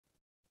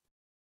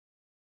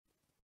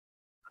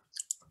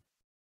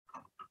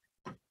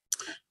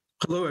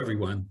Hello,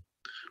 everyone.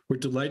 We're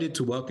delighted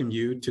to welcome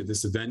you to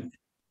this event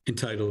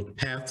entitled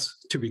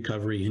Paths to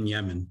Recovery in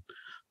Yemen,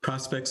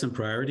 Prospects and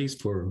Priorities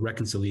for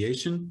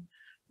Reconciliation,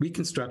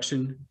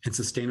 Reconstruction, and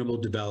Sustainable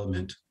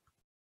Development.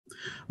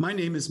 My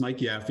name is Mike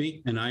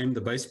Yaffe, and I am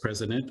the Vice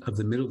President of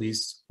the Middle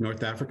East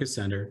North Africa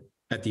Center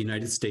at the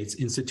United States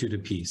Institute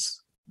of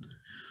Peace.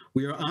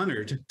 We are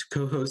honored to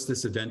co-host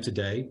this event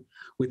today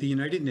with the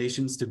United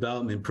Nations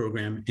Development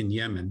Program in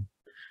Yemen,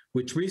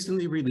 which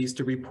recently released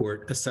a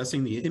report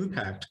assessing the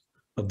impact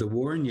of the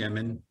war in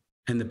Yemen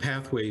and the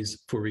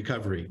pathways for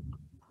recovery.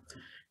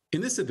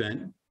 In this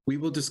event, we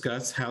will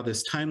discuss how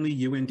this timely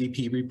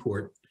UNDP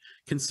report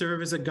can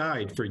serve as a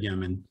guide for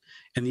Yemen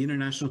and the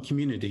international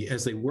community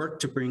as they work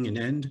to bring an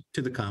end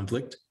to the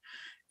conflict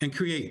and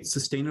create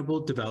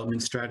sustainable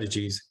development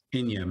strategies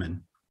in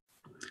Yemen.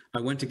 I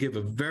want to give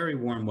a very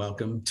warm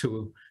welcome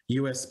to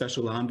U.S.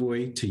 Special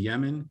Envoy to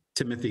Yemen,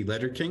 Timothy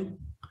Letterking,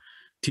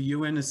 to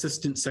UN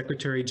Assistant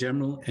Secretary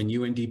General and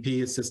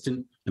UNDP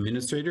Assistant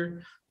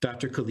Administrator,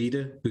 Dr.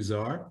 Khalida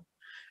Buzar,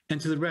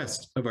 and to the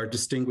rest of our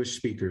distinguished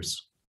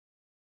speakers.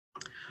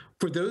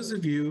 For those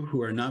of you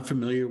who are not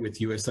familiar with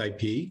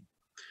USIP,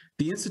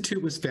 the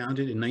Institute was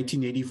founded in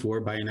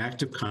 1984 by an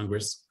act of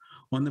Congress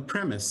on the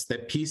premise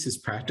that peace is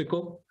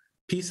practical,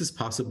 peace is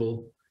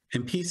possible,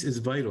 and peace is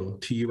vital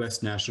to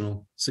U.S.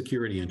 national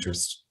security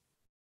interests.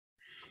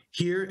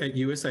 Here at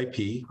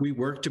USIP, we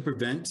work to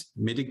prevent,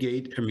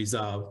 mitigate, and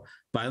resolve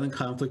violent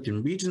conflict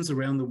in regions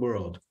around the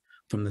world,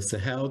 from the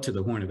Sahel to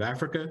the Horn of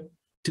Africa,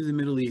 to the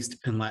Middle East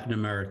and Latin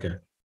America.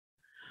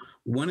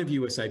 One of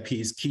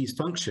USIP's key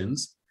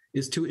functions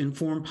is to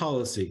inform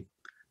policy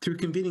through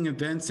convening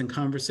events and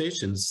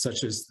conversations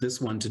such as this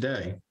one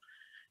today,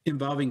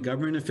 involving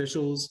government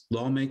officials,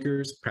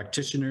 lawmakers,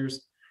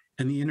 practitioners,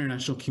 and the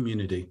international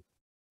community.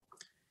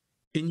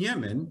 In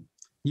Yemen,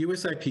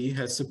 USIP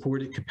has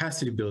supported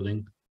capacity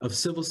building of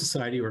civil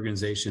society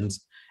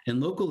organizations and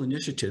local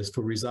initiatives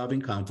for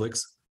resolving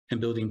conflicts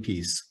and building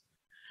peace.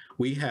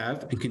 We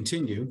have and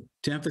continue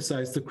to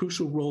emphasize the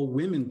crucial role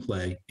women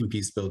play in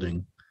peace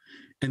building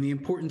and the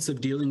importance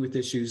of dealing with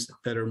issues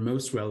that are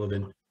most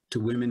relevant to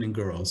women and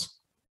girls.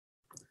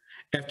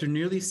 After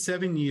nearly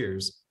 7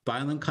 years,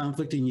 violent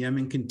conflict in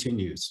Yemen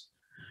continues,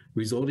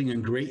 resulting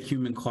in great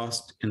human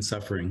cost and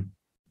suffering.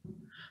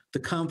 The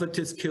conflict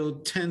has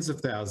killed tens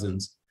of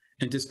thousands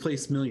and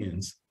displaced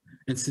millions,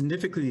 and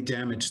significantly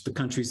damaged the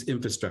country's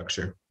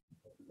infrastructure.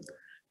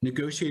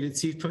 Negotiated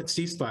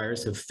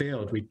ceasefires have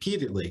failed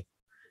repeatedly,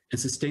 and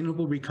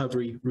sustainable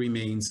recovery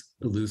remains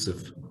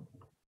elusive.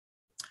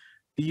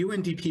 The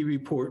UNDP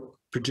report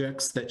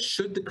projects that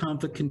should the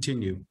conflict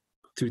continue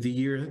through the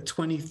year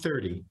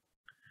 2030,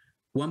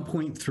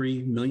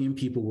 1.3 million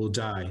people will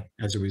die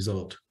as a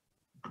result.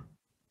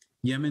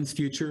 Yemen's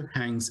future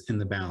hangs in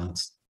the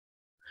balance.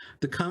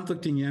 The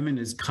conflict in Yemen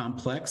is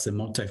complex and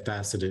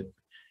multifaceted,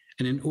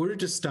 and in order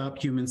to stop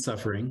human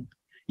suffering,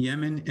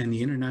 Yemen and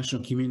the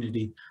international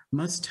community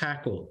must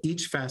tackle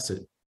each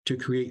facet to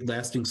create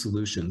lasting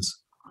solutions.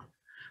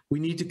 We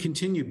need to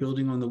continue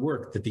building on the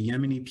work that the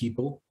Yemeni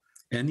people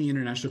and the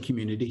international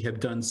community have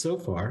done so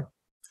far,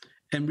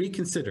 and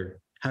reconsider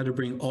how to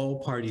bring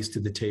all parties to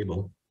the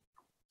table.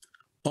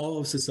 All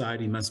of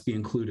society must be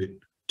included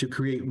to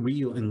create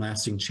real and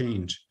lasting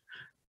change.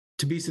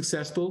 To be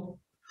successful,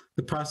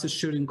 the process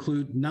should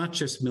include not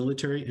just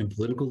military and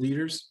political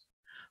leaders,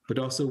 but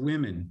also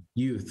women,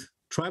 youth,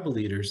 tribal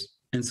leaders,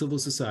 and civil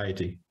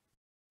society.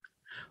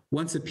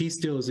 Once a peace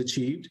deal is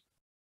achieved,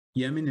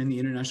 Yemen and the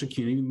international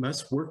community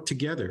must work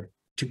together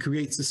to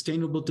create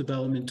sustainable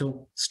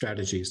developmental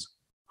strategies.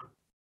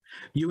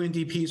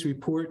 UNDP's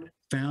report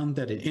found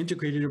that an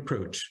integrated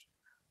approach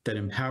that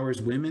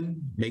empowers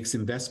women, makes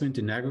investment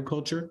in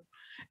agriculture,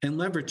 and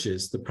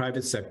leverages the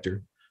private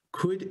sector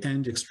could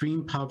end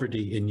extreme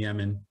poverty in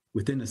Yemen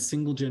within a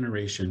single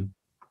generation.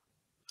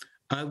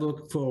 I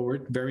look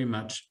forward very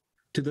much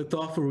to the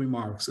thoughtful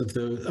remarks of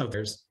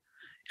others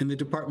in the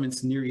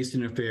department's Near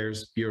Eastern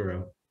Affairs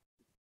Bureau.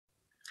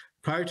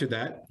 Prior to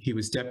that, he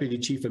was Deputy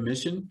Chief of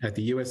Mission at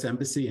the U.S.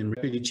 Embassy and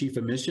Deputy Chief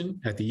of Mission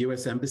at the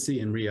U.S.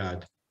 Embassy in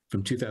Riyadh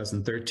from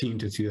 2013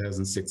 to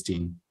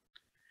 2016.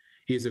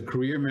 He is a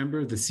career member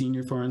of the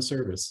Senior Foreign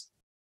Service.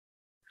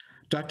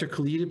 Dr.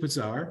 Khalida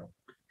Buzar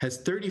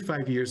has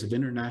 35 years of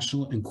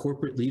international and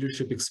corporate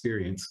leadership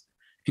experience,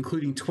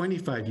 including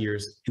 25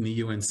 years in the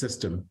UN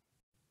system.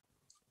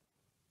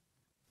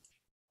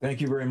 Thank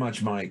you very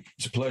much, Mike.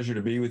 It's a pleasure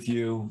to be with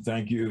you.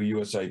 Thank you,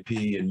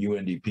 USIP and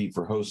UNDP,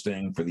 for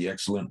hosting, for the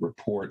excellent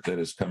report that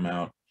has come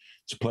out.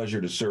 It's a pleasure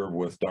to serve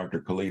with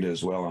Dr. Khalida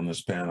as well on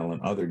this panel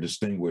and other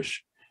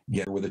distinguished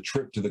guests with a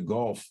trip to the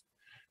Gulf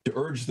to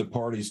urge the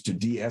parties to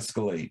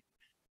de-escalate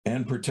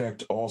and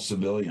protect all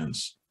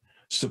civilians,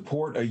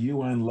 support a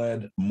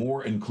UN-led,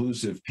 more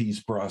inclusive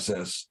peace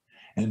process,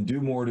 and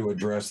do more to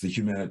address the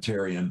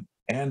humanitarian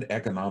and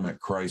economic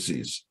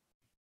crises.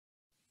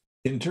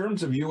 In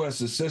terms of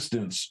U.S.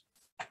 assistance,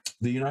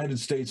 the United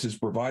States has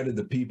provided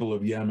the people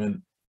of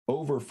Yemen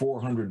over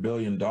 $400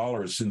 billion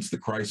since the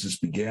crisis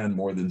began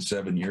more than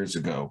 7 years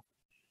ago.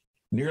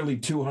 Nearly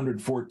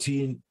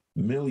 $214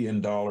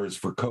 million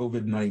for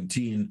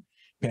COVID-19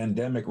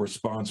 pandemic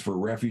response for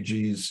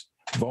refugees,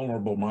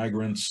 vulnerable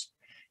migrants,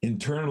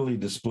 internally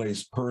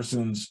displaced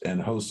persons,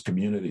 and host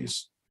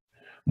communities.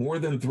 More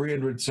than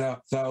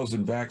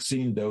 300,000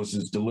 vaccine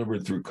doses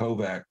delivered through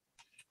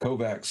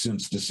COVAX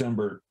since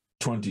December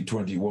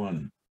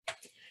 2021.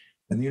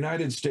 And the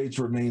United States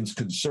remains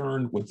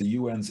concerned with the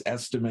UN's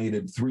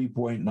estimated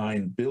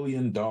 $3.9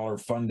 billion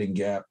funding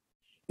gap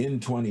in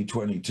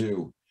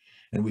 2022.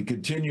 And we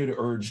continue to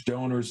urge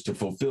donors to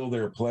fulfill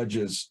their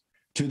pledges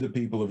to the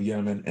people of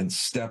Yemen and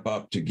step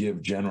up to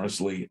give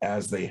generously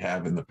as they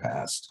have in the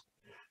past.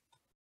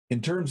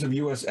 In terms of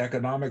U.S.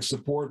 economic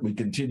support, we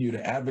continue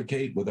to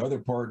advocate with other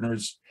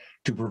partners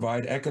to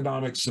provide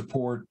economic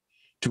support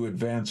to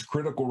advance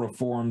critical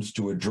reforms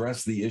to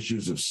address the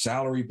issues of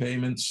salary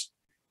payments,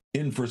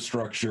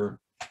 infrastructure,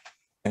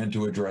 and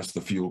to address the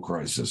fuel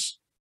crisis.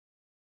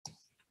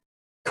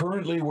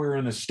 Currently, we're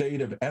in a state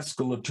of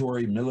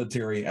escalatory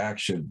military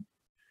action.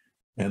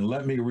 And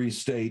let me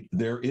restate,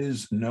 there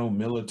is no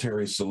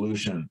military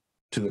solution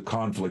to the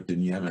conflict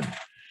in Yemen.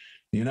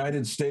 The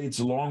United States,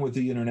 along with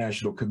the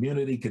international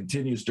community,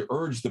 continues to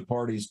urge the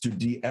parties to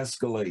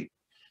de-escalate.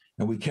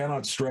 And we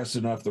cannot stress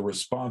enough the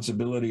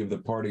responsibility of the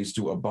parties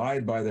to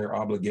abide by their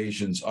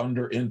obligations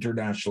under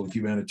international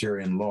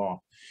humanitarian law,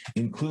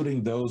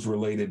 including those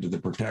related to the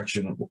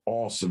protection of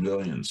all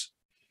civilians.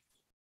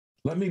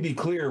 Let me be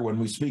clear, when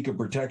we speak of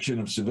protection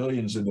of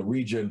civilians in the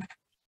region,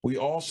 we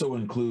also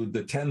include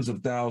the tens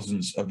of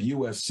thousands of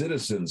U.S.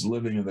 citizens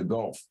living in the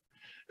Gulf,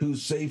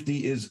 whose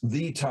safety is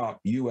the top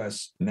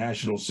U.S.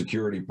 national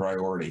security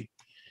priority,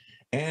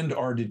 and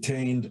our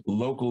detained,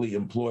 locally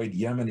employed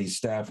Yemeni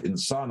staff in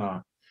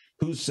Sana'a,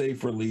 whose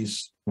safe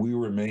release we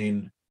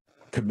remain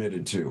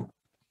committed to.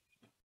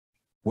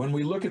 When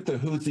we look at the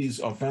Houthis'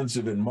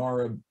 offensive in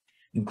Marib,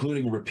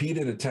 including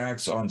repeated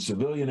attacks on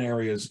civilian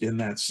areas in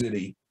that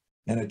city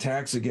and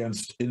attacks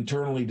against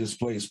internally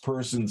displaced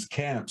persons'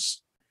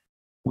 camps,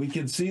 we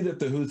can see that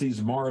the Houthis'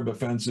 Marib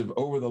offensive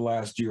over the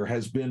last year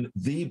has been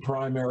the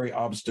primary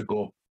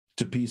obstacle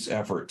to peace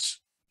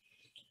efforts.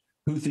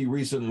 Houthi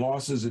recent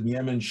losses in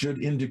Yemen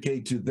should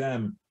indicate to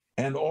them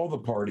and all the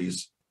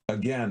parties,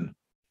 again,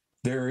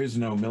 there is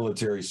no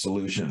military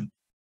solution.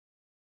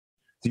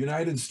 The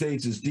United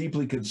States is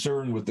deeply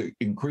concerned with the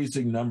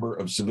increasing number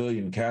of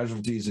civilian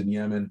casualties in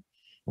Yemen,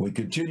 and we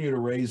continue to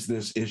raise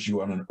this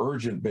issue on an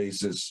urgent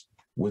basis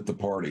with the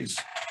parties.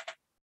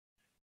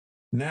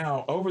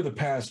 Now, over the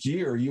past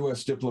year,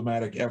 U.S.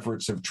 diplomatic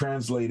efforts have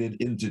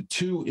translated into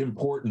two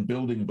important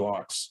building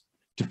blocks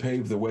to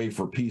pave the way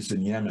for peace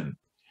in Yemen.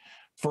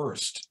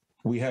 First,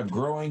 we have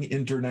growing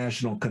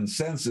international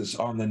consensus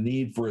on the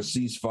need for a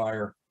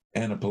ceasefire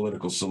and a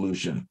political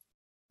solution.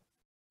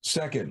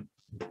 Second,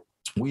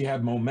 we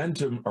have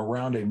momentum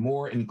around a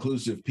more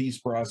inclusive peace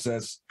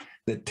process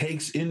that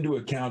takes into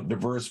account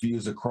diverse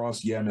views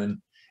across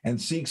Yemen and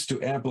seeks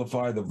to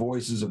amplify the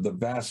voices of the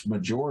vast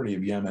majority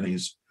of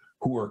Yemenis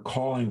who are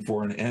calling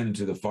for an end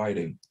to the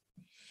fighting.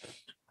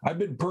 I've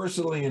been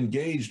personally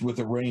engaged with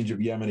a range of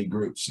Yemeni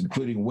groups,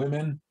 including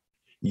women,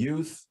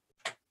 youth,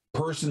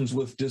 persons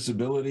with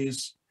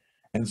disabilities,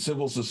 and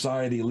civil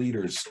society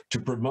leaders, to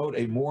promote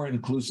a more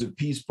inclusive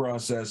peace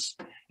process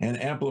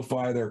and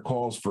amplify their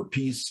calls for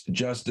peace,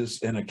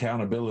 justice, and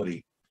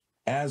accountability,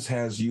 as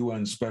has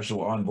UN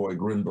Special Envoy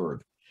Grinberg.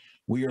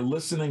 We are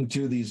listening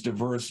to these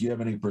diverse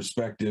Yemeni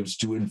perspectives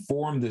to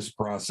inform this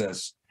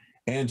process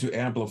and to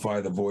amplify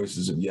the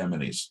voices of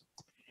Yemenis.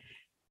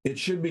 It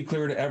should be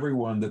clear to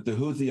everyone that the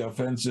Houthi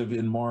offensive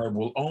in Marib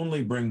will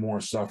only bring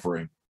more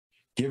suffering,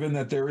 given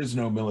that there is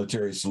no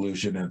military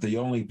solution and the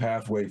only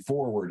pathway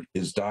forward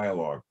is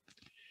dialogue.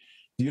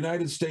 The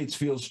United States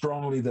feels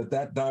strongly that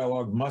that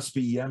dialogue must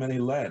be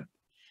Yemeni-led,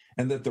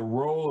 and that the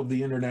role of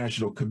the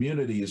international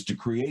community is to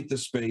create the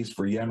space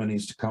for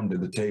Yemenis to come to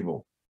the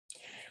table.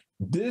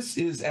 This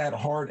is at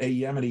heart a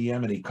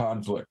Yemeni-Yemeni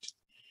conflict,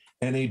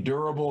 and a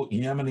durable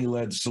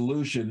Yemeni-led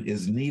solution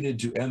is needed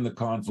to end the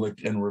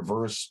conflict and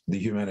reverse the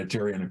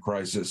humanitarian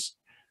crisis.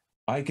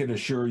 I can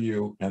assure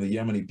you and the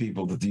Yemeni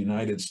people that the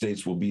United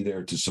States will be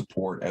there to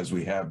support, as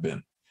we have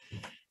been.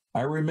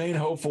 I remain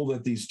hopeful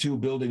that these two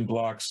building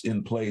blocks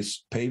in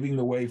place, paving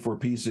the way for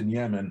peace in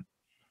Yemen,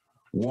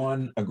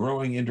 one, a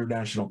growing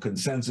international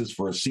consensus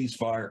for a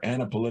ceasefire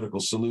and a political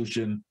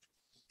solution,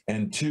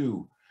 and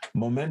two,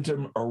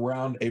 momentum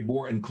around a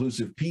more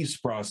inclusive peace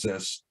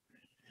process,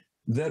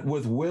 that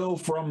with will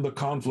from the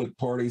conflict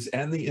parties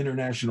and the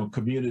international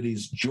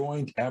community's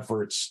joint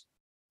efforts,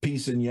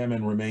 peace in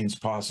Yemen remains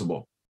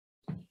possible.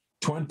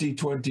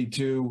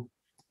 2022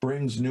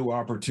 brings new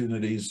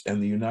opportunities,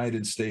 and the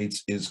United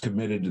States is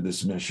committed to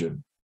this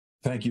mission.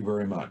 Thank you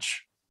very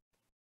much.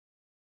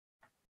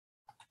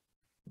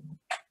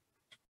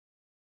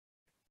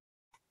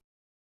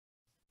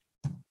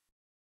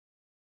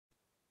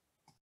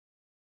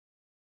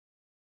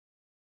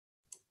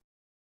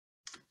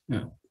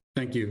 Yeah.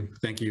 Thank you,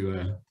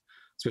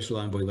 Special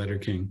Envoy Letter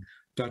King.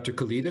 Dr.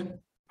 Khalida,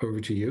 over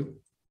to you.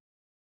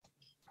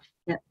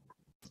 Yeah.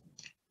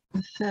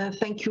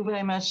 Thank you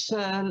very much.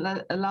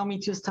 Allow me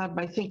to start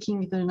by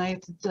thanking the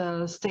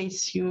United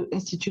States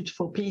Institute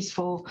for Peace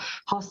for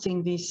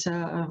hosting this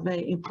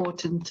very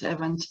important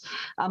event.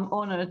 I'm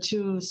honored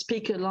to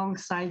speak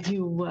alongside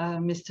you,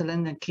 Mr.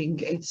 London King.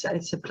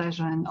 It's a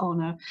pleasure and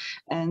honor.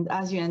 And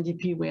as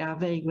UNDP, we are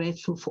very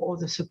grateful for all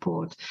the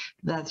support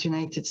that the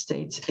United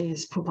States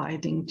is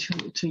providing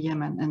to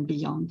Yemen and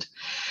beyond.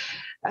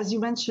 As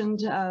you mentioned,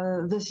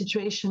 the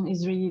situation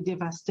is really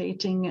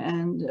devastating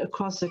and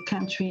across the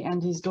country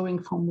and is going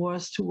from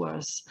worse to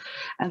worse.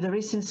 And the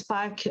recent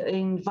spike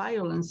in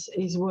violence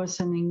is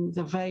worsening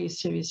the very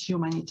serious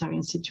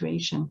humanitarian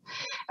situation.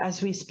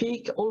 As we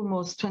speak,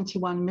 almost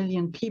 21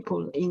 million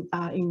people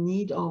are in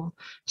need of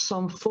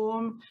some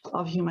form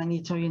of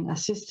humanitarian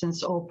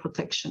assistance or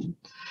protection.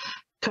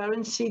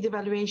 Currency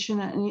devaluation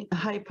and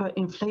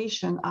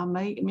hyperinflation are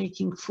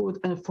making food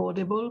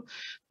unaffordable,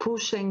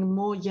 pushing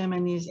more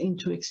Yemenis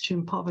into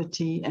extreme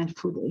poverty and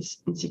food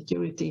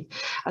insecurity.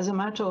 As a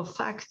matter of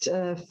fact,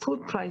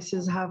 food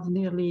prices have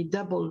nearly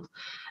doubled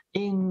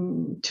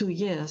in 2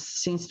 years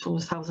since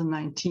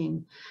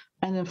 2019.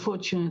 And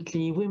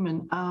unfortunately,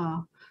 women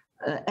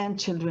and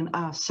children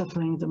are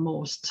suffering the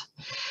most.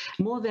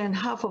 More than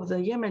half of the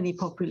Yemeni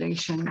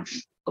population,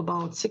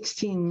 about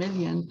 16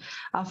 million,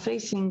 are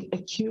facing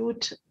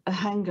acute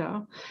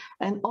hunger,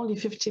 and only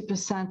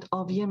 50%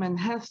 of Yemen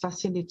health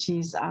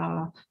facilities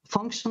are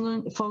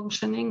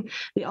functioning.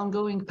 The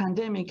ongoing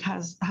pandemic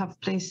have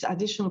placed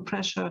additional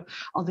pressure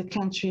on the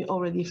country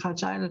already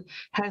fragile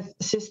health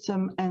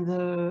system, and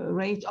the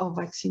rate of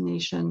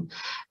vaccination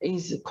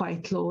is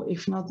quite low,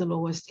 if not the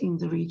lowest in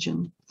the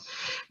region.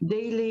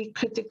 Daily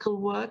critical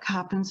work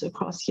happens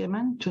across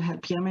Yemen to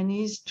help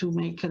Yemenis to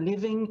make a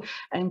living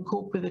and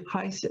cope with the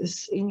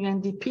crisis. In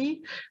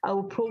UNDP,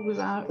 our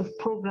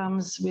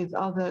programs with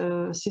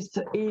other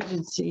sister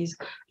agencies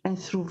and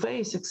through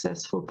very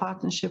successful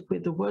partnership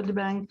with the World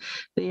Bank,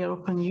 the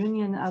European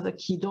Union, other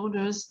key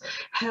donors,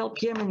 help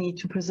Yemeni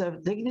to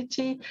preserve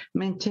dignity,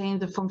 maintain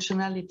the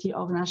functionality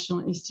of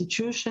national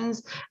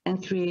institutions,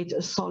 and create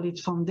a solid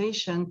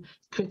foundation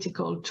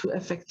critical to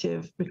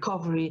effective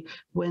recovery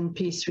when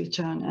peace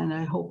returns, and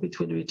I hope it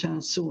will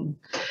return soon.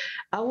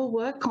 Our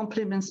work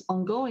complements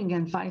ongoing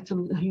and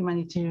vital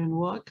humanitarian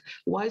work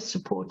while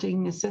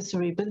supporting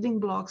necessary building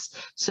blocks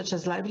such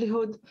as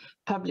livelihood,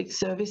 public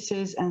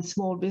services, and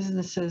small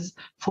businesses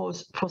for a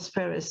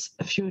prosperous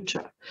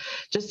future.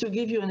 Just to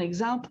give you an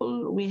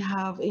example, we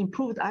have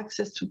improved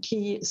access to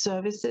key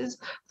services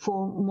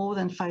for more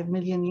than 5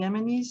 million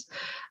Yemenis.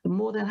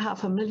 More than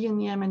 500,000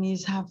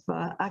 Yemenis have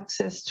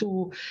access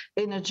to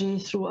energy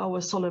through our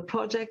solar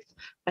project,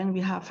 and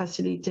we have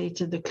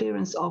facilitated the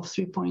clearance of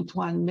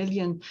 3.1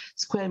 million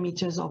square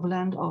meters of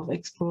land of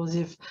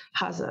explosive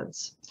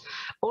hazards.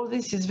 All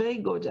this is very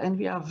good, and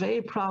we are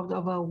very proud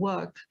of our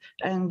work,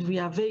 and we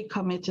are very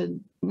committed.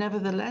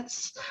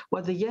 Nevertheless,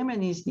 what the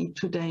Yemenis need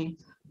today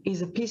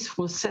is a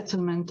peaceful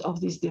settlement of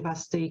this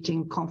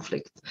devastating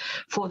conflict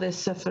for their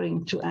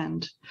suffering to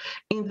end.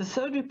 In the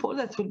third report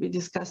that will be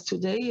discussed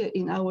today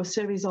in our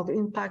series of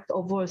impact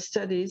of war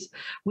studies,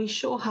 we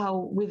show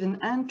how with an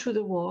end to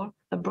the war,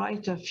 a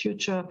brighter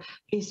future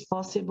is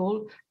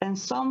possible, and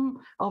some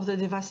of the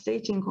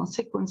devastating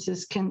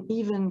consequences can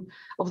even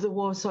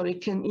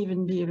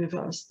be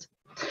reversed.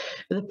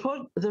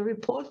 The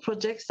report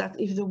projects that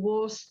if the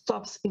war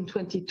stops in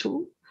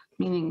 2022,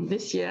 meaning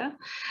this year,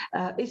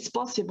 it's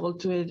possible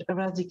to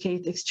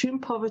eradicate extreme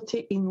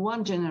poverty in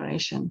 1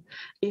 generation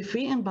if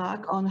we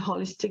embark on a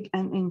holistic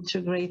and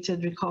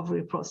integrated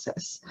recovery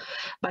process.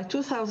 By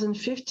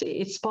 2050,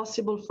 it's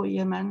possible for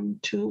Yemen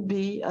to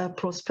be a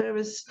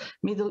prosperous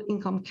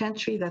middle-income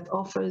country that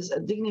offers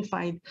a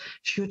dignified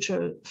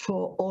future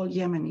for all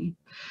Yemeni.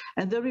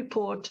 And the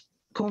report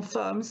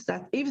confirms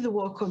that if the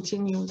war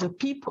continues,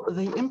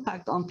 the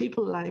impact on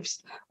people's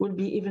lives will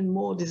be even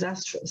more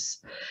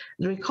disastrous.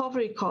 The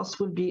recovery costs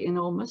will be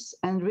enormous,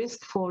 and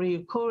risk for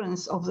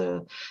reoccurrence of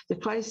the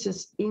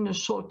crisis in a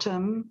short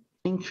term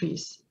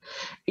increase.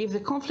 If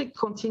the conflict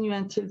continues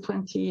until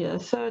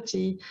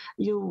 2030,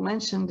 you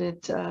mentioned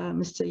it,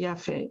 Mr.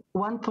 Yaffe,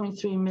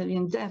 1.3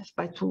 million deaths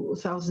by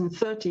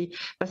 2030,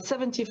 but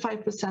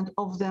 75%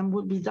 of them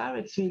would be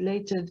directly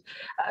related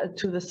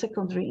to the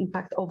secondary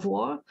impact of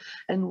war,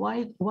 and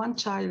one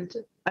child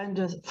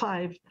under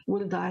 5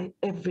 will die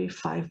every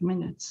 5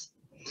 minutes.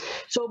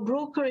 So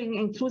brokering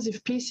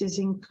inclusive peace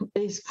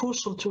is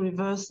crucial to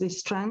reverse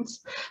these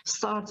trends,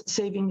 start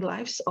saving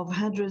lives of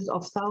hundreds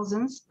of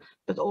thousands,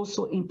 but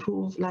also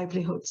improve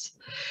livelihoods.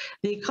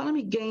 The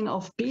economic gain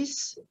of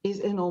peace is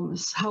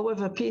enormous.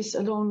 However, peace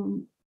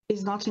alone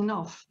is not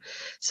enough.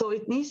 So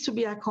it needs to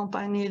be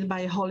accompanied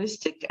by a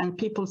holistic and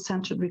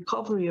people-centered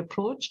recovery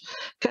approach,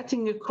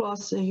 cutting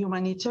across the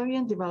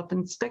humanitarian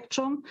development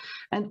spectrum,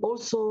 and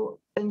also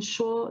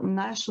ensure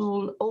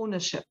national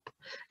ownership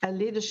and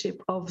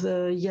leadership of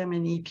the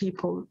Yemeni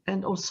people,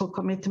 and also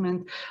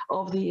commitment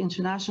of the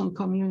international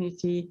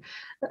community,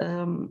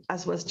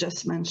 as was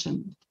just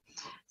mentioned.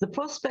 The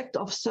prospect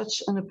of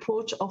such an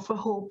approach offers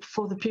hope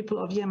for the people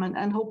of Yemen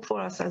and hope for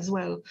us as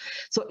well.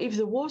 So if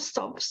the war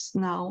stops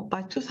now,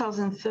 by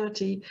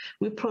 2030,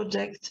 we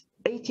project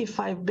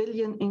 85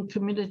 billion in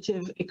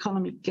cumulative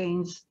economic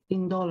gains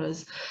in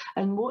dollars.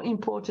 And more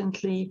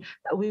importantly,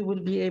 we will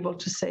be able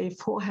to save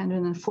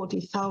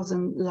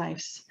 440,000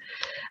 lives.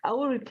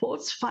 Our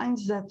reports find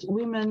that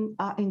women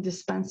are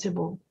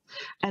indispensable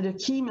and a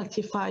key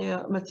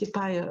multiplier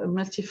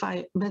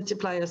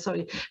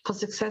for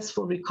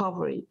successful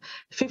recovery.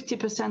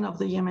 50% of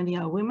the Yemeni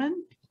are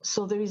women,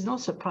 so there is no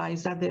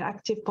surprise that their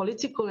active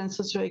political and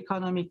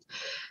socioeconomic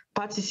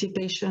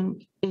participation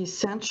is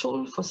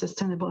central for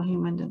sustainable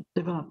human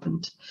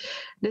development.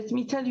 Let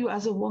me tell you,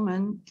 as a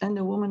woman and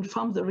a woman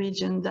from the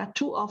region, that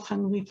too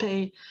often we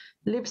pay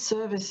lip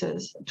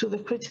services to the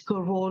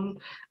critical role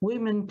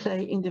women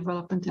play in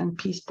development and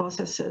peace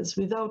processes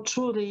without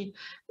truly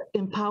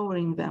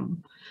empowering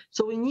them.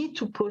 So we need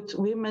to put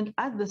women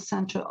at the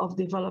center of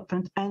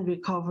development and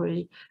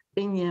recovery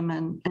in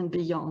Yemen and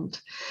beyond.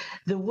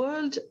 The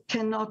world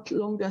cannot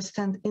longer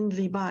stand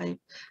idly by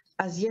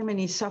as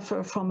Yemenis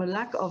suffer from a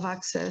lack of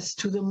access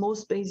to the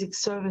most basic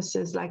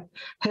services like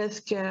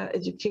healthcare,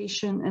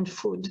 education, and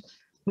food.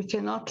 We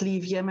cannot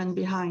leave Yemen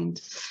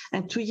behind.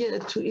 And to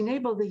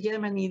enable the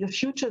Yemeni the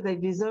future they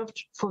deserve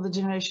for the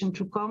generation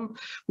to come,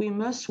 we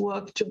must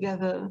work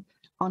together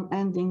on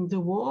ending the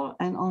war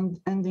and on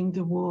ending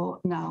the war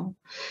now.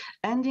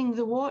 Ending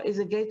the war is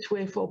a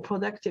gateway for a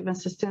productive and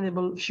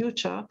sustainable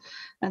future.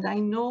 And I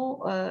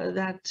know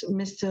that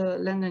Mr.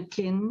 Leonard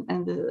King,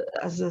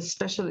 as a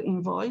special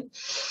envoy,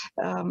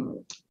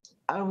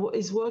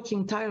 is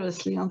working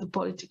tirelessly on the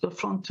political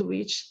front to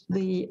reach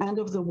the end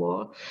of the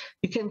war.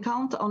 You can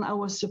count on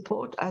our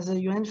support as a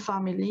UN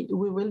family.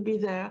 We will be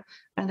there,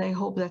 and I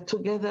hope that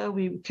together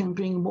we can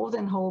bring more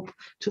than hope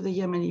to the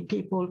Yemeni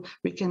people.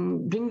 We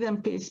can bring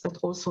them peace, but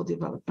also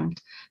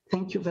development.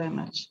 Thank you very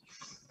much.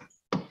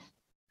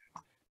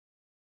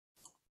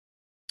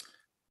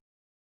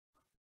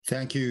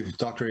 Thank you,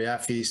 Dr.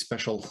 Yafi,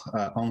 Special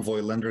Envoy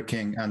Lender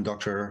King, and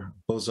Dr.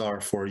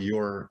 Bozar for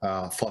your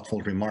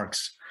thoughtful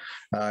remarks.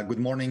 Good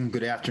morning,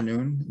 good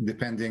afternoon,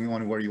 depending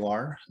on where you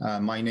are.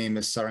 My name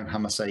is Sarang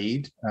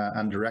Hamasaid.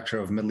 I'm Director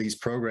of Middle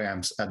East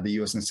Programs at the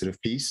U.S. Institute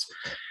of Peace.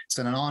 It's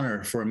an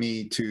honor for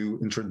me to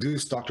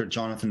introduce Dr.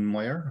 Jonathan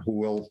Moyer, who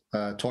will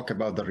talk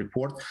about the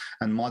report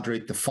and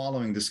moderate the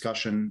following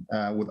discussion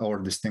with our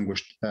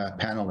distinguished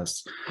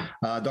panelists.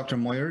 Dr.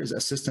 Moyer is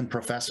Assistant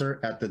Professor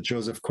at the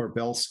Joseph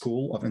Corbell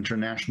School of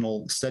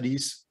International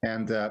Studies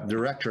and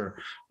Director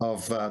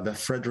of the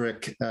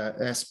Frederick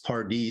S.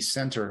 Pardee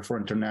Center for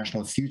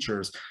International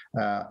Futures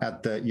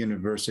at the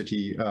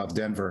University of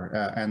Denver.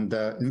 And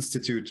the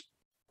Institute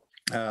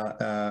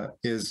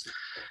is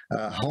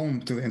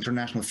home to the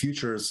International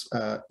Futures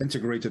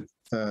integrated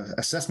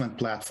assessment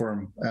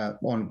platform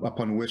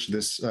upon which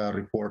this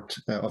report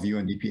of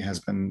UNDP has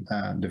been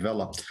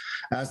developed.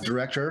 As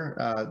director,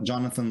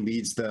 Jonathan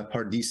leads the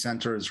Pardee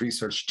Center's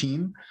research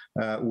team,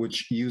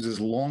 which uses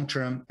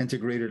long-term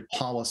integrated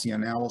policy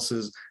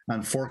analysis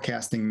and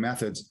forecasting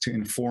methods to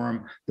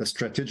inform the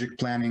strategic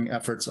planning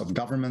efforts of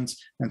governments,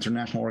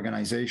 international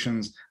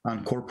organizations,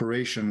 and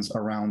corporations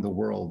around the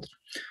world.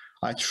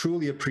 I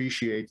truly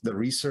appreciate the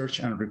research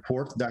and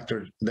report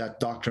that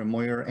Dr.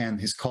 Moyer and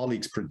his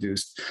colleagues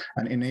produced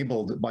and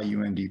enabled by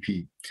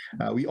UNDP.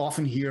 We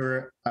often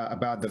hear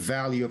about the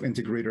value of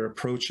integrated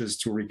approaches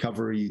to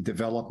recovery,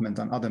 development,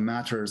 and other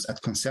matters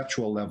at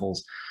conceptual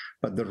levels,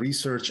 but the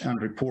research and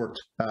report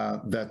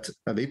that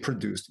they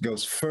produced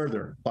goes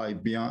further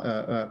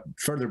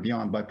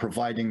beyond by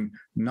providing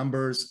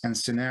numbers and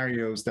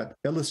scenarios that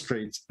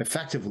illustrate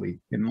effectively,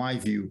 in my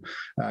view,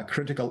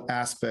 critical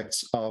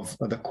aspects of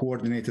the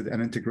coordinated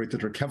and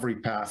integrated recovery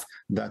path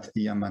that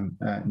Yemen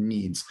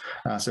needs.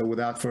 So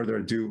without further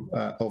ado,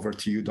 over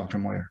to you, Dr.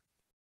 Moyer.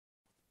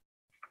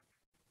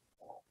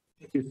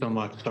 Thank you so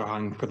much,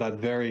 Sarang, for that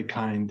very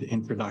kind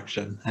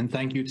introduction. And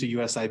thank you to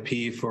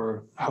USIP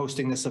for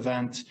hosting this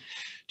event,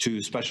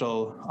 to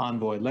Special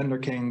Envoy Lender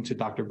King, to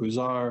Dr.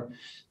 Buzar,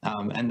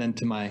 and then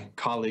to my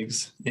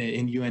colleagues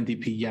in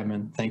UNDP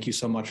Yemen. Thank you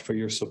so much for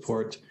your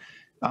support.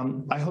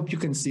 I hope you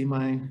can see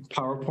my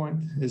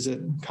PowerPoint. Is it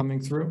coming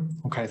through?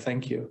 Okay,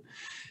 thank you.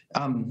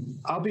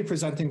 I'll be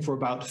presenting for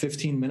about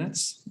 15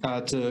 minutes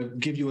to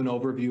give you an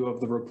overview of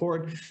the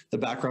report, the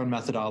background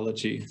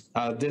methodology.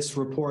 This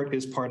report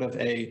is part of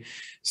a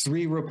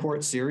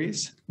 3-report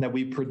series that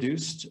we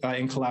produced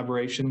in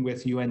collaboration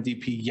with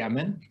UNDP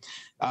Yemen.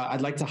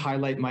 I'd like to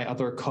highlight my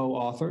other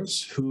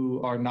co-authors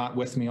who are not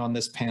with me on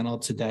this panel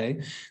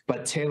today,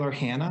 but Taylor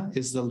Hanna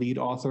is the lead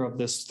author of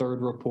this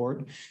 3rd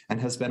report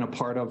and has been a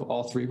part of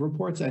all 3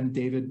 reports, and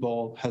David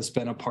Bull has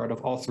been a part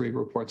of all 3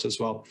 reports as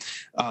well.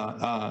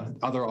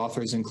 Other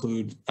authors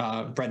include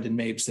Brendan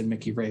Mapes and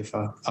Mickey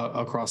Rafa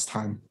across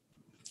time.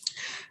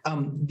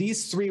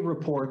 These 3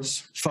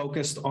 reports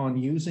focused on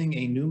using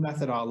a new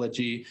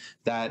methodology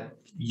that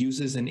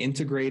uses an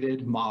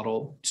integrated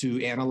model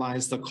to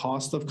analyze the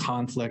cost of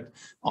conflict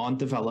on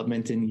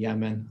development in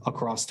Yemen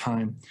across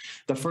time.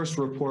 The first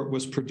report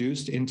was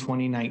produced in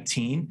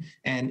 2019,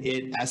 and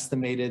it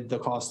estimated the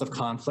cost of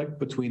conflict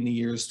between the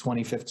years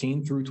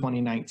 2015 through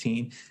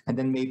 2019, and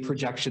then made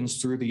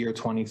projections through the year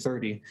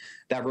 2030.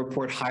 That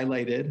report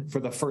highlighted for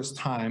the first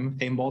time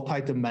a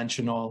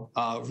multidimensional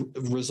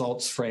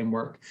results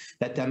framework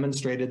that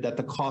demonstrated that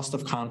the cost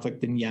of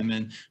conflict in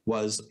Yemen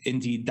was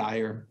indeed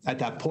dire. At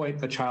that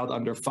point, a child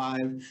under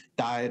 5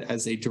 died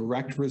as a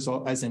direct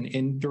result, as an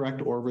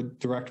indirect or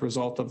direct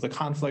result of the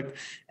conflict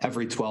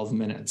every 12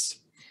 minutes.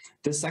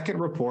 The second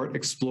report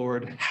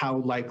explored how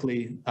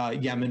likely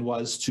Yemen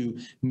was to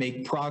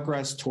make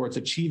progress towards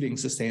achieving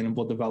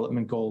sustainable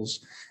development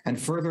goals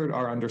and furthered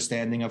our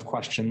understanding of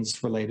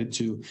questions related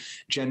to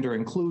gender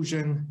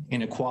inclusion,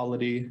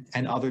 inequality,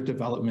 and other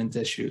development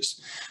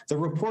issues. The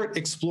report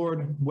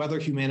explored whether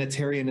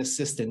humanitarian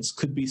assistance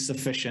could be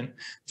sufficient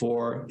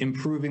for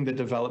improving the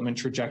development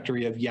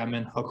trajectory of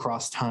Yemen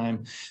across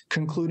time,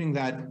 concluding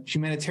that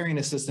humanitarian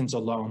assistance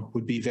alone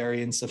would be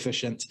very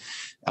insufficient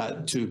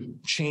to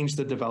change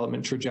the development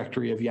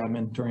trajectory of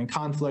Yemen during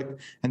conflict,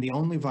 and the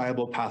only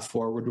viable path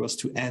forward was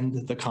to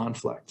end the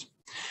conflict.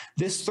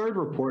 This third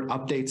report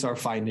updates our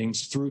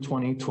findings through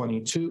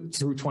 2022,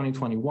 through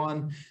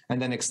 2021,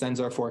 and then extends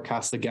our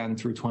forecast again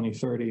through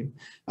 2030.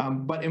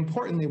 But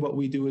importantly, what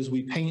we do is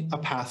we paint a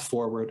path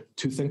forward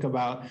to think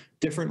about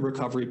different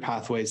recovery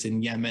pathways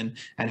in Yemen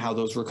and how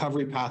those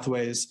recovery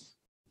pathways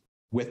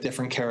with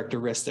different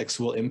characteristics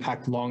will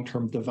impact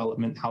long-term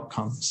development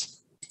outcomes.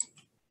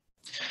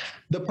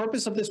 The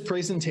purpose of this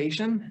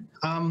presentation,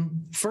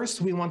 first,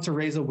 we want to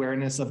raise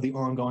awareness of the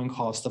ongoing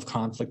cost of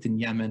conflict in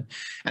Yemen.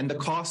 And the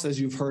cost, as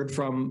you've heard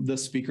from the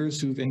speakers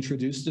who've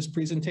introduced this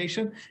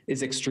presentation,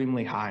 is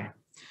extremely high.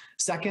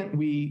 Second,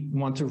 we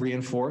want to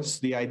reinforce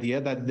the idea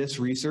that this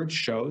research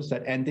shows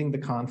that ending the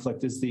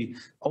conflict is the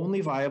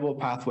only viable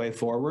pathway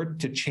forward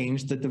to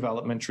change the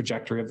development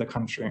trajectory of the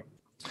country.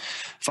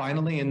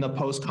 Finally, in the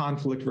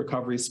post-conflict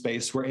recovery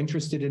space, we're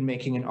interested in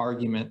making an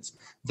argument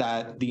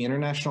that the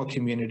international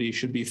community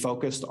should be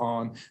focused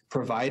on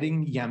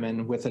providing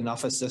Yemen with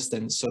enough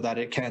assistance so that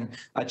it can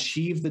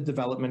achieve the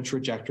development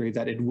trajectory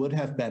that it would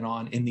have been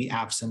on in the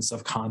absence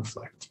of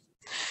conflict.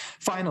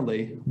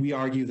 Finally, we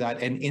argue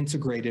that an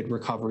integrated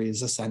recovery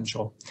is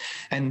essential.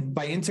 And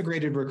by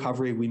integrated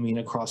recovery, we mean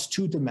across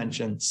two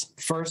dimensions.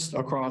 First,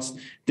 across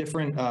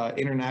different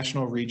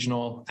international,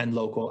 regional, and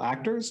local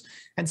actors.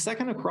 And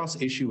second, across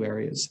issue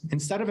areas.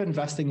 Instead of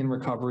investing in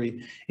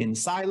recovery in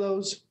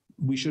silos,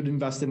 we should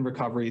invest in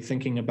recovery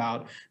thinking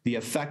about the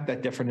effect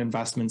that different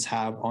investments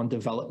have on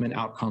development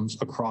outcomes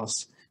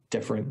across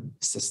different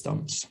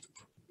systems.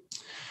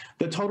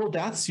 The total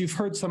deaths, you've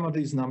heard some of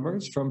these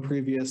numbers from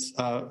previous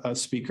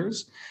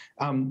speakers.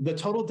 The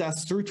total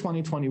deaths through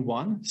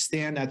 2021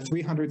 stand at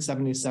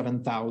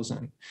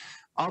 377,000.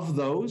 Of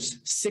those,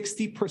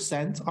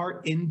 60%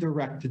 are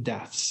indirect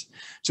deaths.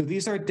 So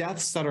these are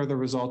deaths that are the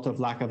result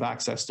of lack of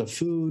access to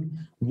food,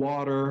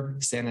 water,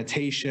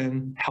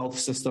 sanitation, health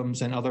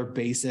systems, and other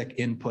basic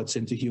inputs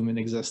into human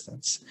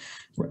existence.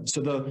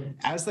 So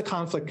as the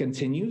conflict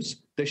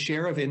continues, the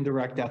share of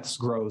indirect deaths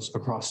grows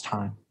across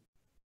time.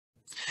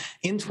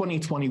 In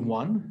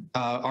 2021,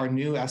 our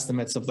new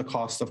estimates of the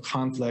cost of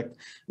conflict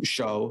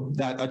show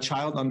that a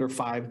child under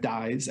 5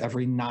 dies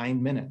every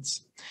 9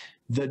 minutes.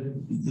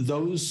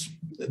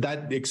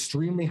 That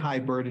extremely high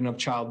burden of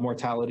child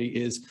mortality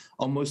is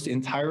almost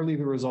entirely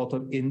the result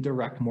of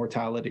indirect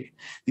mortality.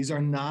 These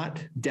are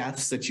not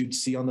deaths that you'd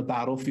see on the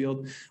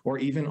battlefield or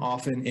even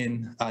often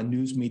in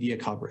news media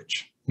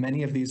coverage.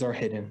 Many of these are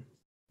hidden.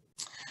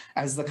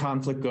 As the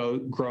conflict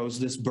grows,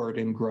 this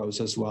burden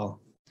grows as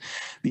well.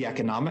 The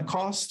economic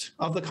cost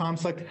of the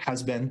conflict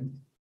has been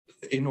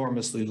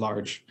enormously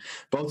large,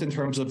 both in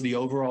terms of the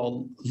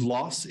overall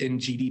loss in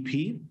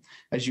GDP,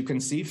 as you can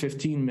see,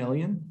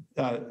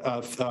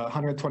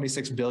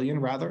 126 billion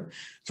rather,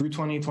 through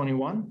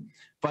 2021,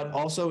 but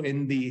also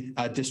in the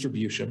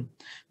distribution.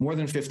 More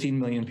than 15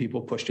 million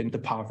people pushed into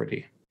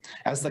poverty.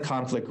 As the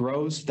conflict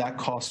grows, that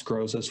cost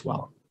grows as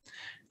well.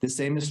 The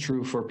same is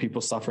true for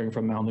people suffering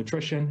from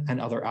malnutrition and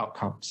other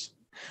outcomes.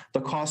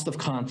 The cost of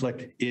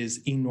conflict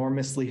is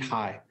enormously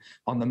high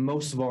on the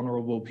most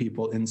vulnerable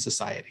people in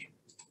society.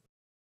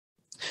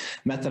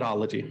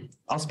 Methodology.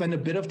 I'll spend a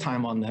bit of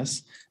time on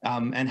this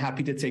and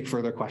happy to take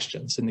further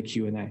questions in the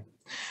Q&A.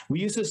 We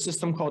use a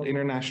system called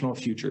International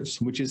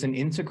Futures, which is an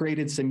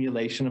integrated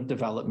simulation of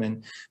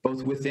development,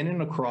 both within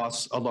and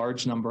across a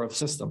large number of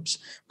systems: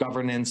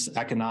 governance,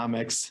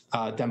 economics,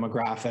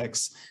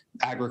 demographics,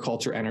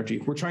 agriculture, energy.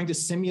 We're trying to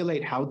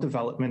simulate how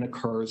development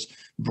occurs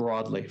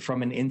broadly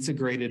from an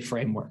integrated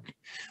framework.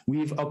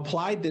 We've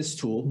applied this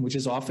tool, which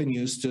is often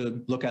used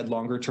to look at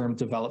longer-term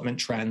development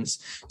trends,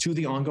 to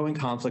the ongoing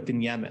conflict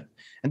in Yemen.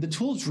 And the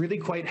tool is really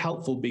quite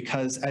helpful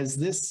because, as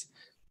this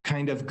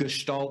kind of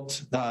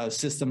Gestalt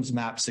systems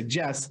map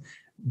suggests,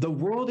 The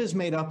world is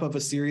made up of a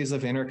series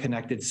of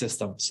interconnected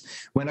systems.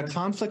 When a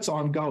conflict's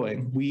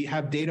ongoing, we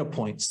have data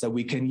points that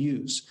we can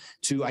use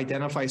to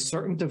identify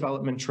certain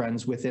development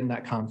trends within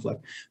that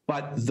conflict,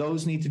 but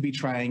those need to be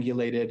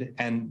triangulated,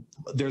 and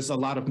there's a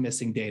lot of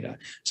missing data.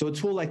 So a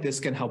tool like this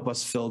can help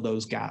us fill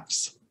those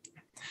gaps.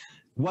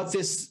 What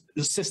this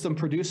system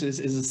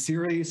produces is a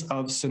series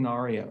of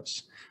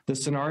scenarios. The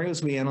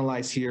scenarios we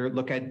analyze here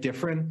look at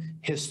different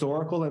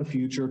historical and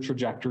future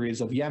trajectories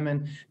of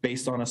Yemen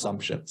based on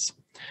assumptions.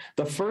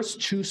 The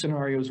first two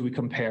scenarios we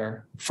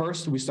compare,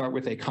 first we start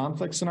with a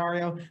conflict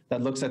scenario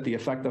that looks at the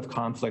effect of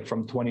conflict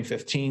from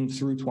 2015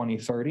 through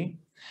 2030.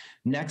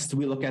 Next,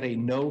 we look at a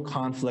no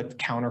conflict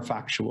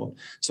counterfactual.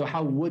 So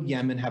how would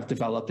Yemen have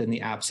developed in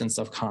the absence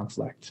of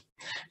conflict?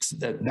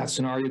 That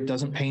scenario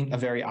doesn't paint a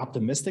very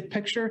optimistic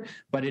picture,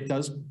 but it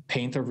does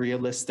paint a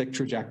realistic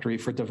trajectory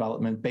for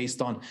development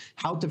based on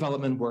how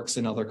development works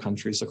in other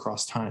countries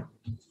across time.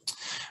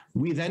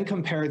 We then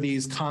compare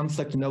these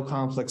conflict, no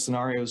conflict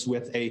scenarios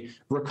with a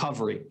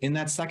recovery. In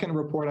that second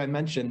report I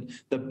mentioned,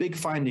 the big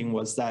finding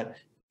was that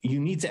you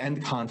need to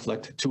end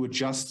conflict to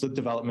adjust the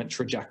development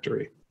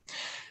trajectory.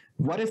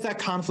 What if that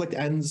conflict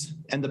ends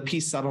and the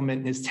peace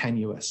settlement is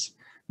tenuous?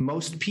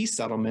 Most peace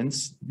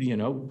settlements,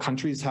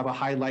 countries have a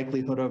high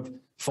likelihood of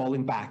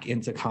falling back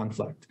into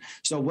conflict.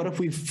 So what if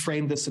we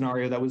framed a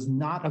scenario that was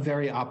not a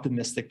very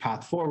optimistic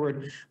path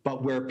forward,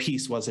 but where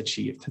peace was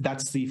achieved?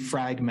 That's the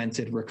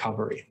fragmented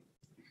recovery.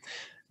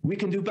 We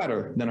can do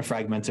better than a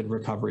fragmented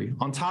recovery.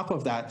 On top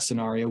of that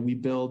scenario, we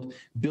build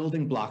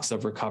building blocks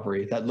of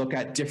recovery that look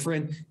at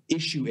different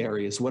issue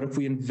areas. What if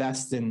we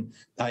invest in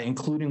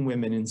including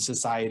women in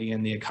society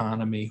and the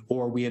economy,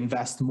 or we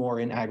invest more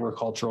in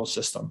agricultural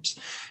systems?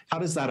 How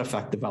does that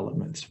affect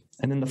development?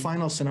 And then the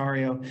final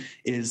scenario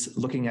is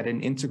looking at an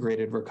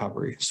integrated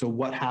recovery. So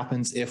what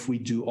happens if we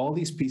do all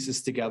these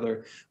pieces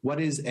together? What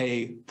is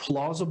a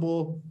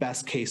plausible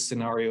best case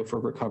scenario for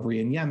recovery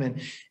in Yemen?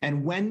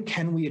 And when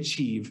can we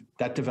achieve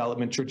that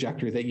development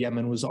trajectory that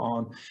Yemen was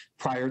on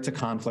prior to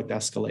conflict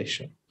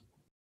escalation?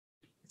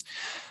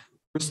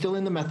 We're still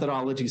in the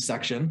methodology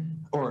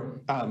section,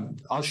 or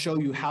I'll show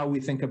you how we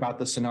think about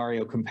the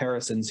scenario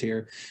comparisons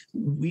here.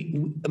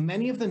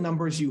 Many of the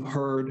numbers you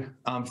heard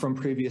from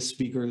previous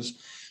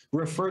speakers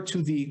refer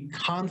to the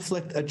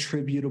conflict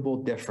attributable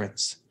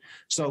difference.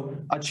 So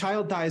a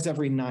child dies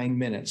every 9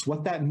 minutes.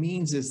 What that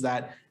means is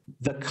that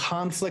the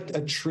conflict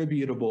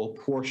attributable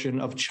portion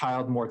of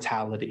child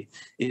mortality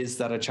is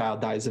that a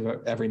child dies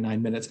every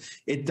 9 minutes.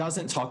 It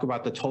doesn't talk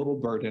about the total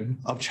burden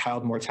of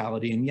child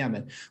mortality in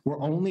Yemen. We're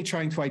only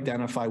trying to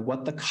identify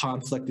what the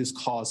conflict is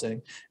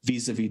causing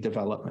vis-a-vis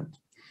development.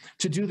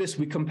 To do this,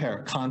 we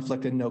compare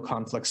conflict and no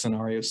conflict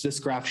scenarios. This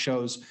graph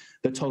shows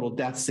the total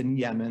deaths in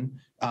Yemen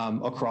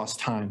across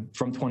time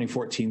from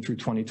 2014 through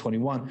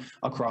 2021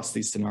 across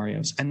these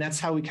scenarios. And that's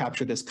how we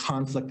capture this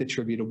conflict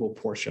attributable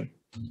portion.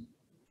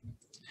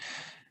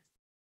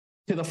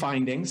 To the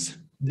findings,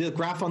 the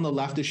graph on the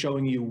left is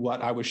showing you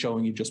what I was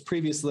showing you just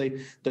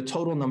previously, the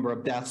total number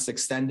of deaths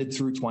extended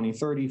through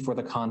 2030 for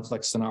the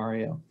conflict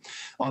scenario.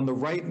 On the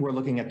right, we're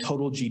looking at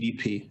total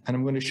GDP, and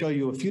I'm going to show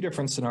you a few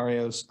different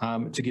scenarios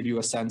to give you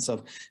a sense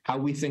of how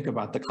we think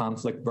about the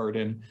conflict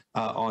burden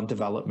on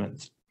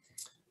development.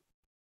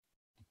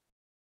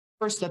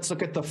 First, let's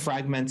look at the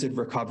fragmented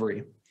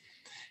recovery.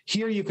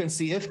 Here you can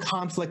see if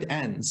conflict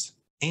ends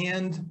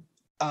and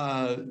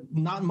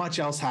not much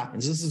else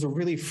happens. This is a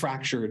really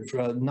fractured,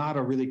 not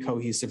a really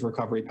cohesive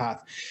recovery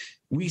path.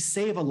 We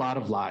save a lot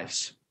of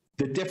lives.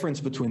 The difference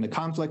between the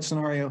conflict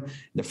scenario and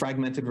the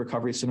fragmented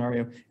recovery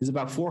scenario is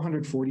about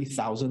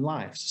 440,000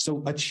 lives.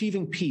 So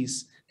achieving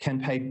peace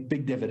can pay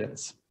big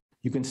dividends.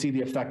 You can see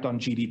the effect on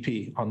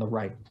GDP on the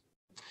right.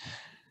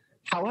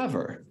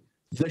 However,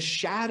 the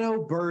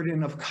shadow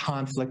burden of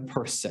conflict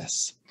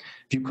persists.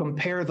 If you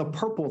compare the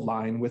purple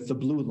line with the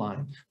blue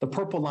line, the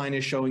purple line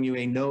is showing you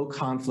a no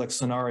conflict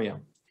scenario.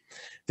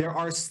 There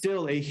are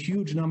still a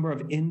huge number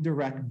of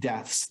indirect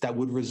deaths that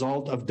would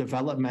result of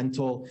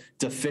developmental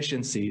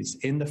deficiencies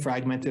in the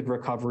fragmented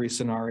recovery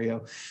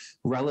scenario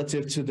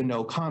relative to the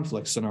no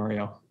conflict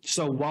scenario.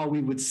 So while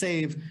we would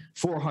save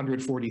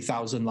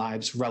 440,000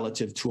 lives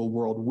relative to a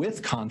world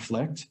with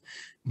conflict,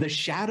 the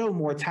shadow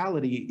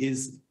mortality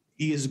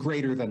is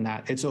greater than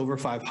that. It's over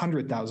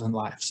 500,000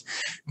 lives.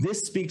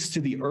 This speaks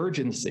to the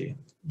urgency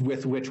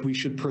with which we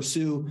should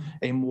pursue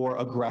a more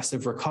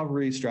aggressive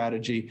recovery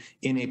strategy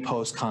in a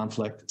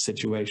post-conflict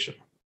situation.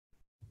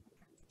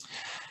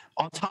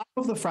 On top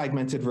of the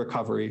fragmented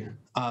recovery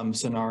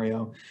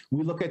scenario,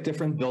 we look at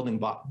different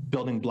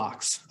building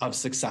blocks of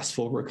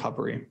successful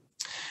recovery.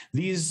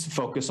 These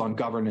focus on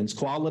governance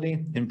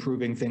quality,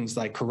 improving things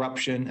like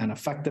corruption and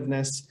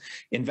effectiveness,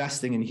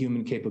 investing in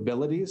human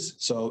capabilities,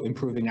 so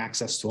improving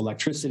access to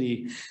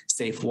electricity,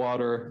 safe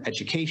water,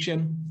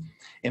 education,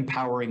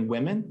 empowering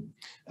women,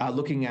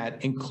 looking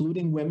at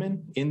including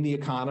women in the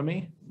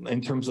economy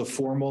in terms of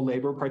formal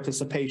labor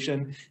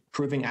participation,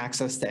 improving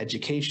access to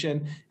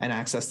education and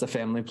access to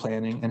family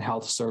planning and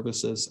health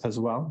services as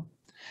well.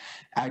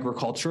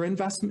 Agriculture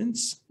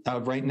investments.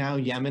 Right now,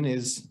 Yemen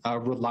is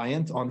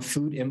reliant on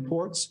food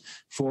imports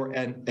for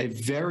a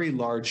very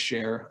large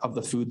share of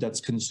the food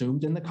that's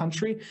consumed in the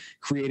country,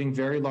 creating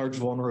very large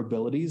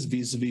vulnerabilities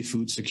vis-a-vis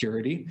food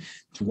security.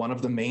 It's one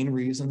of the main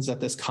reasons that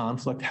this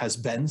conflict has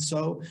been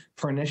so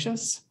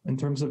pernicious in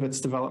terms of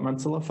its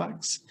developmental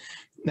effects.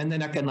 And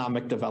then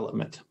economic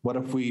development. What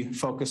if we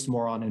focused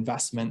more on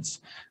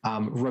investments,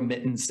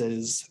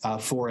 remittances,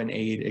 foreign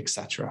aid, et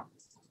cetera?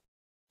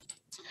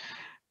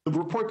 The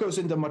report goes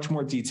into much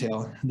more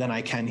detail than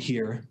I can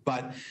here,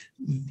 but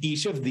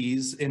each of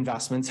these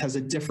investments has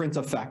a different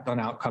effect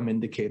on outcome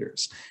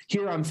indicators.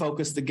 Here I'm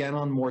focused again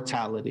on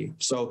mortality.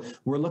 So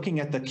we're looking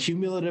at the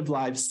cumulative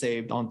lives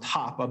saved on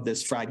top of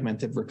this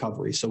fragmented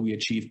recovery. So we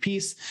achieve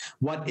peace.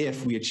 What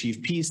if we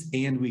achieve peace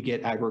and we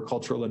get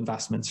agricultural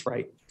investments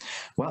right?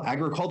 Well,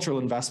 agricultural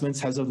investments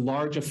has a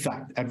large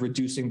effect at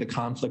reducing the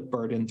conflict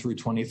burden through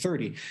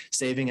 2030,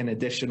 saving an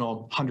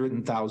additional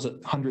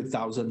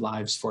 100,000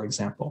 lives, for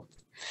example.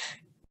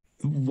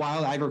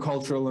 While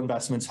agricultural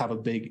investments have a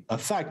big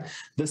effect,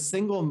 the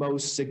single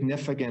most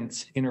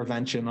significant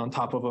intervention on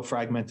top of a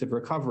fragmented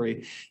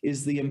recovery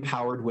is the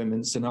empowered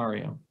women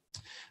scenario.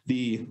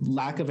 The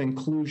lack of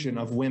inclusion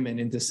of women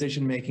in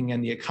decision-making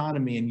and the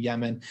economy in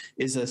Yemen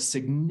is a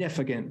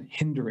significant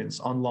hindrance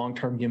on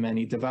long-term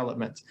Yemeni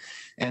development.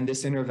 And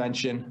this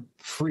intervention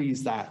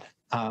frees that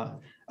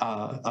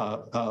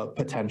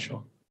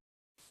potential.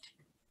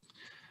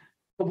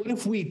 But what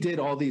if we did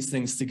all these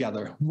things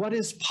together? What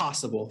is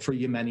possible for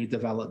Yemeni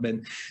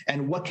development?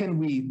 And what can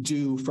we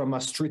do from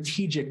a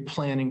strategic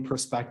planning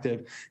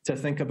perspective to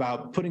think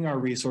about putting our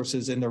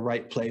resources in the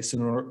right place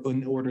in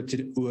order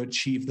to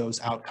achieve those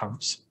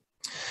outcomes?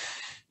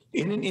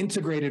 In an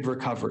integrated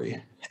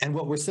recovery, and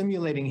what we're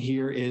simulating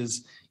here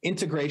is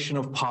integration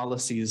of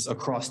policies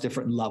across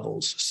different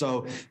levels.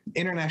 So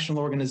international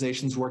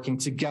organizations working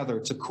together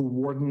to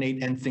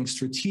coordinate and think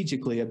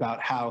strategically about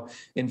how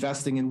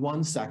investing in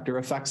one sector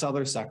affects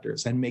other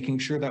sectors and making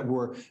sure that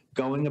we're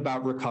going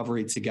about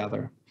recovery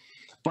together.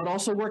 But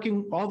also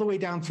working all the way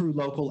down through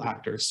local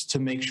actors to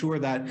make sure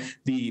that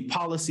the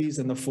policies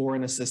and the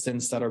foreign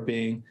assistance that are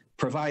being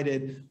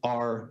provided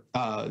are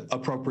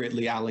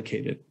appropriately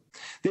allocated.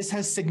 This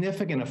has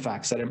significant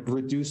effects at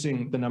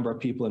reducing the number of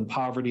people in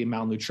poverty,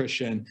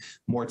 malnutrition,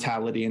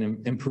 mortality,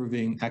 and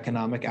improving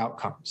economic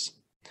outcomes.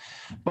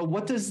 But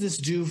what does this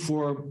do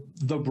for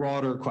the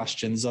broader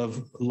questions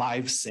of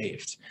lives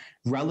saved?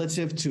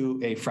 Relative to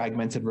a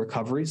fragmented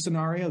recovery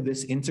scenario,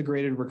 this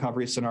integrated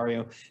recovery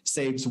scenario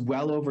saves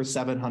well over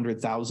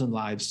 700,000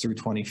 lives through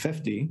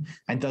 2050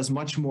 and does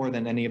much more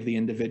than any of the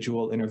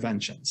individual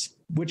interventions,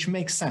 which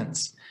makes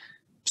sense.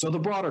 So the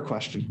broader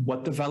question,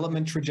 what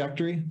development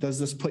trajectory does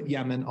this put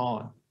Yemen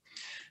on?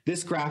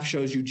 This graph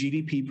shows you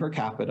GDP per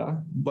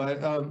capita,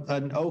 but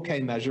an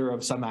okay measure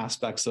of some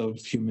aspects of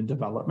human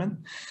development.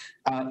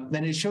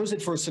 Then it shows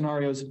it for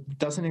scenarios,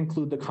 doesn't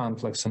include the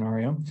conflict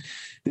scenario.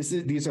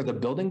 These are the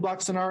building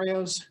block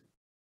scenarios,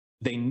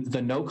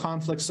 the no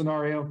conflict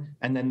scenario,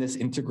 and then this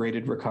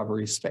integrated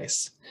recovery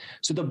space.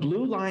 So the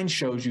blue line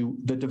shows you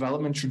the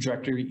development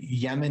trajectory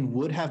Yemen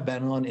would have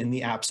been on in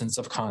the absence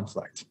of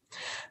conflict.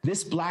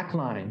 This black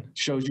line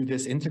shows you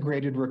this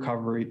integrated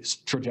recovery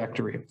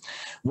trajectory.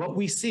 What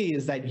we see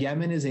is that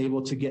Yemen is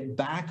able to get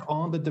back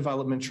on the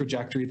development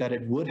trajectory that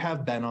it would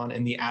have been on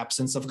in the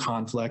absence of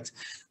conflict.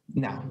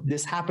 Now,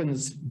 this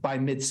happens by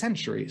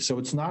mid-century, so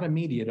it's not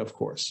immediate, of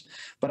course.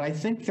 But I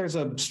think there's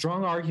a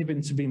strong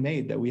argument to be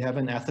made that we have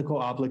an ethical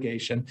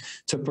obligation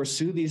to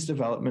pursue these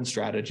development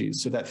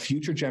strategies so that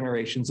future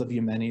generations of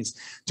Yemenis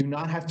do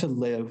not have to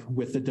live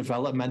with the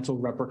developmental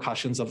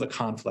repercussions of the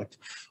conflict,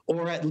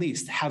 or at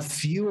least have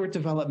fewer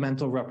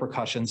developmental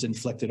repercussions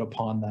inflicted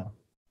upon them.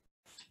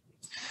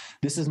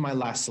 This is my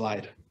last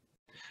slide.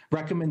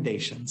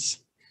 Recommendations.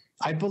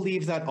 I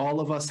believe that all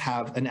of us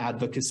have an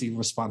advocacy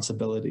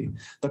responsibility.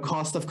 The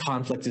cost of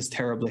conflict is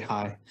terribly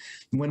high.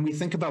 When we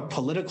think about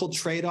political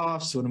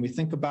trade-offs, when we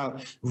think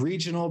about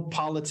regional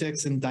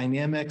politics and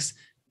dynamics,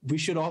 we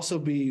should also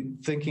be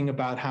thinking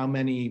about how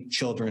many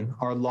children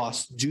are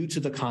lost due to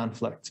the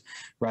conflict,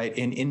 right,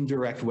 in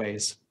indirect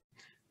ways.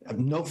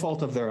 No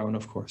fault of their own,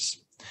 of course.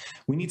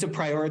 We need to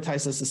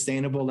prioritize a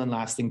sustainable and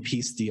lasting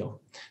peace deal.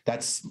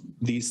 This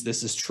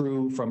is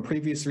true from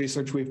previous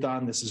research we've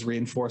done. This is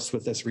reinforced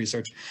with this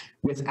research.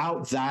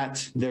 Without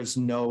that, there's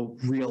no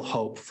real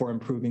hope for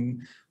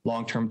improving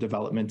long-term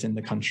development in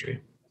the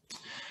country.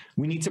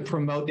 We need to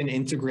promote an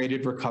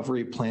integrated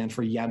recovery plan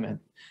for Yemen.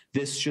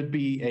 This should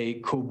be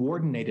a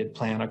coordinated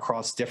plan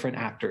across different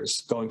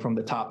actors, going from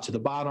the top to the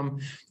bottom,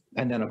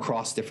 and then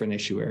across different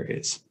issue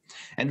areas.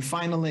 And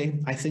finally,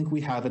 I think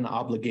we have an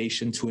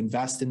obligation to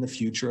invest in the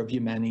future of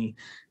Yemeni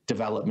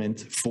development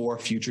for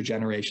future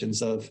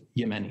generations of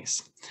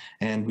Yemenis.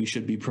 And we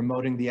should be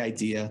promoting the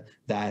idea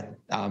that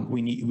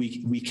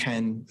we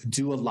can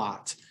do a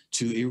lot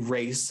to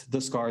erase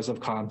the scars of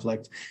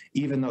conflict,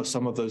 even though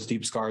some of those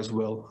deep scars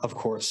will, of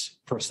course,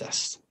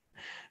 persist.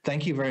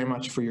 Thank you very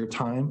much for your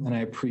time, and I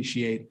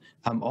appreciate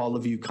all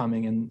of you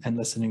coming and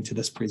listening to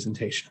this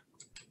presentation.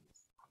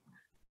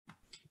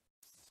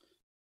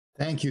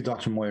 Thank you,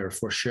 Dr. Moyer,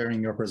 for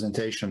sharing your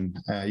presentation.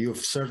 You have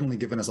certainly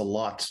given us a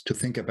lot to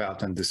think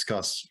about and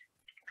discuss.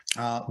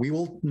 We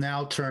will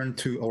now turn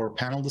to our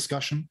panel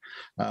discussion.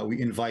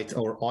 We invite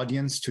our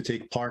audience to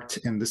take part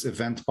in this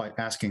event by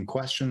asking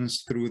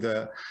questions through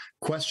the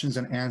questions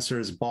and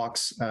answers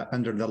box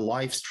under the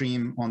live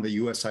stream on the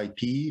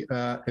USIP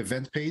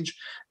event page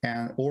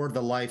or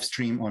the live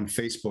stream on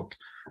Facebook.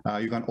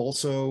 You can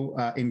also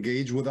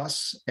engage with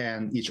us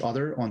and each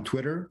other on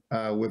Twitter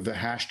with the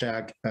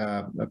hashtag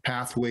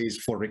Pathways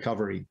for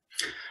Recovery.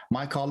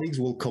 My colleagues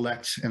will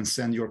collect and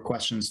send your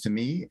questions to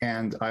me,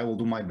 and I will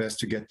do my best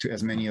to get to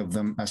as many of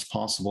them as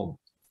possible.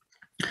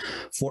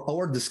 For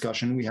our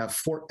discussion, we have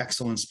 4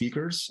 excellent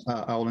speakers.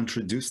 I will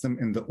introduce them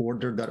in the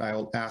order that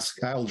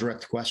I'll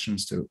direct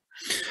questions to.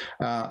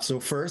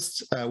 So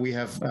first, we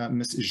have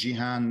Ms.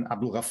 Jihan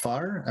Abdul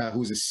Ghaffar,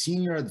 who is a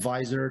senior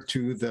advisor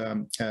to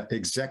the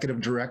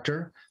executive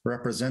director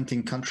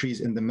representing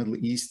countries in the Middle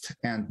East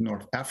and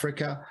North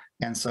Africa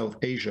and South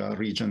Asia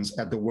regions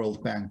at the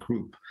World Bank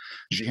Group.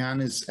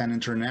 Jihan is an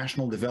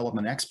international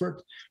development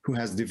expert who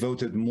has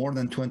devoted more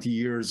than 20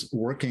 years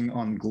working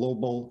on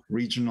global,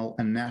 regional,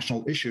 and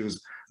national issues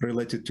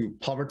related to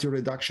poverty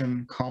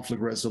reduction,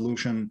 conflict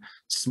resolution,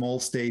 small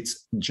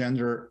states,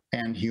 gender,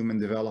 and human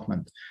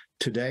development.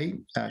 Today,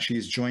 she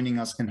is joining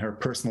us in her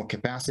personal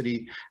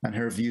capacity, and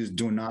her views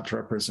do not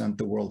represent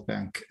the World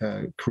Bank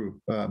Group,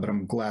 but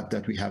I'm glad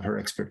that we have her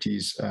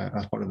expertise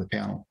as part of the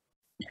panel,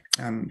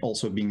 and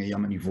also being a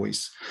Yemeni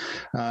voice.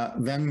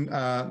 Then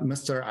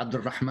Mr.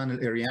 Abdulrahman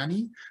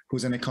Al-Iryani,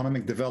 who's an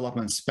economic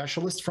development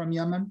specialist from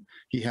Yemen.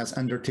 He has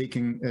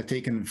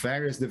taken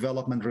various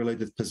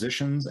development-related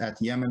positions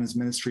at Yemen's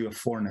Ministry of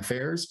Foreign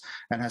Affairs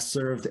and has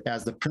served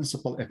as the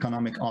principal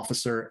economic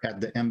officer at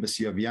the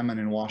Embassy of Yemen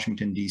in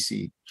Washington,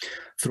 D.C.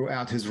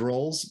 Throughout his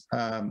roles,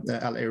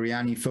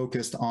 Al-Iryani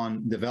focused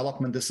on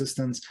development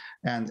assistance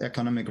and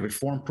economic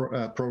reform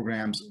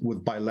programs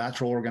with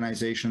bilateral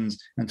organizations,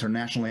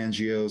 international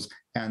NGOs,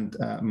 and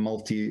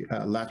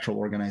multilateral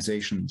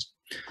organizations.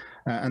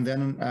 And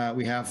then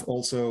we have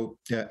also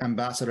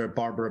Ambassador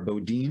Barbara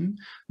Bodine,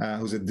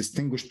 who's a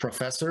distinguished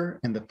professor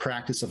in the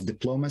practice of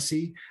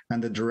diplomacy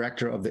and the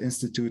director of the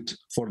Institute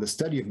for the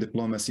Study of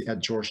Diplomacy at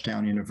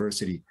Georgetown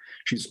University.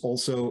 She's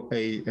also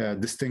a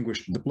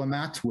distinguished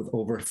diplomat with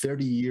over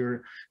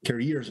 30-year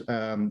career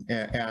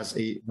as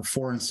a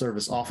foreign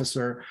service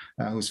officer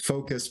who's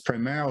focused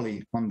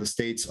primarily on the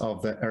states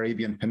of the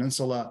Arabian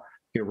Peninsula,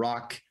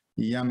 Iraq,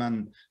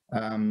 Yemen,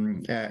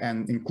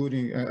 and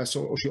including,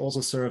 so she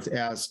also served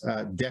as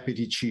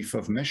deputy chief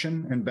of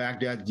mission in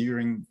Baghdad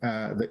during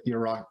the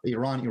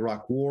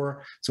Iran-Iraq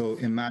war. So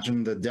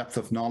imagine the depth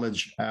of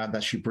knowledge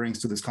that she brings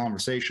to this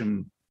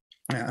conversation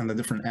and the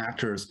different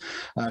actors.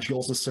 She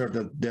also served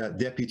as the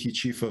deputy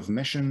chief of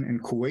mission in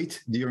Kuwait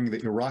during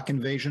the Iraq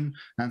invasion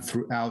and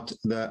throughout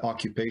the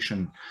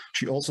occupation.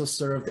 She also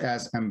served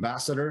as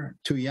ambassador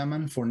to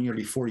Yemen for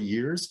nearly 4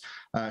 years.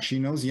 She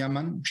knows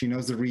Yemen, she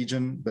knows the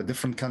region, the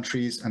different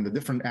countries, and the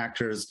different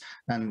actors,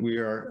 and we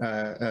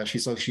are.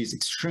 She's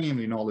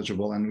extremely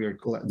knowledgeable, and we are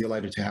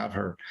delighted to have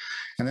her.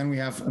 And then we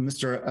have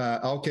Mr.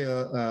 Auke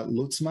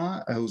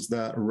Lutzma, who's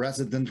the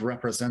resident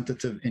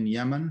representative in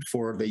Yemen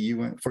for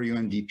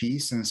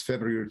UNDP since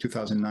February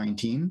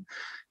 2019.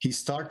 He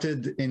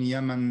started in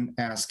Yemen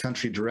as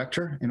country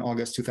director in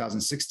August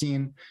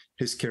 2016.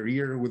 His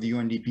career with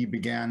UNDP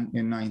began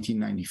in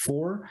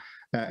 1994.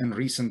 In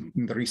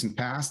the recent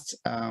past,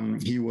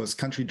 he was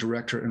country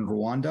director in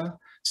Rwanda,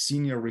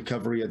 senior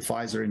recovery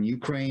advisor in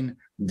Ukraine,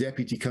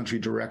 deputy country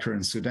director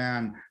in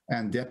Sudan,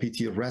 and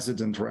deputy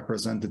resident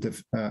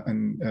representative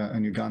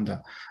in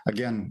Uganda.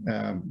 Again,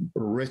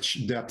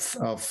 rich depth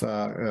of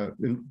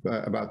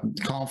about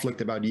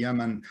conflict, about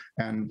Yemen,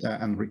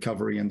 and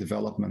recovery and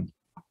development.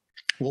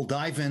 We'll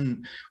dive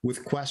in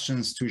with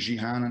questions to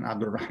Jihan and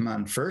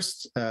Abdulrahman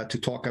first to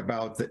talk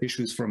about the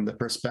issues from the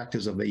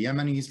perspectives of the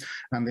Yemenis,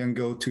 and then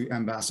go to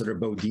Ambassador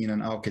Bodine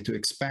and Auke to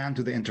expand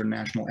to the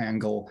international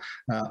angle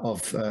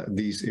of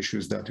these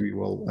issues that we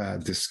will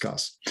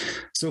discuss.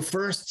 So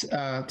first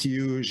to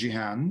you,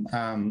 Jihan,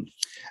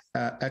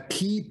 a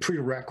key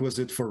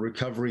prerequisite for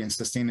recovery and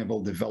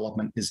sustainable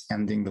development is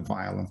ending the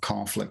violent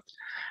conflict.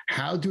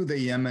 How do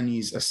the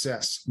Yemenis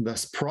assess the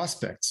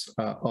prospects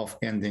of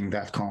ending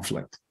that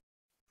conflict?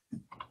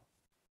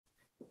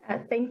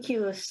 Thank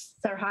you,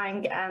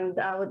 Sarhang, and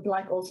I would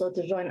like also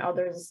to join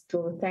others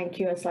to thank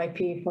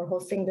USIP for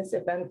hosting this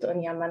event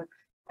on Yemen,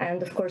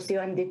 and of course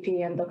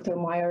UNDP and Dr.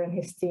 Meyer and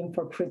his team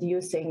for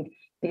producing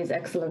these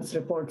excellent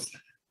reports.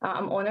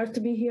 I'm honored to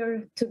be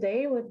here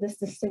today with this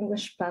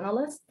distinguished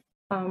panelist.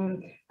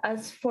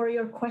 As for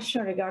your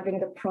question regarding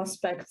the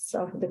prospects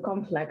of the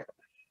conflict,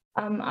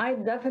 I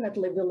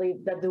definitely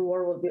believe that the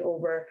war will be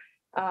over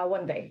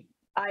one day.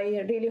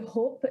 I really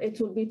hope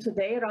it will be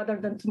today rather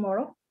than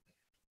tomorrow.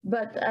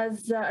 But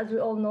as we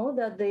all know,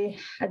 that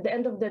at the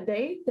end of the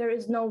day, there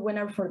is no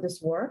winner for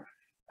this war.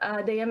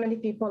 The Yemeni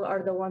people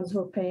are the ones who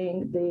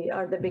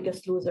are the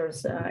biggest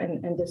losers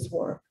in this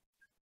war.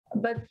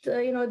 But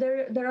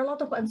there are a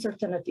lot of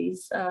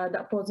uncertainties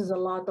that poses a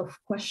lot of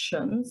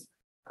questions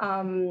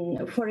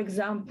For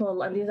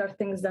example, and these are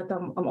things that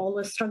I'm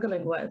always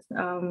struggling with,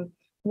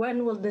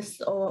 when will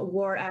this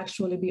war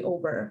actually be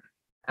over?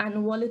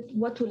 And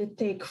what will it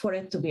take for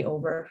it to be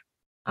over?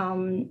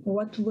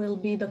 What will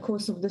be the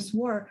cost of this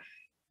war?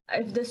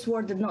 If this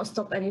war did not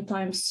stop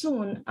anytime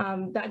soon,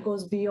 that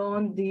goes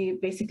beyond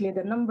basically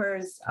the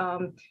numbers,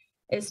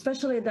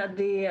 especially that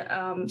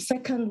the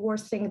second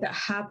worst thing that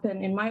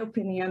happened, in my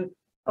opinion,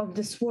 of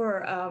this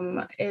war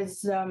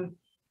is,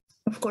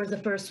 of course, the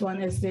first one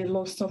is the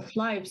loss of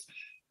lives,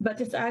 but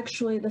it's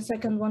actually the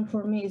second one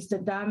for me is the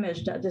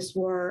damage that this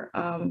war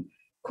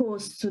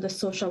caused to the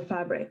social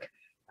fabric.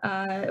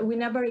 We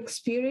never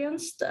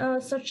experienced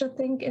such a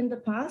thing in the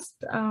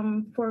past.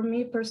 For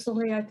me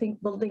personally, I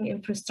think building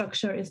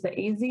infrastructure is the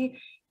easy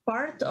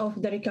part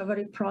of the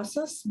recovery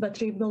process, but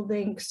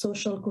rebuilding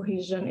social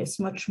cohesion is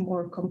much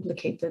more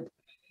complicated.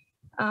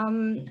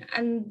 And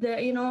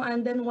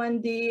then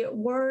when the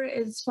war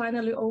is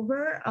finally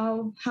over,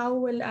 how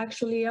will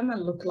actually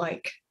Yemen look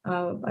like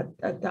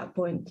at that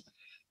point?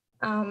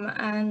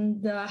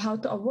 And how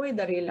to avoid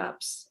the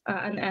relapse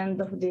and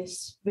end of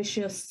this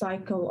vicious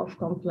cycle of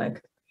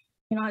conflict.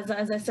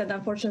 As I said,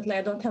 unfortunately,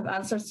 I don't have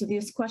answers to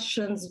these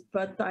questions,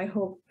 but I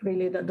hope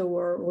really that the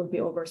war will be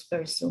over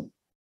very soon.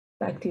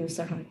 Back to you,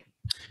 Sarhan.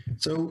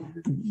 So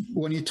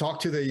when you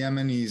talk to the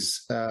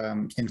Yemenis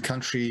in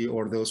country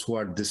or those who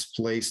are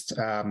displaced,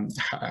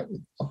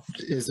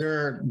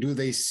 do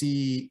they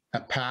see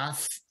a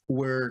path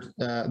where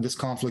this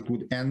conflict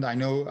would end? I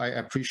know I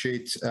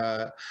appreciate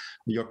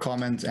your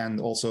comment and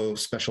also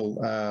special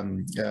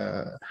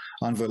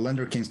Envoy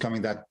Linder King's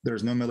coming that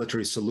there's no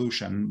military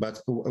solution, but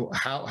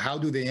how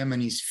do the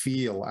Yemenis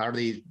feel? Are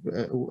they,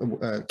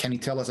 can you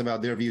tell us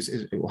about their views?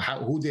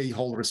 Who they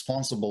hold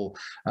responsible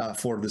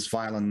for this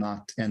violence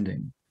not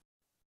ending?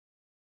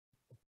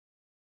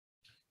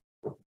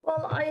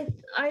 Well,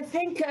 I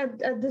think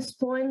at this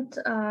point,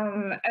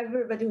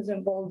 everybody who's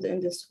involved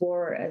in this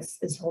war is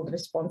held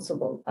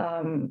responsible.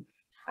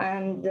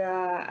 And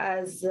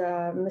as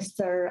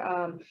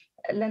Mr.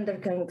 Linder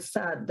King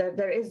said, that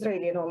there is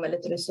really no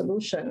military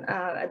solution.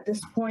 At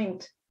this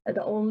point,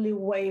 the only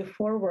way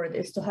forward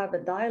is to have a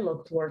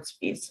dialogue towards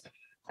peace,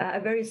 a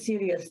very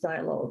serious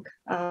dialogue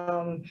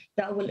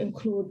that will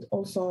include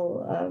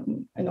also,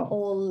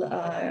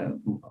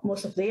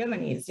 most of the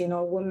Yemenis,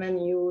 women,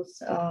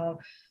 youth,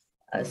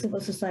 civil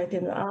society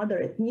and other.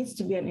 It needs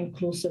to be an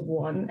inclusive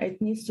one. It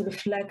needs to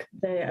reflect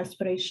the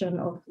aspiration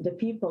of the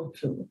people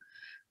too.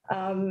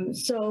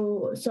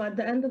 So at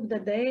the end of the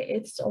day,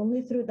 it's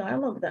only through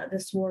dialogue that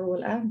this war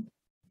will end.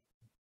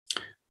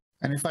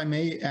 And if I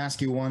may ask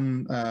you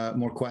one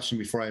more question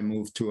before I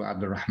move to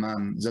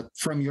Abdulrahman, that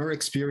from your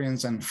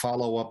experience and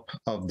follow-up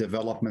of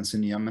developments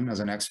in Yemen as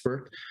an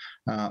expert,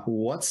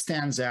 what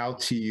stands out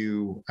to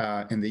you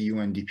in the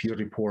UNDP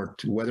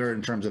report, whether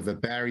in terms of the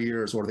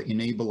barriers or the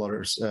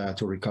enablers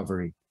to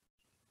recovery?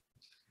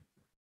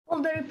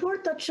 Well, the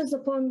report touches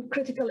upon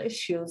critical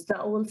issues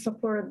that will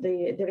support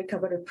the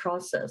recovery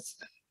process.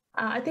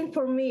 I think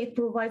for me, it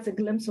provides a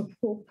glimpse of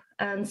hope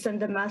and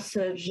send a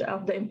message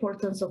of the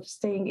importance of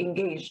staying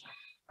engaged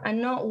and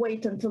not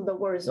wait until the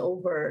war is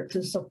over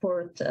to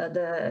support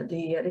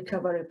the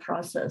recovery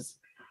process.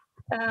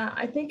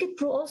 I think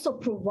it also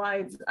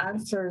provides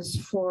answers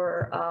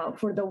for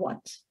the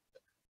what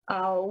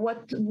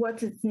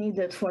is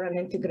needed for an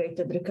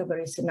integrated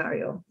recovery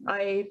scenario.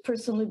 I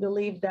personally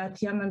believe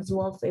that Yemen's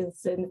wealth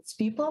is in its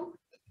people.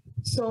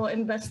 So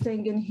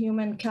investing in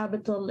human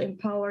capital,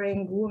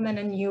 empowering women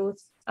and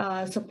youth,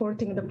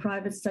 supporting the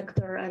private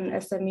sector and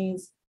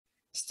SMEs,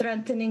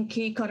 strengthening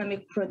key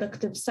economic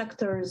productive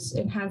sectors,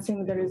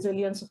 enhancing the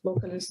resilience of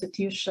local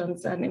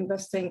institutions, and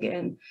investing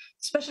in,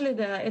 especially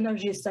the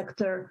energy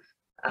sector,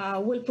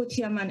 will put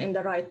Yemen in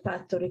the right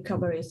path to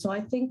recovery. So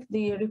I think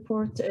the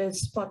report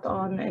is spot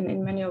on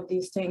in many of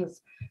these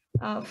things.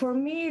 For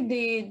me,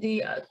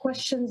 the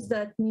questions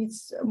that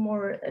needs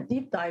more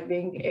deep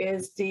diving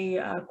is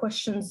the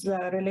questions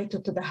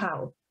related to the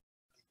how.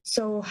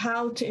 So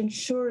how to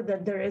ensure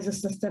that there is a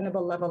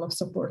sustainable level of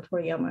support for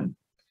Yemen,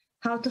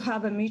 how to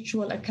have a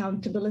mutual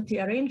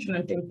accountability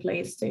arrangement in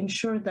place to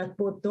ensure that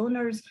both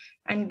donors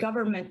and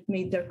government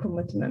meet their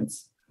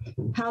commitments,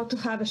 how to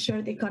have a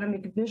shared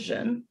economic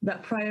vision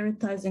that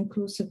prioritizes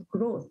inclusive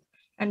growth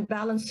and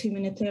balance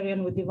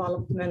humanitarian with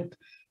development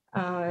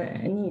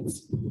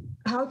needs,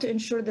 how to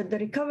ensure that the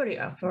recovery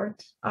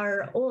efforts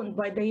are owned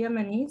by the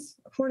Yemenis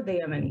for the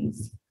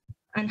Yemenis,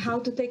 and how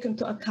to take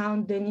into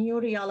account the new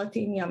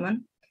reality in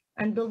Yemen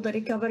and build the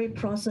recovery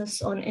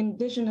process on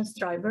indigenous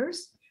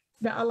drivers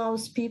that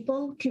allows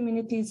people,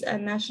 communities,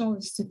 and national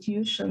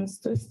institutions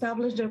to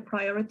establish their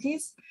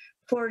priorities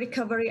for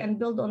recovery and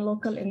build on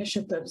local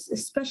initiatives,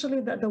 especially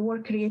that the war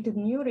created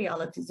new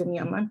realities in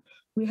Yemen.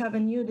 We have a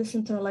new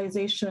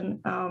decentralization,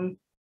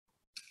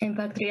 in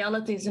fact,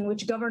 realities in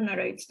which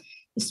governorates,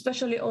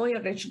 especially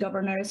oil-rich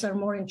governorates, are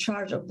more in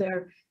charge of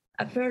their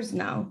affairs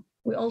now.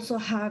 We also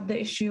have the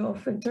issue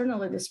of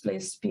internally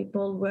displaced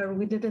people where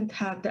we didn't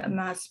have the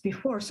amass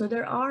before. So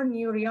there are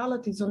new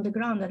realities on the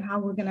ground and how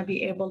we're going to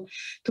be able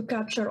to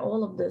capture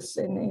all of this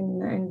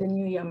in the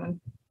new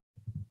Yemen.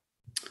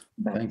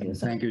 Thank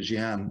you,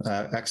 Jihan.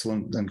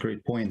 Excellent and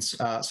great points.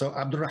 So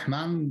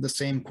Abdulrahman, the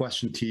same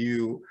question to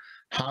you.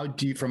 How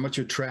do you, from what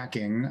you're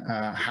tracking,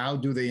 how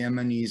do the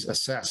Yemenis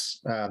assess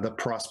the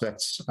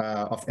prospects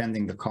of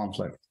ending the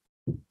conflict?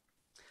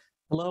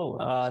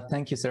 Hello,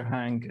 thank you, Sir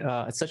Hang.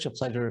 It's such a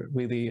pleasure,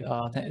 really,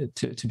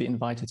 to be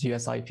invited to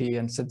USIP,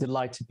 and it's a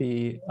delight to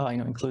be,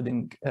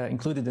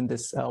 included in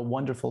this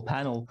wonderful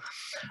panel.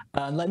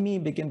 Let me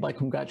begin by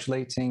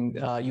congratulating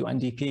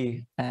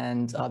UNDP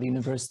and the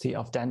University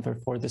of Denver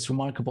for this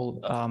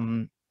remarkable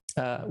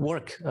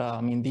work.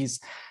 I mean, these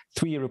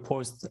 3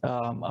 reports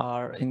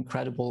are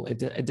incredible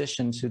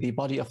addition to the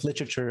body of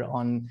literature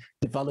on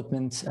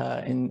development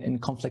in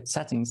conflict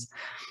settings.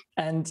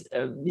 And,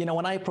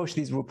 when I approach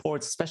these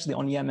reports, especially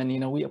on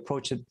Yemen, we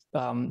approach it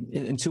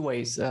in 2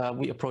 ways.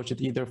 We approach it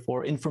either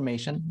for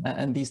information,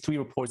 and these 3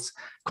 reports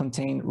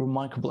contain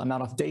remarkable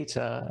amount of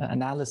data,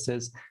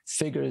 analysis,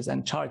 figures,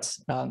 and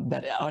charts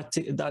that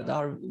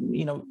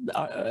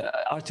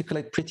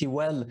articulate pretty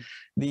well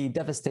the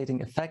devastating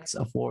effects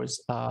of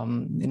wars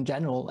in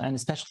general, and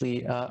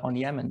especially on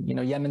Yemen.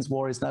 Yemen's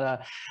war is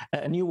not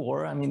a new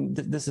war. I mean,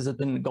 this has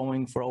been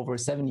going for over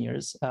 7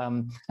 years,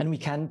 and we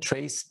can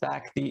trace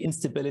back the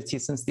instability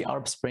since the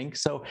Arab Spring.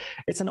 So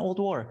it's an old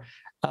war.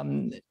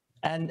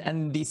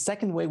 And the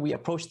second way we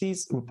approach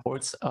these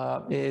reports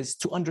is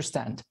to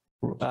understand.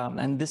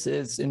 And this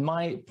is, in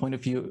my point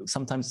of view,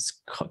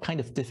 sometimes kind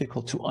of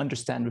difficult to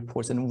understand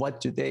reports and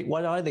what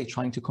are they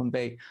trying to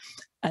convey.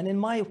 And in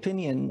my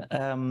opinion,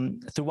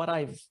 through what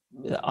I've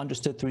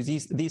understood through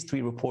these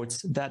 3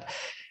 reports, that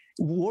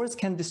wars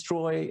can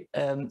destroy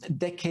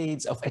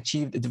decades of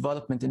achieved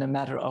development in a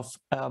matter of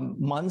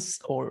months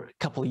or a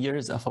couple of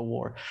years of a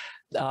war,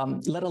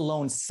 let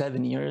alone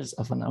 7 years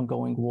of an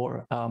ongoing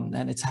war,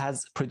 and it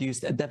has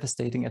produced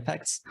devastating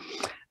effects.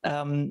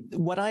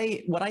 What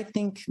I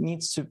think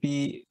needs to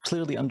be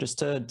clearly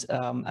understood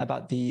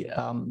about the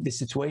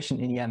situation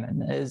in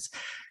Yemen is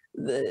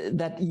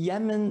that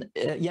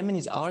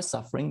Yemenis are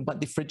suffering,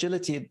 but the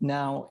fragility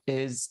now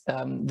is,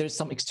 there's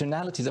some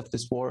externalities of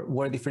this war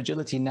where the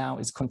fragility now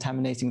is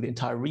contaminating the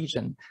entire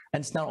region. And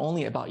it's not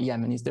only about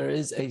Yemenis, there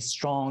is a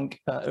strong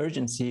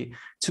urgency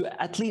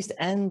to at least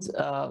end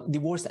the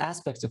worst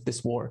aspects of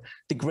this war,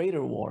 the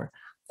greater war.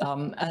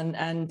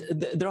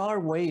 There are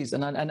ways,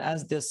 and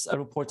as this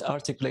report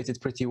articulated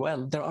pretty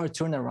well, there are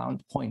turnaround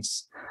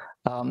points.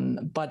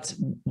 But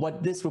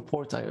what this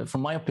report,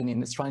 from my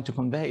opinion, is trying to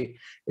convey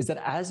is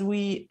that as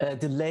we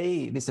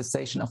delay the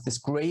cessation of this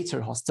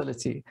greater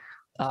hostility,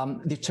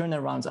 the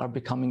turnarounds are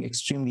becoming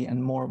extremely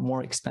and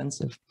more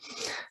expensive.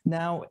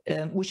 Now,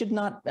 we should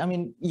not, I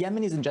mean,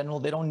 Yemenis in general,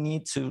 they don't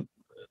need to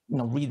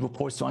read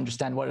reports to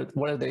understand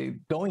what are they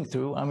going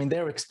through. I mean,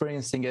 they're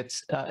experiencing it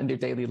in their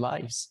daily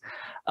lives.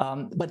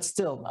 But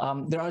still,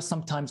 there are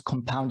sometimes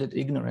compounded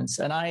ignorance,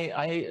 and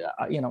I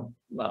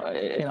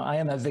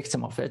am a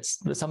victim of it.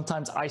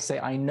 Sometimes I say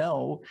I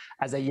know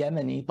as a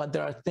Yemeni, but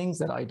there are things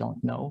that I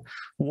don't know.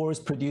 Wars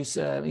produce,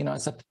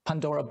 it's a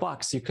Pandora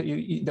box.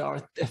 There are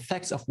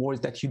effects of wars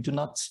that you do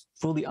not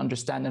fully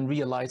understand and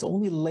realize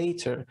only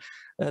later,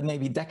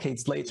 maybe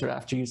decades later,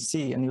 after you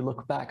see and you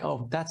look back.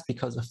 Oh, that's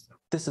because of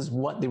this is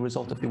what the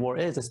result of the war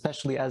is,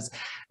 especially as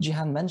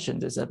Jihan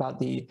mentioned, is about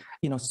the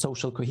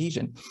social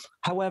cohesion.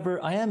 However,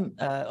 I am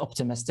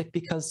optimistic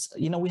because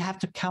we have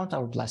to count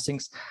our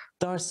blessings.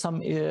 There are some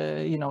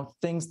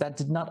things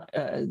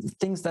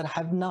that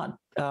have not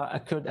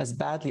occurred as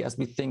badly as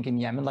we think in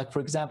Yemen, like, for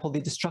example, the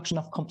destruction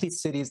of complete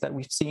cities that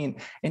we've seen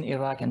in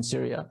Iraq and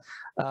Syria,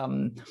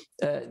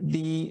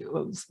 the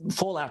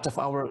fallout of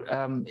our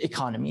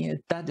economy,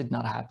 that did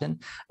not happen.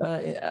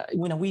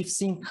 We've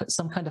seen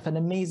some kind of an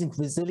amazing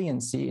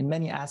resiliency in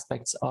many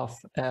aspects of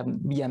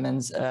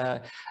Yemen's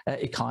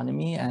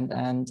economy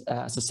and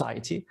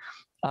society.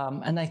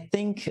 And I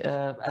think,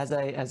 as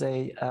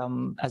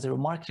a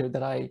remark here,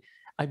 that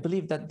I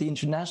believe that the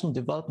international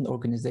development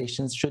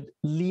organizations should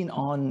lean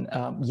on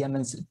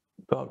Yemen's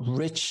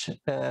rich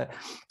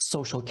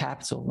social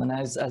capital. And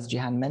as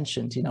Jihan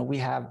mentioned, we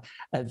have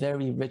a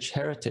very rich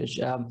heritage,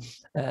 a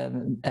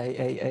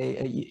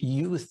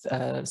youth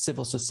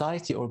civil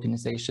society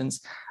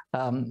organizations,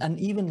 and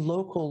even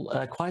local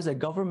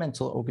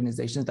quasi-governmental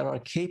organizations that are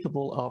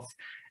capable of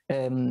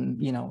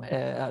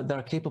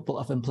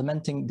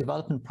implementing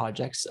development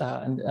projects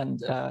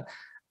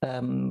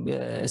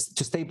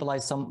to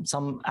stabilize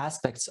some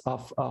aspects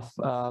of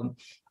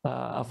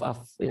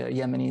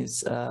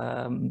Yemenis'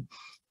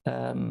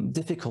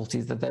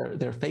 difficulties that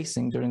they're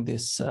facing during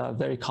this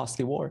very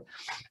costly war.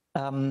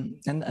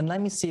 And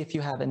let me see if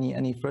you have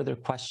any further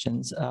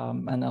questions,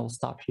 and I'll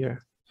stop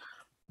here.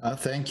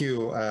 Thank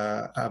you,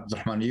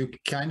 Abdulrahman. You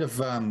kind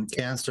of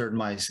answered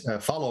my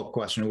follow-up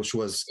question, which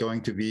was going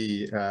to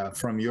be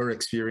from your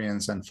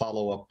experience and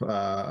follow-up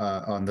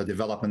on the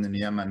development in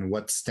Yemen.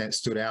 What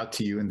stood out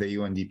to you in the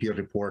UNDP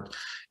report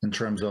in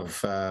terms of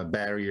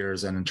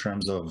barriers and in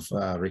terms of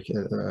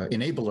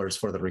enablers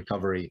for the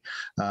recovery?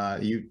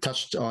 You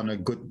touched on a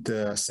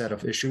good set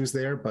of issues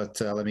there, but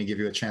let me give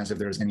you a chance if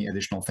there's any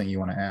additional thing you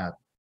want to add.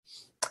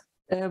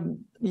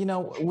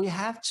 We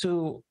have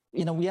to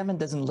Yemen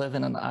doesn't live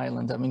in an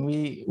island. I mean,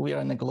 we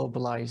are in a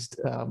globalized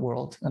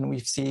world, and we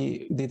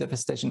see the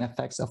devastation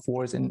effects of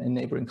wars in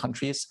neighboring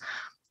countries.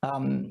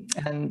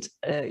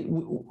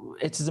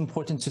 It is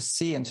important to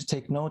see and to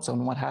take notes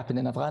on what happened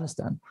in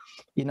Afghanistan.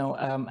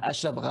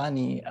 Ashraf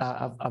Ghani,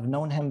 I've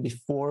known him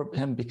before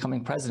him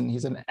becoming president.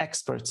 He's an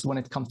expert when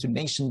it comes to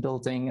nation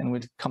building and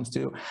when it comes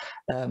to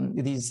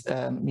these,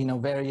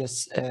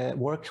 various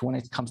work when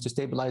it comes to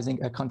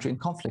stabilizing a country in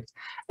conflict.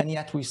 And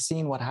yet we've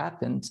seen what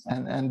happened,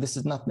 and this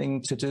is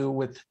nothing to do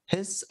with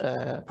his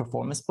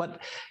performance, but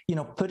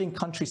putting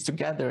countries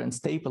together and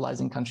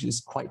stabilizing countries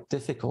is quite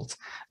difficult.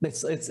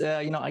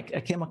 I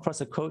came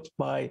across a quote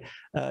by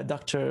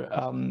Dr.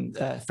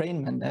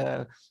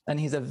 Feynman, and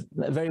he's a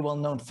very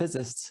well-known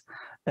physicist,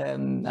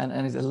 and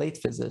he's a late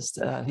physicist.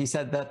 He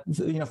said that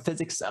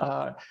physics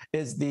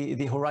is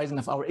the horizon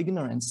of our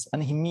ignorance,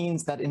 and he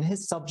means that in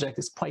his subject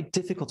it's quite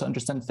difficult to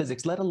understand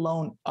physics, let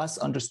alone us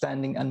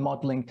understanding and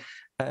modeling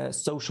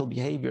social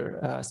behavior,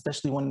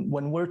 especially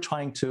when we're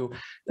trying to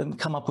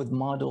come up with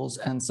models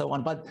and so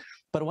on.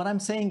 But what I'm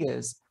saying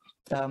is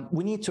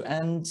we need to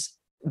end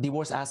the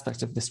worst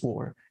aspects of this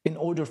war in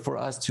order for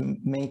us to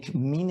make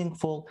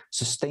meaningful,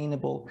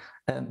 sustainable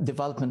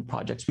development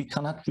projects. We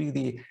cannot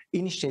really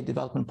initiate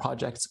development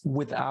projects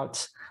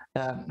without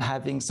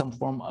having some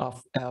form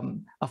of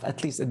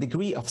at least a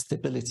degree of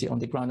stability on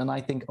the ground. And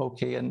I think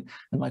OK and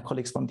my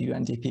colleagues from the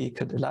UNDP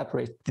could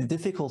elaborate the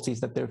difficulties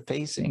that they're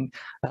facing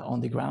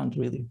on the ground,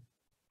 really.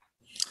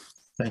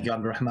 Thank you,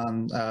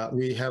 Abdurrahman.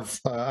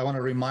 I want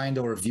to remind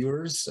our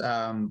viewers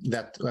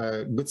that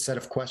a good set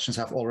of questions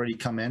have already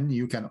come in.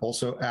 You can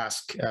also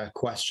ask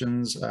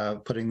questions,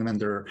 putting them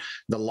under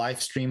the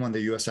live stream on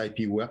the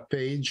USIP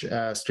webpage,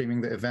 streaming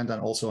the event, and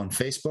also on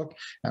Facebook,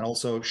 and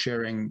also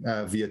sharing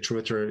via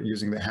Twitter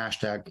using the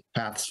hashtag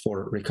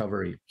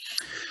 #PathsForRecovery.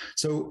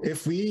 So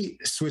if we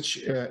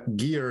switch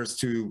gears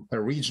to a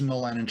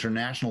regional and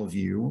international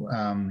view,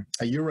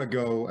 a year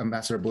ago,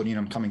 Ambassador Bonin,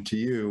 I'm coming to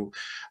you.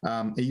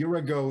 A year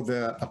ago,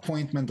 the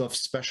appointment of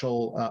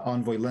Special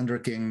Envoy Linder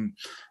King,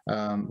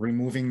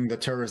 removing the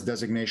terrorist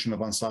designation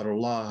of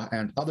Ansarullah,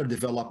 and other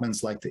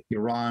developments like the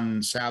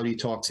Iran-Saudi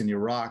talks in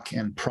Iraq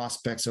and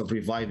prospects of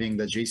reviving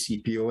the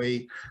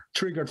JCPOA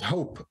triggered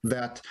hope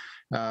that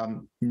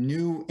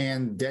new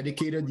and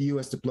dedicated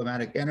U.S.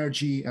 diplomatic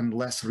energy and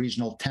less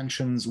regional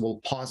tensions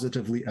will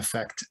positively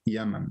affect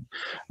Yemen.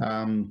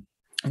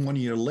 1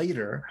 year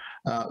later,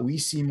 we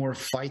see more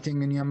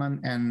fighting in Yemen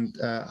and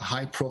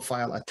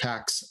high-profile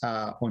attacks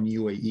on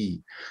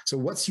UAE. So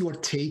what's your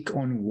take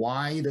on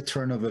why the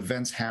turn of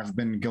events have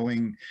been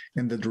going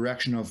in the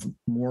direction of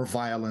more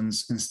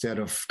violence instead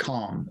of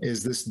calm?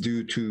 Is this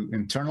due to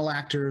internal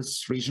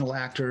actors, regional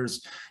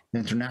actors, the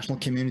international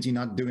community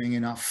not doing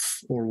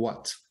enough, or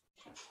what?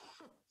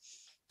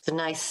 It's a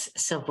nice,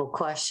 simple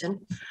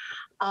question.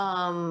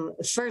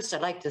 First,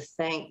 I'd like to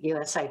thank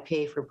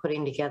USIP for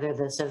putting together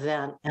this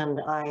event,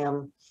 and I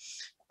am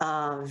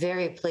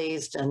very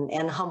pleased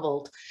and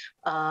humbled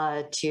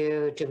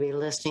to be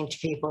listening to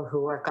people who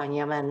work on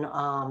Yemen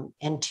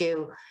and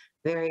to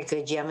very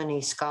good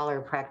Yemeni scholar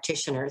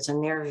practitioners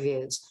and their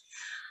views.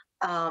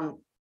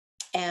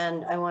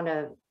 And I want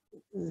to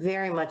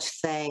very much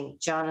thank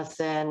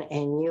Jonathan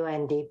and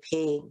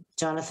UNDP,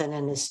 Jonathan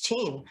and his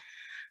team,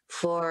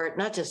 for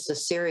not just a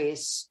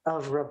series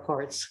of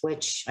reports,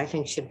 which I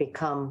think should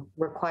become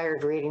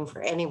required reading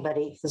for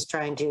anybody who's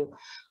trying to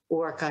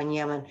work on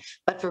Yemen,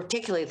 but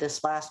particularly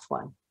this last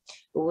one,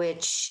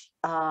 which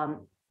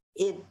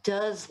it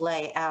does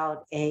lay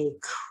out a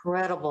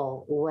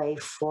credible way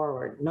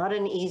forward, not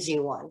an easy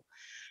one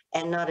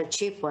and not a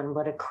cheap one,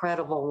 but a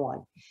credible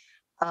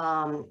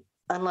one.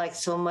 Unlike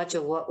so much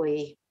of what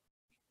we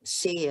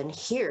see and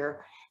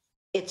hear,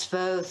 it's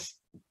both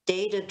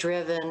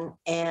data-driven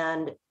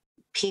and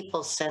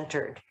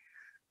people-centered,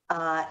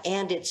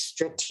 and it's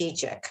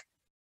strategic.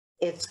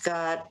 It's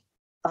got,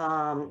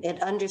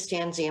 it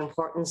understands the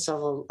importance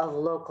of a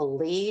local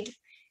lead.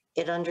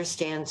 It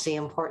understands the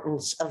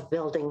importance of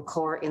building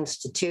core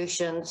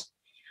institutions.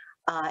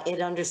 It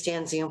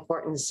understands the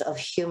importance of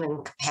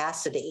human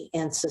capacity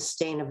and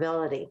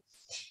sustainability.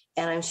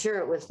 And I'm sure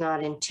it was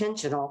not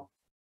intentional,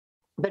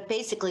 but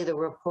basically the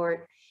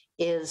report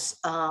is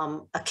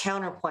a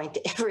counterpoint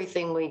to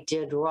everything we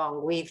did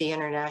wrong. We, the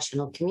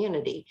international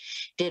community,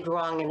 did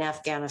wrong in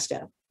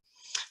Afghanistan.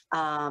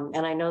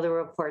 And I know the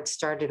report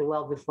started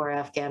well before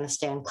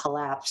Afghanistan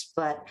collapsed,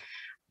 but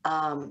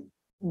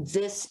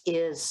this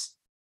is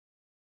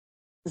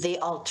the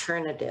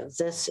alternative.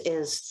 This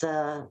is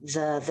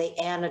the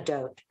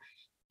antidote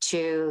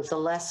to the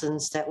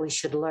lessons that we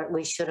should learn.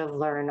 We should have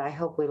learned. I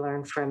hope we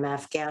learned from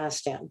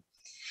Afghanistan.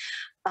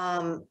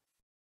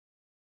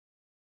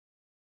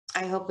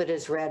 I hope it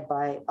is read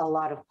by a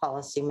lot of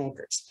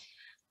policymakers.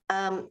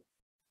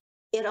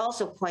 It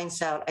also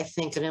points out, I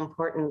think, an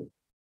important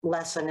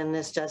lesson, and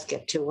this does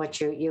get to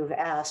what you've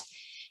asked,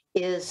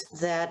 is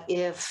that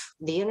if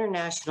the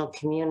international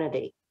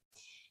community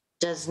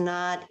does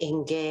not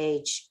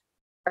engage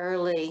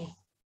early,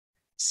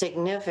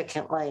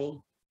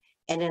 significantly,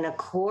 and in a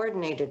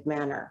coordinated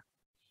manner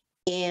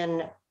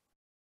in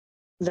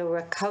the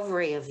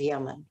recovery of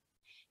Yemen,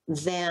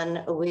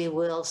 then we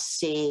will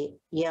see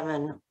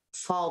Yemen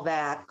fall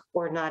back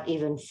or not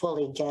even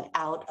fully get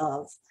out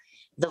of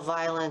the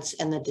violence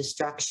and the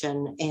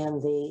destruction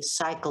and the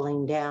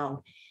cycling down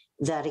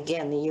that,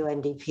 again, the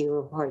UNDP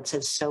reports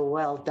have so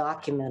well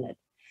documented.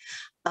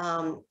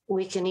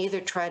 We can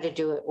either try to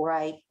do it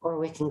right, or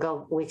we can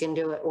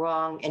do it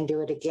wrong and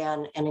do it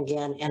again and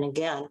again and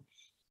again.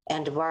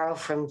 And to borrow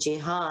from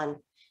Jihan,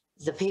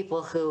 the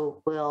people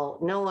who will,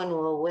 no one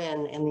will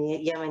win, and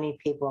the Yemeni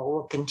people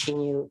will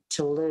continue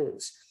to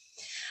lose.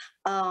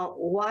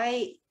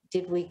 Why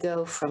did we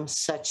go from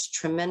such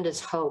tremendous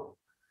hope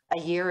a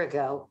year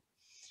ago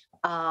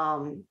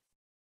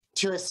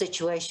to a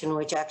situation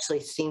which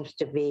actually seems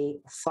to be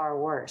far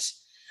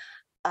worse?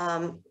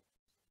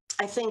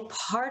 I think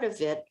part of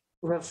it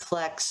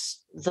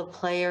reflects the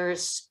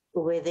players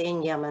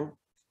within Yemen,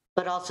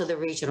 but also the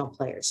regional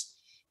players.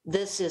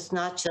 This is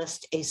not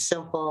just a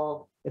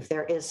simple, if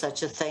there is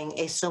such a thing,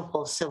 a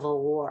simple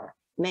civil war.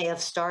 May have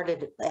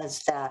started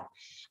as that,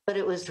 but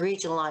it was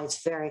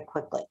regionalized very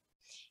quickly.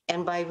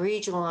 And by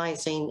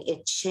regionalizing,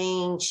 it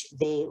changed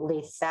the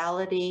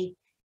lethality,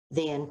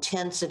 the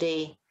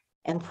intensity,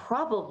 and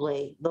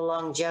probably the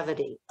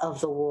longevity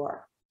of the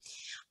war.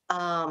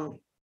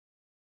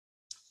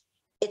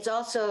 It's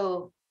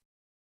also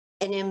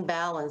an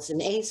imbalance,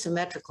 an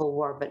asymmetrical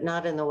war, but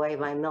not in the way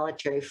my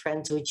military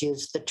friends would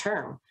use the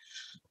term.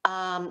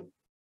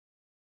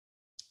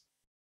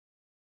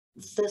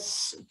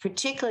 This,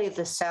 particularly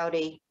the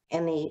Saudi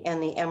and the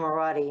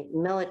Emirati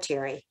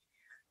military,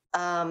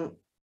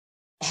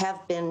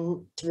 have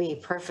been, to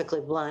be perfectly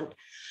blunt,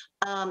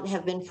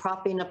 have been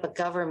propping up a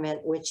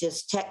government which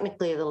is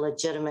technically the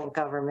legitimate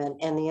government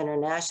and the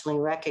internationally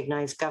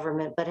recognized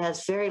government, but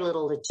has very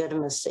little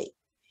legitimacy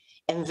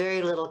and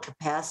very little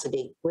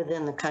capacity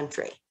within the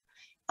country.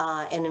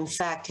 And in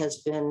fact, has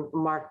been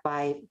marked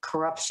by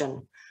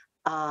corruption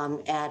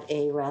at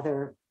a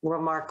rather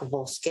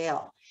remarkable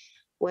scale.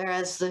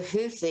 Whereas the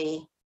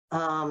Houthi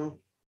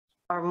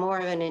are more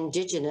of an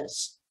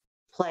indigenous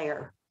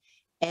player,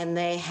 and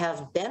they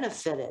have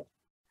benefited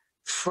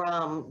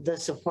from the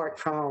support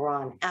from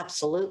Iran,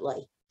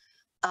 absolutely.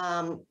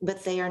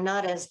 But they are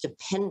not as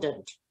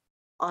dependent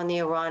on the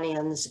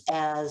Iranians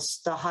as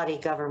the Hadi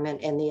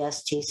government and the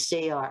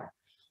STC are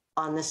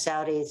on the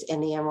Saudis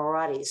and the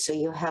Emiratis. So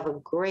you have a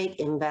great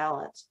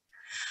imbalance.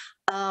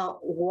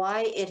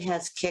 Why it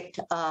has kicked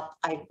up,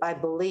 I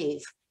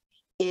believe,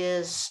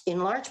 is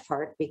in large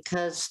part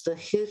because the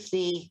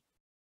Houthi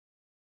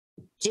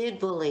did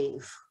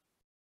believe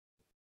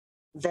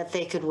that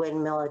they could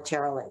win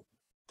militarily.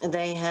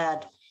 They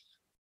had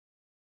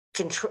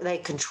they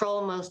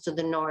control most of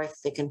the north,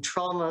 they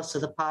control most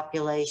of the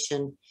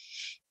population,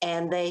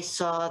 and they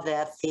saw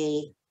that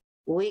the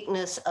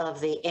weakness of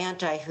the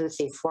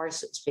anti-Houthi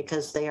forces,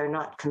 because they are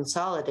not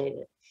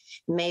consolidated,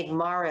 made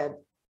Marib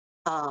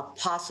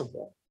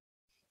possible,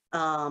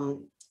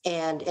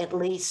 and at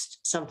least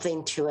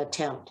something to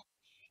attempt.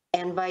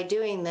 And by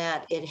doing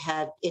that,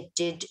 it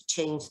did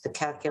change the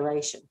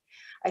calculation.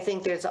 I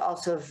think there's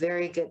also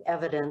very good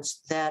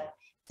evidence that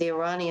the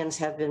Iranians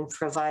have been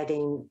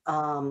providing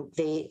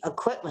the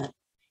equipment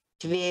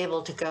to be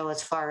able to go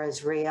as far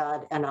as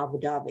Riyadh and Abu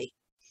Dhabi.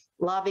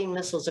 Lobbing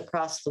missiles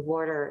across the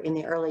border in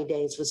the early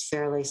days was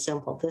fairly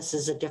simple. This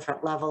is a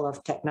different level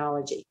of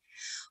technology.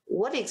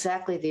 What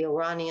exactly the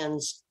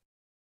Iranians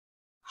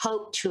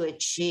hope to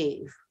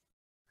achieve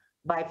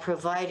by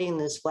providing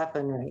this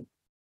weaponry,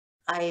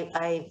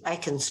 I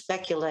can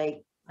speculate.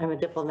 I'm a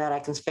diplomat. I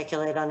can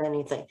speculate on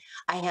anything.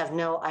 I have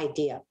no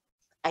idea.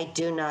 I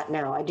do not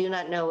know. I do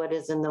not know what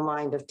is in the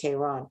mind of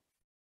Tehran.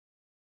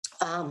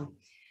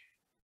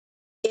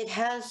 It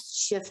has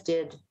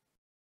shifted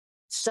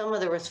some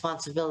of the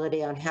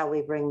responsibility on how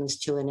we bring this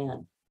to an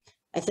end.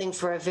 I think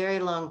for a very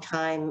long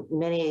time,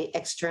 many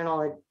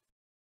external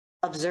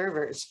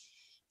observers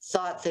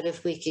thought that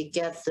if we could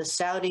get the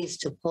Saudis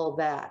to pull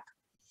back,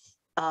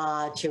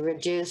 to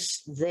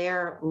reduce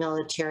their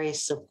military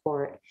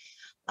support,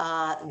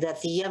 that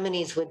the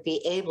Yemenis would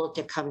be able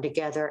to come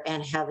together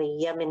and have a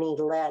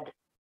Yemeni-led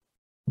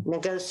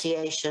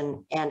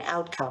negotiation and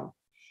outcome.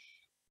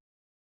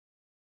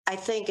 I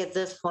think at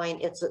this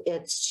point,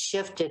 it's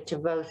shifted to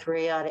both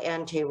Riyadh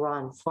and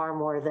Tehran far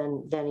more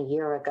than a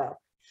year ago.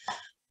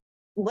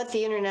 What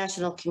the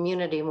international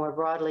community more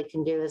broadly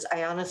can do is,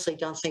 I honestly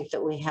don't think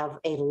that we have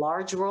a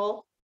large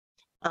role.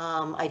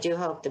 I do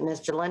hope that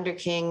Mr.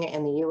 Lenderking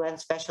and the UN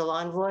Special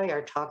Envoy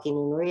are talking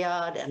in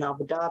Riyadh and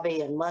Abu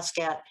Dhabi and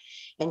Muscat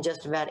and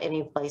just about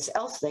any place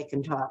else they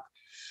can talk.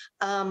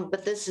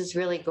 But this is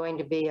really going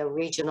to be a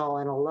regional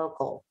and a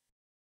local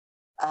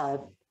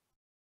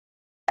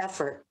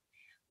effort.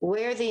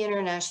 Where the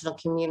international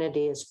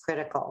community is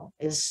critical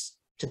is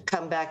to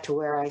come back to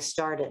where I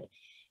started,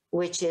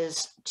 which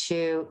is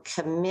to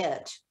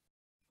commit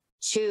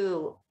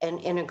to an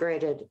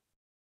integrated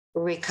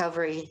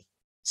recovery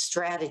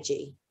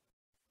strategy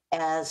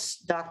as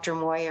Dr.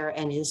 Moyer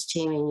and his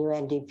team in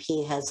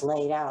UNDP has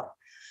laid out.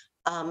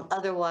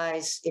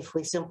 Otherwise, if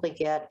we simply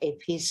get a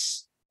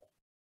peace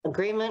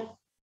agreement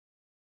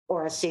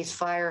or a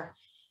ceasefire,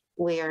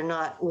 we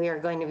are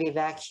going to be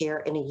back here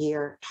in a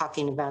year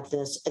talking about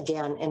this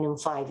again and in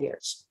 5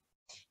 years.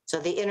 So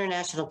the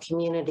international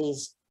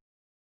community's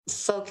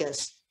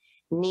focus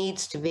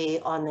needs to be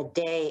on the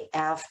day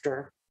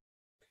after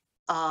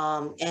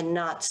and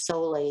not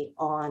solely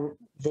on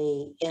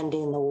the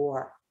ending the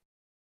war.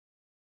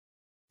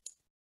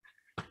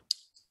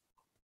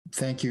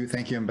 Thank you,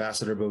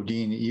 Ambassador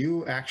Bodine.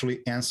 You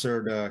actually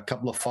answered a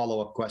couple of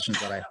follow-up questions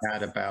that I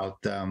had about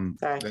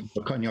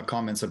your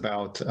comments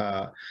about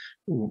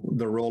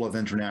the role of the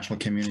international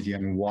community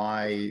and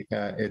why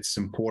it's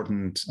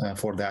important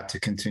for that to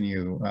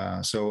continue.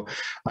 So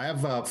I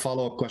have a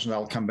follow-up question.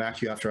 I'll come back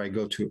to you after I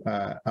go to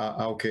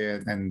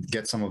Auke and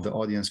get some of the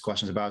audience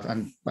questions about,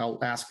 and I'll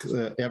ask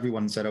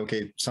everyone said,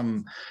 okay,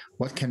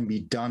 what can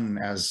be done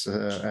as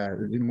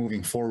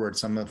moving forward,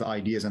 some of the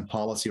ideas and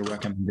policy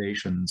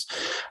recommendations.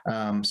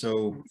 So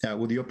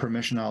with your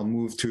permission, I'll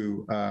move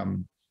to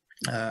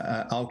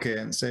Auke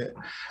and say,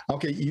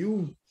 okay,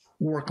 you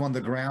work on the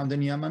ground in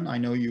Yemen. I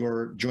know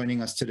you're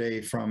joining us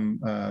today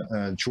from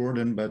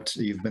Jordan, but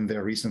you've been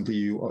there recently.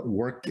 You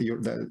work,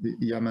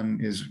 Yemen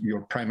is your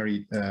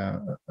primary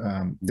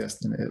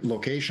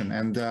location,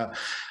 and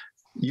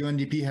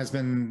UNDP has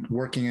been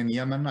working in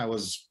Yemen. I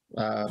was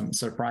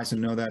surprised to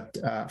know that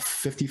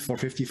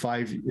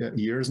 55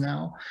 years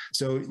now.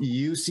 So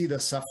you see the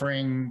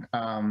suffering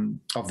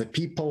of the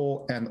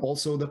people and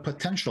also the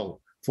potential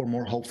for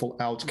more hopeful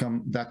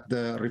outcome that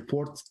the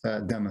report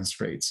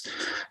demonstrates.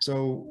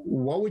 So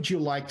what would you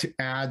like to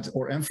add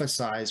or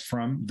emphasize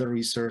from the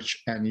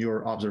research and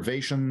your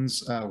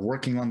observations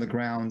working on the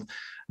ground?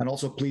 And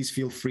also please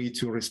feel free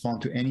to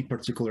respond to any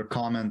particular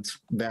comment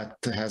that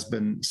has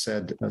been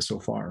said so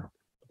far.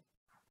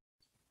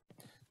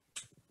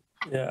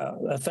 Yeah,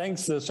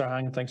 thanks,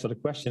 Sarhang. Thanks for the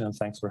question, and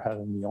thanks for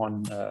having me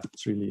on.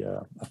 It's really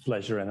a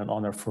pleasure and an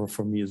honor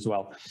for me as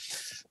well.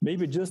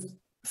 Maybe just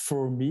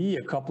for me,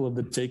 a couple of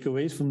the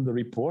takeaways from the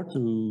report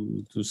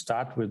to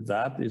start with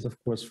that is, of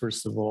course,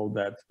 first of all,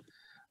 that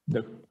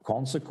the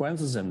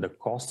consequences and the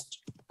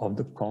cost of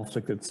the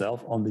conflict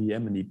itself on the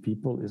Yemeni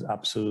people is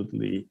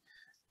absolutely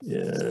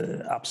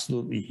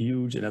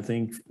huge. And I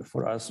think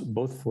for us,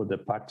 both for the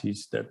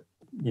parties that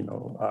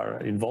are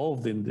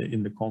involved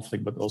in the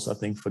conflict, but also I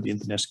think for the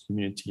international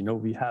community,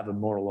 we have a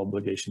moral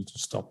obligation to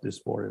stop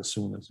this war as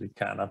soon as we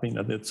can. I think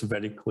that it's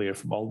very clear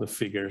from all the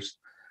figures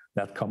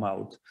that come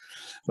out.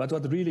 But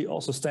what really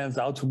also stands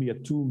out to me are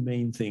two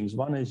main things.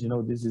 One is,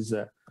 this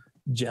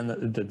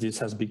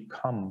has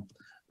become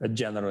a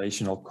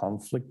generational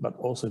conflict, but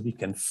also we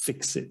can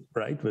fix it,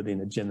 right,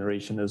 within a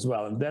generation as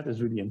well. And that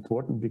is really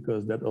important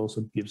because that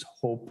also gives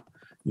hope,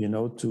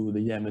 to the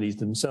Yemenis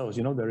themselves.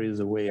 There is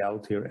a way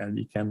out here and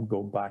we can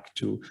go back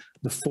to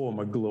the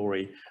former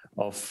glory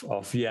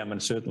of Yemen,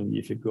 certainly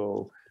if you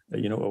go,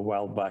 a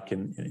while back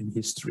in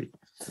history.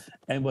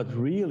 And what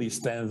really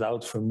stands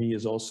out for me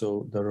is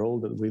also the role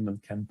that women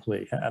can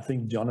play. I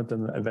think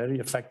Jonathan very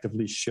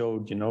effectively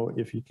showed,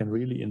 if you can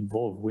really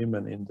involve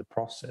women in the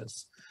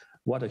process,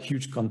 what a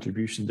huge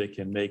contribution they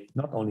can make,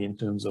 not only in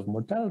terms of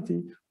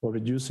mortality or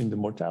reducing the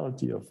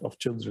mortality of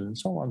children and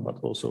so on, but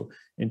also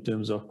in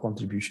terms of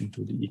contribution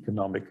to the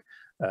economic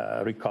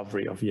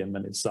recovery of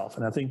Yemen itself.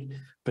 And I think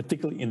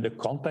particularly in the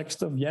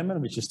context of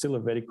Yemen, which is still a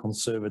very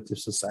conservative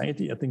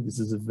society, I think this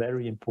is a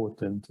very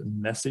important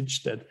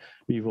message that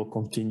we will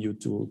continue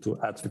to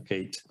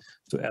advocate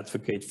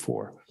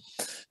for.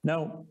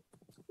 Now,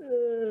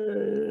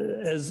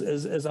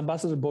 as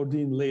Ambassador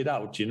Bodine laid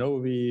out,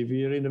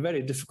 we are in a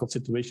very difficult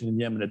situation in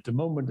Yemen at the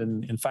moment.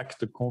 And in fact,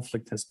 the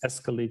conflict has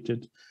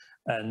escalated.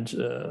 And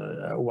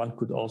one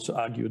could also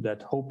argue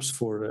that hopes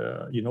for,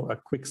 a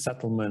quick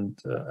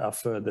settlement are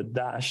further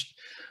dashed.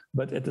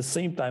 But at the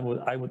same time,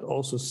 I would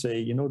also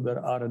say,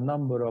 there are a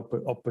number of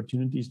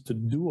opportunities to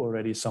do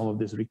already some of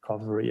this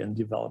recovery and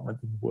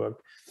development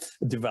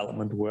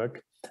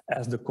work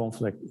as the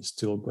conflict is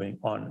still going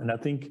on. And I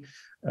think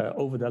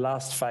over the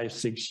last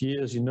 5-6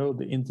 years,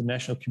 the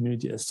international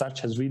community as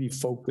such has really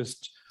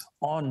focused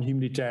on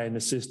humanitarian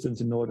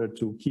assistance in order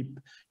to keep,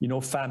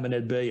 famine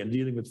at bay and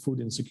dealing with food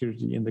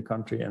insecurity in the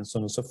country and so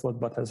on and so forth,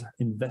 but has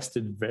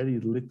invested very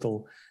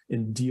little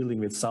in dealing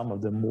with some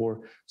of the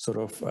more sort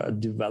of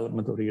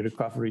development or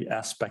recovery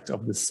aspect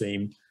of the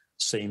same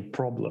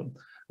problem,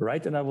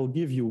 right? And I will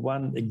give you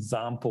one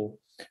example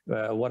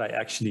what I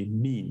actually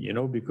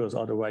mean, because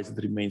otherwise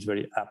it remains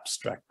very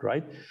abstract,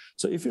 right?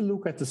 So if you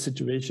look at the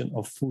situation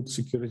of food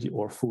security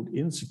or food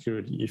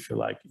insecurity, if you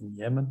like, in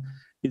Yemen,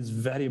 it's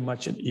very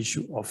much an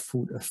issue of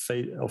food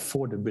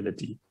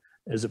affordability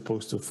as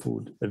opposed to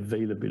food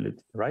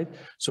availability, right?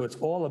 So it's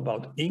all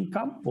about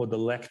income or the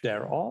lack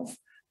thereof,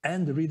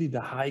 and really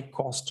the high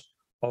cost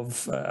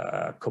of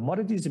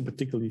commodities, and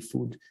particularly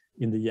food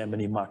in the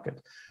Yemeni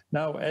market.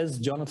 Now, as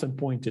Jonathan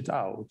pointed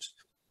out,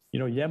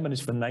 Yemen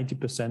is for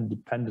 90%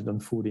 dependent on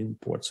food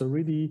imports. So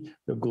really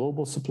the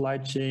global supply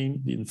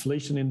chain, the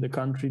inflation in the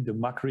country, the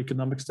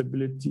macroeconomic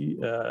stability,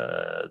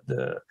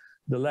 the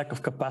the lack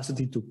of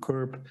capacity to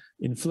curb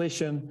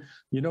inflation,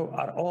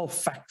 are all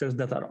factors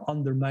that are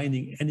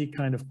undermining any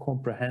kind of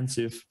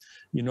comprehensive,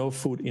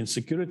 food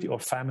insecurity or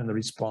famine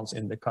response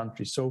in the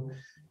country. So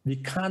we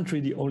can't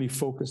really only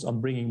focus on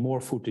bringing more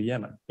food to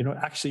Yemen.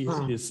 Actually,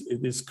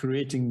 it is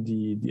creating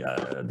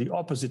the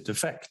opposite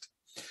effect.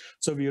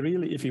 So we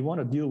really, if we want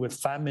to deal with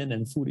famine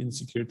and food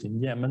insecurity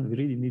in Yemen, we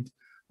really need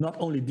not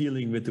only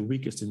dealing with the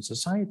weakest in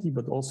society,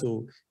 but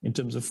also in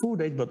terms of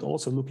food aid, but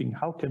also looking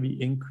how can we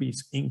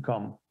increase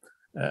income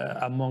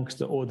amongst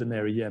the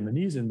ordinary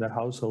Yemenis in their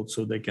households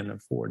so they can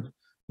afford,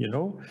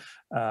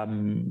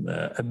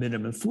 a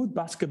minimum food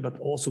basket, but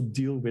also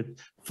deal with,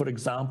 for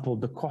example,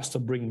 the cost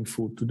of bringing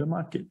food to the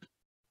market.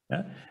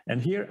 Yeah?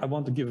 And here I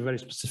want to give a very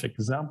specific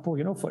example.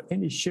 For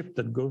any ship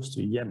that goes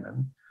to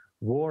Yemen,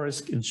 war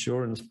risk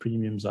insurance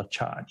premiums are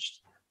charged,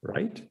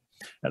 right?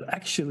 And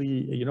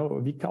actually,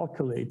 we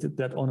calculated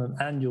that on an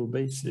annual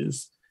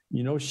basis,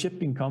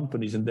 shipping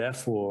companies and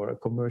therefore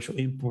commercial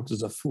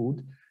importers of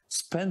food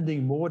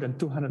spending more than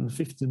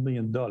 $250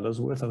 million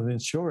worth of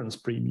insurance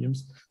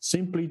premiums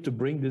simply to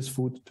bring this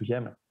food to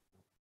Yemen,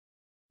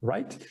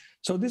 right?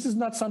 So this is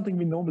not something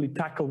we normally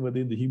tackle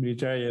within the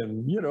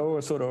humanitarian,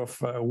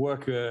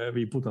 work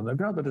we put on the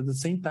ground. But at the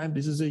same time,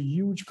 this is a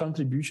huge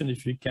contribution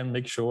if we can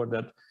make sure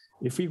that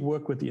if we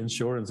work with the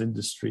insurance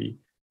industry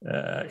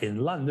in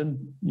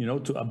London,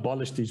 to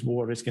abolish these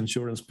war risk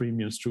insurance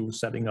premiums through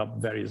setting up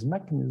various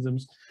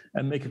mechanisms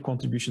and make a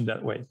contribution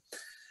that way.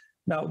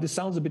 Now, this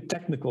sounds a bit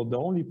technical. The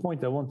only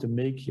point I want to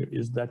make here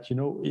is that,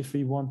 if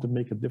we want to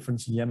make a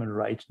difference in Yemen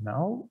right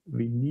now,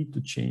 we need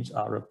to change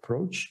our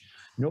approach.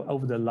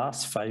 Over the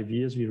last 5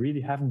 years, we really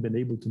haven't been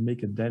able to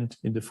make a dent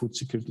in the food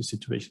security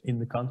situation in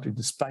the country,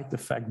 despite the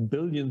fact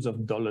billions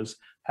of dollars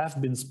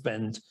have been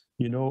spent,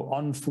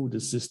 on food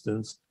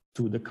assistance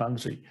to the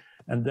country.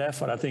 And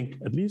therefore, I think,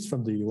 at least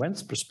from the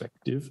UN's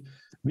perspective,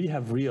 we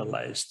have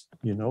realized,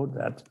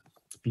 that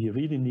we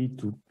really need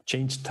to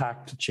change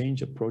tack, to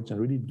change approach, and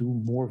really do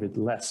more with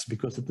less.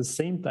 Because at the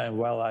same time,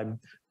 while I'm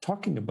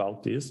talking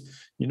about this,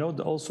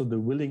 also the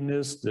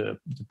willingness, the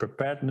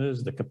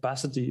preparedness, the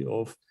capacity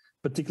of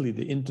particularly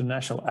the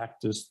international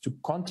actors to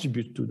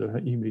contribute to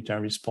the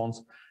humanitarian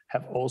response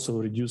have also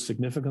reduced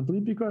significantly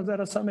because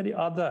there are so many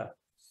other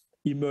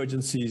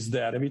emergencies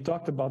there. And we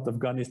talked about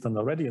Afghanistan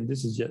already, and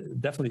this is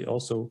definitely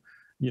also,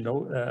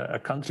 a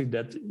country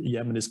that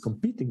Yemen is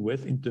competing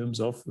with in terms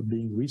of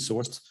being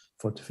resourced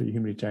for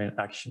humanitarian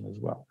action as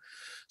well.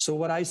 So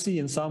what I see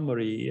in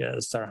summary,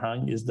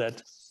 Sarhang, is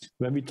that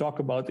when we talk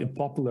about, in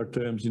popular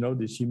terms,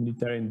 this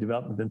humanitarian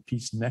development and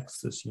peace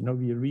nexus,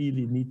 we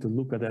really need to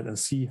look at that and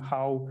see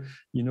how,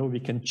 we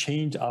can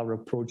change our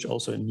approach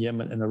also in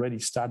Yemen and already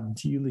start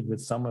dealing with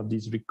some of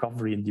these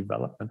recovery and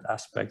development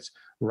aspects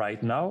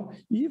right now,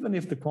 even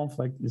if the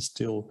conflict is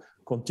still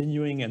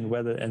continuing and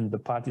the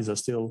parties are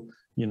still,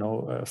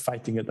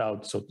 fighting it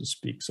out, so to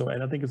speak. So,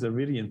 and I think it's a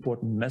really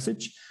important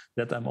message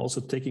that I'm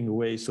also taking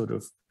away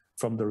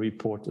from the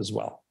report as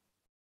well.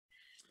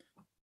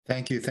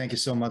 Thank you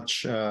so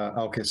much,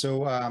 Auke. So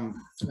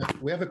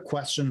we have a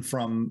question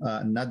from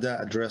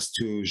Nada addressed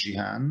to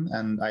Jihan,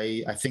 and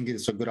I think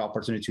it's a good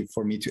opportunity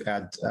for me to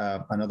add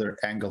another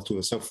angle to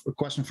it. So a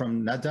question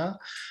from Nada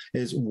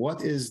is,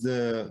 what is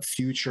the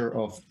future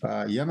of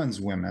Yemen's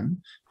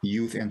women,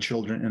 youth and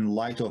children in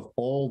light of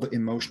all the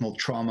emotional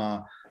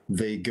trauma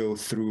they go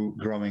through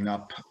growing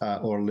up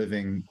or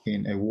living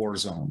in a war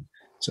zone?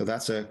 So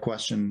that's a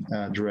question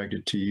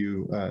directed to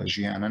you,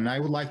 Jihan. And I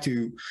would like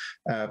to,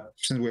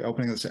 since we're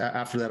opening this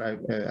after that,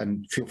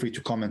 and feel free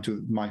to comment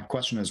to my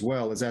question as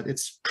well, is that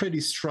it's pretty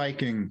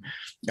striking.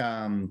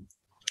 And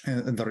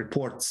the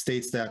report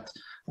states that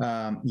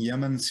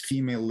Yemen's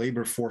female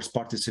labor force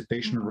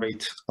participation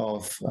rate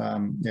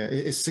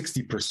is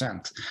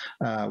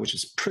 60%, which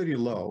is pretty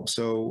low.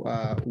 So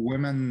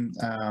women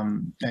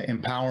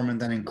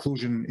empowerment and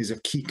inclusion is a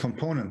key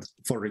component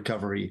for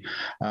recovery,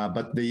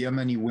 but the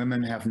Yemeni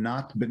women have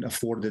not been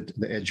afforded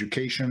the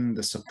education,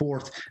 the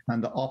support,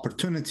 and the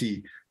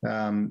opportunity.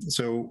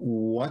 So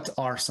what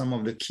are some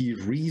of the key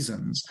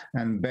reasons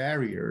and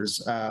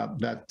barriers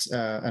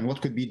and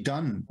what could be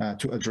done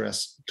to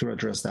address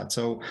that?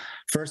 So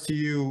first to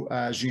you,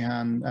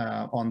 Jihan,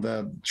 on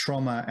the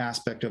trauma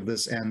aspect of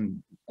this,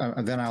 and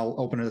then I'll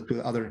open it up to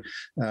the other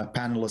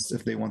panelists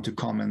if they want to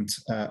comment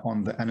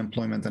on the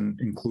unemployment and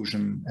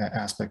inclusion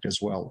aspect as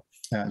well.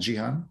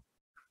 Jihan?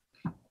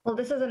 Well,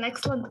 this is an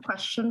excellent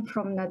question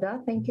from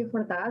Nada. Thank you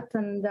for that.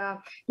 And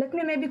let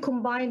me maybe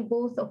combine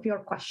both of your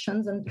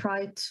questions and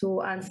try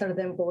to answer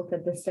them both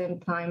at the same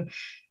time.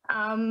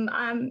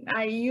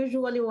 I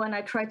usually, when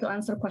I try to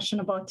answer a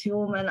question about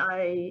human,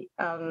 I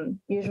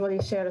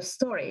usually share a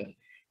story.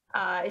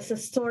 It's a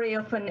story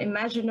of an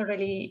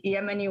imaginarily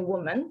Yemeni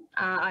woman.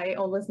 I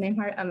always name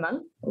her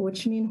Amal,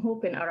 which means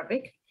hope in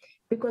Arabic,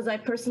 because I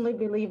personally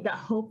believe that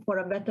hope for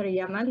a better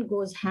Yemen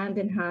goes hand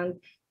in hand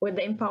with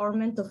the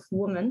empowerment of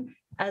women.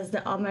 As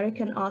the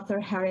American author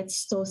Harriet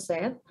Stowe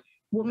said,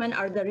 women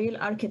are the real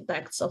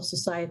architects of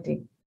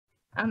society.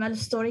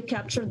 Amal's story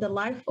captured the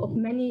life of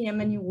many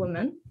Yemeni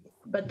women,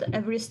 but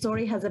every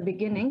story has a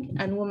beginning,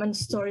 and women's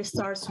story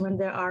starts when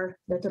they are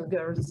little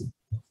girls.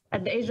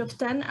 At the age of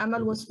 10,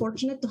 Amal was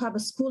fortunate to have a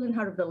school in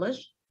her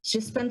village. She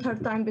spent her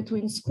time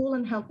between school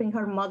and helping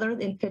her mother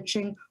in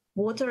fetching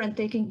water and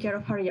taking care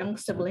of her young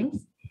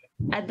siblings.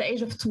 At the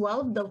age of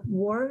 12, the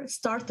war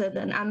started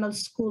and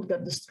Amal's school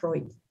got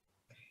destroyed.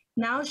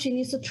 Now she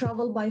needs to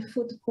travel by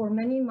foot for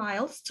many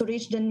miles to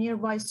reach the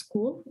nearby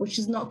school, which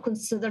is not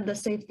considered a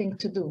safe thing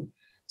to do.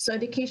 So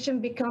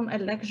education became a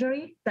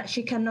luxury that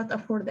she cannot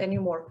afford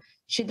anymore.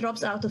 She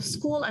drops out of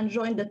school and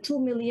joined the 2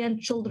 million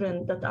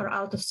children that are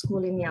out of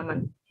school in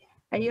Yemen.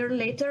 A year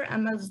later,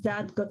 Amal's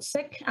dad got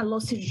sick and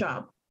lost his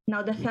job.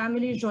 Now the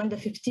family joined the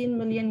 15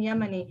 million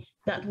Yemeni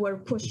that were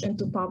pushed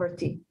into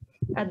poverty.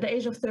 At the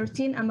age of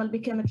 13, Amal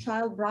became a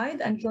child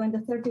bride and joined the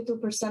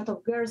 32%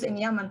 of girls in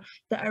Yemen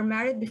that are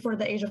married before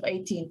the age of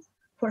 18.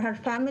 For her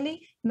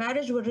family,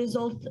 marriage will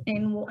result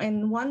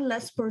in one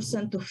less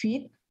person to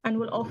feed and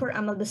will offer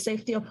Amal the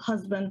safety of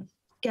husband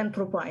can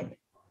provide.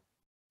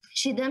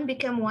 She then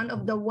became one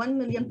of the 1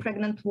 million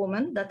pregnant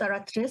women that are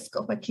at risk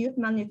of acute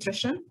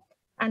malnutrition,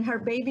 and her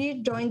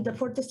baby joined the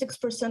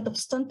 46% of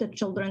stunted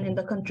children in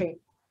the country,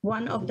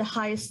 one of the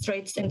highest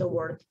rates in the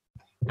world.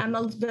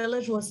 Amal's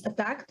village was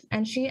attacked,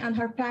 and she and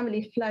her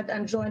family fled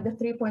and joined the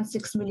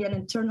 3.6 million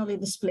internally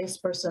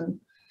displaced person.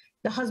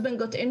 The husband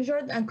got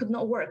injured and could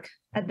not work.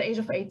 At the age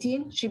of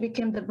 18, she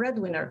became the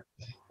breadwinner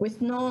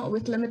with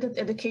limited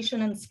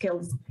education and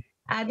skills,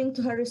 adding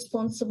to her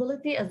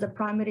responsibility as the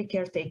primary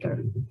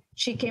caretaker.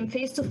 She came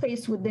face to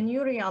face with the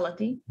new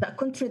reality that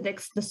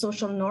contradicts the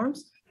social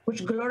norms,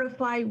 which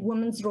glorify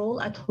women's role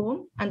at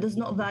home and does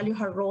not value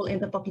her role in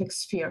the public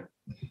sphere.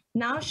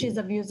 Now she's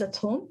abused at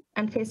home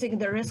and facing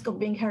the risk of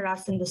being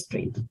harassed in the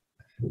street.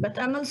 But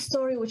Amal's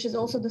story, which is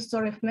also the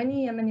story of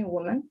many Yemeni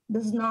women,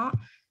 does not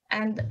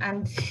end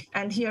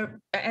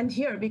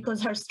here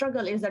because her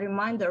struggle is a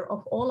reminder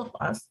of all of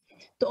us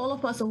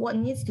of what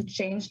needs to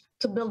change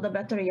to build a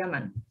better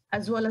Yemen,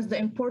 as well as the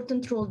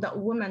important role that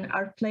women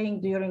are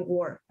playing during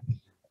war.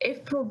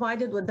 If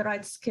provided with the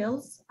right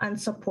skills and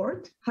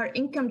support, her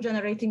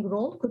income-generating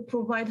role could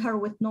provide her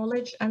with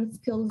knowledge and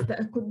skills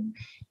that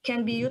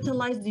can be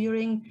utilized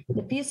during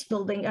the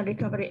peace-building and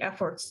recovery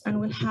efforts and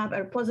will have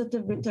a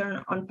positive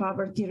return on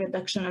poverty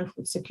reduction and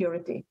food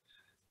security.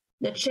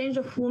 The change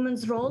of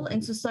women's role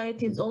in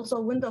society is also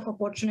a window of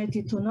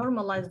opportunity to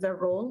normalize their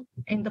role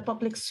in the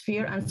public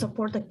sphere and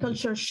support a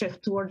culture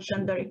shift towards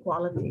gender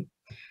equality.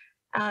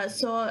 As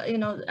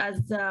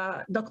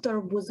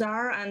Dr.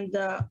 Bouzar and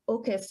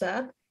Oke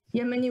said,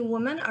 Yemeni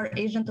women are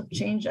agents of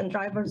change and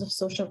drivers of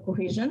social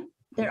cohesion.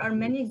 There are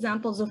many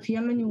examples of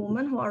Yemeni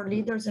women who are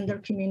leaders in their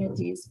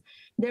communities.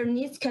 Their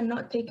needs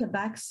cannot take a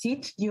back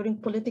seat during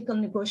political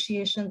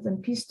negotiations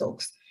and peace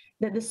talks.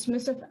 The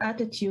dismissive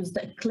attitudes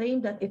that claim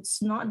that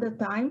it's not the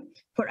time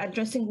for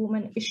addressing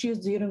women issues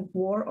during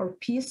war or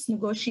peace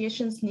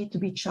negotiations need to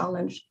be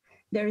challenged.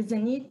 There is a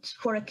need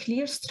for a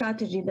clear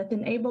strategy that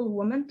enables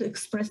women to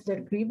express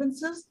their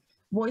grievances,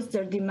 voice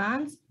their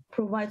demands,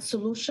 provide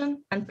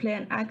solution, and play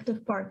an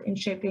active part in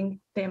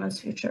shaping Yemen's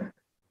future.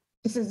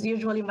 This is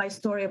usually my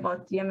story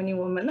about Yemeni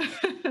women.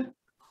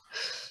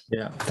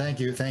 Yeah, thank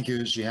you,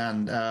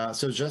 Jihan.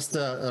 So just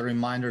a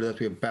reminder that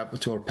we have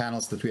to our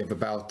panelists that we have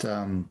about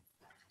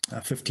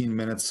 15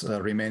 minutes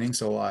remaining.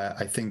 So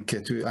I think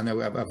I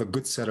know I have a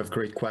good set of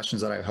great questions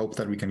that I hope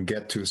that we can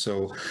get to.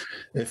 So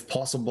if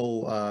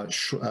possible, a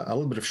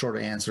little bit of shorter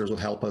answers will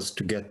help us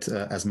to get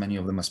as many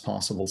of them as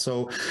possible.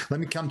 So let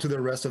me come to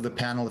the rest of the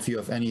panel. If you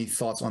have any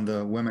thoughts on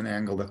the women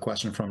angle, the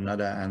question from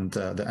Nada and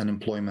the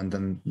unemployment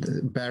and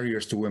the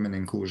barriers to women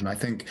inclusion. I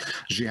think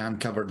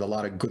Jihan covered a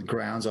lot of good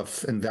grounds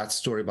in that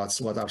story about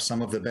what are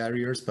some of the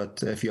barriers,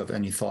 but if you have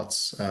any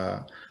thoughts,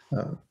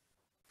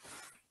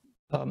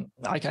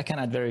 I can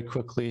add very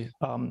quickly.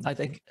 I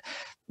think,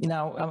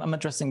 I'm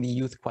addressing the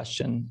youth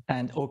question,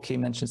 and Oke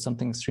mentioned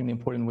something extremely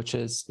important, which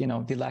is,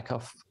 the lack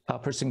of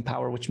purchasing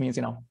power, which means,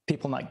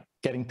 people not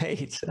getting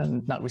paid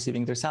and not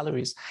receiving their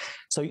salaries.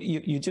 So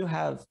you do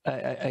have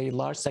a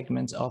large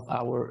segment of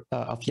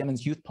of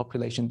Yemen's youth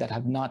population that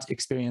have not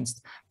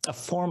experienced a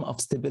form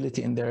of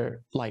stability in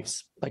their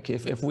lives. Like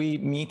if we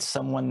meet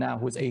someone now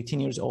who is 18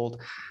 years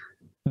old,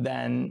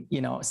 then,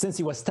 since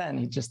he was 10,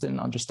 he just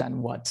didn't understand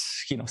what,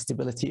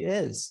 stability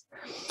is.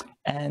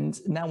 And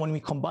now when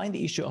we combine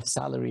the issue of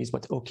salaries,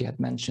 what Oke had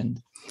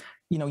mentioned,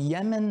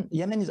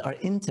 Yemenis are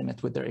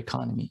intimate with their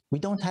economy. We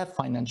don't have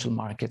financial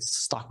markets,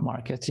 stock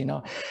markets, when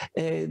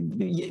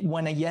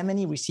a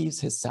Yemeni receives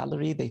his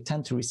salary, they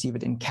tend to receive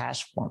it in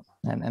cash form,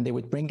 and they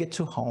would bring it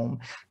to home.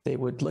 They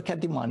would look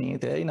at the money,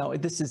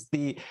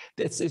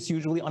 it's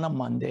usually on a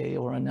Monday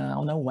or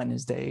on a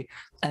Wednesday.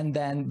 And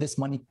then this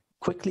money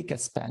quickly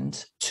gets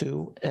spent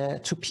to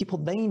people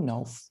they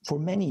know for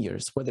many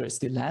years, whether it's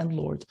the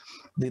landlord,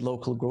 the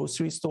local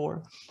grocery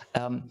store.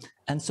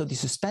 And so the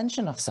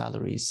suspension of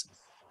salaries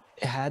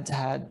had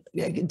a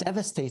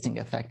devastating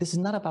effect. This is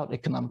not about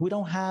economic. We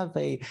don't have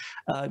a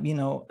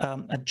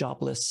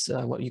jobless,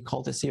 what you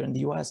call this here in the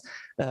US,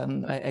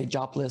 a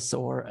jobless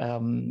or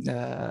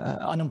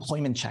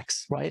unemployment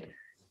checks, right?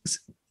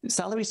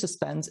 salary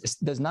suspense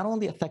does not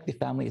only affect the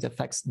family, it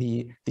affects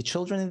the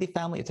children in the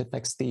family, it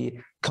affects the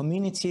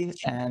community,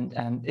 and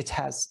it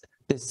has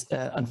this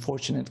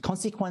unfortunate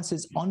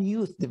consequences on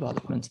youth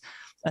development.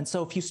 And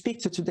so if you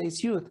speak to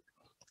today's youth,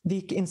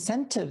 the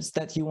incentives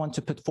that you want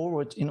to put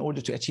forward in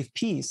order to achieve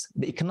peace,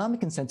 the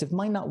economic incentive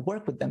might not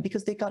work with them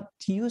because they got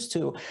used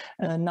to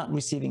not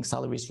receiving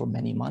salaries for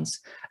many months.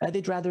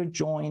 They'd rather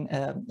join,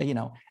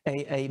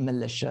 a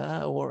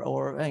militia,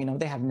 or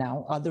they have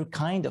now other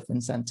kind of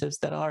incentives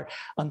that are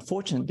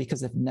unfortunate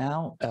because they've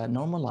now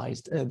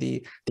normalized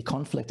the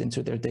conflict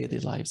into their daily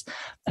lives,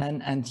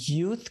 and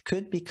youth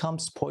could become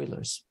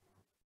spoilers.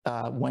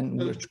 When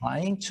we're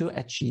trying to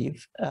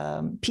achieve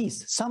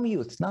peace. Some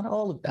youth, not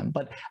all of them,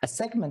 but a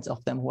segment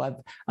of them who have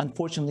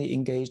unfortunately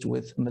engaged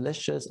with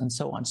militias and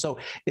so on. So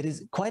it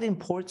is quite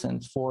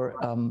important for,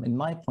 in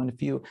my point of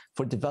view,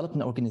 for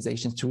development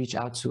organizations to reach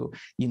out to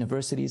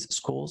universities,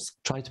 schools,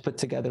 try to put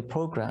together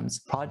programs,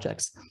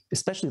 projects,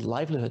 especially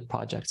livelihood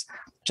projects,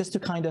 just to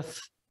kind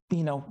of,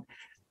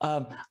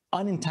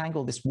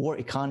 unentangle this war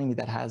economy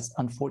that has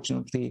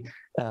unfortunately,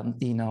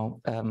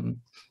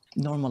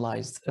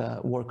 normalized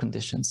war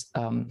conditions.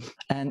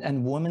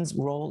 And women's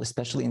role,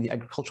 especially in the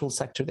agricultural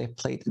sector, they've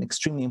played an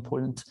extremely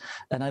important,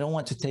 and I don't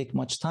want to take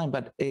much time,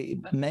 but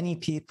many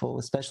people,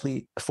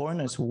 especially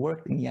foreigners who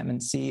work in Yemen,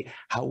 see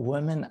how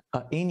women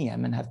in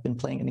Yemen have been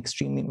playing an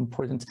extremely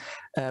important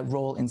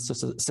role in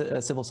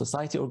civil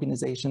society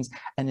organizations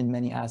and in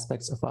many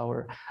aspects of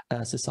our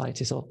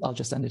society. So I'll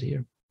just end it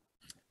here.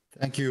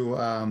 Thank you,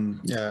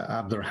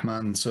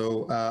 Abdurrahman.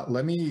 So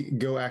let me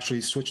actually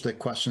switch the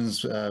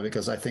questions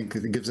because I think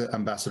it gives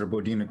Ambassador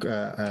Bodine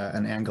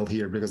an angle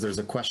here, because there's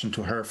a question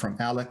to her from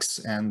Alex,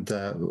 and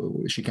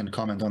she can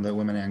comment on the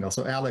women angle.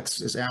 So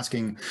Alex is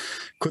asking,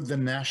 could the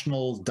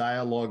national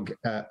dialogue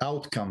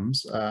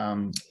outcomes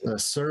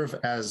serve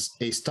as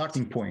a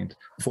starting point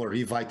for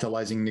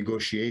revitalizing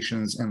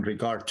negotiations in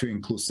regard to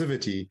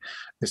inclusivity,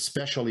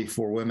 especially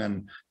for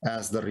women,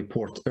 as the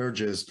report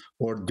urges,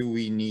 or do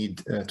we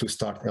need to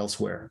start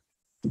elsewhere?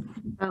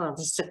 Oh,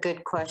 this is a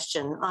good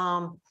question.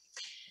 I'm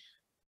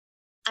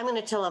going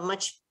to tell a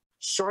much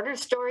shorter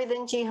story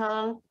than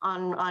Jihan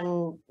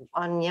on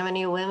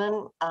Yemeni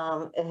women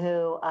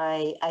who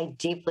I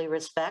deeply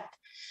respect.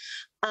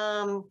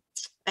 I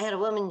had a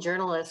woman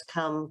journalist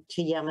come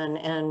to Yemen,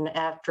 and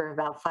after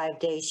about 5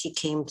 days, she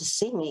came to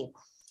see me.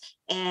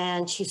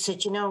 And she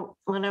said,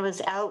 when I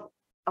was out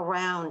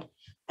around,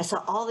 I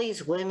saw all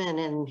these women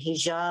in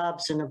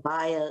hijabs and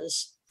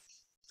abayas,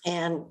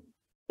 and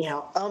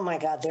oh my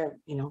God,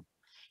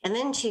 and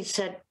then she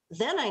said,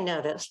 then I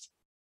noticed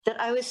that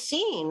I was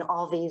seeing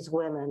all these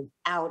women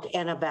out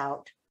and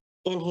about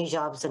in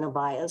hijabs and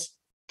abayas.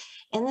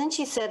 And then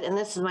she said, and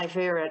this is my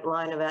favorite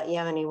line about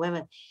Yemeni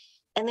women,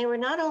 and they were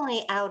not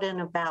only out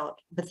and about,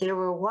 but they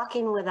were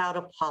walking without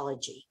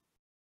apology,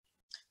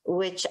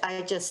 which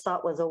I just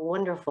thought was a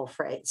wonderful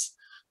phrase.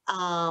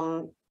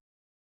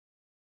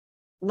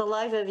 The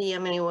life of a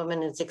Yemeni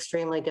woman is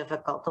extremely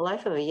difficult. The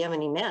life of a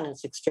Yemeni man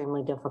is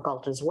extremely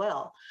difficult as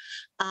well.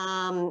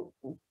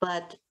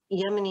 But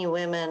Yemeni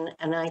women,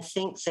 and I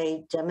think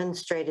they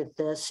demonstrated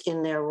this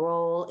in their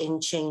role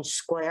in Change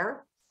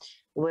Square,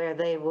 where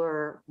they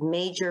were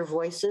major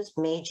voices,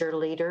 major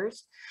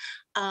leaders,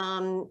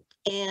 and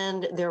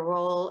their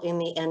role in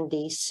the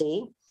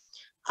NDC.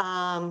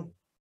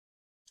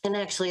 And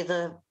actually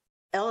the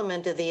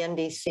element of the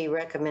NDC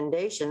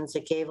recommendations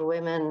that gave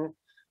women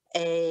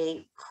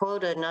a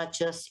quota, not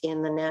just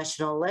in the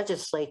national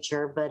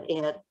legislature, but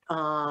in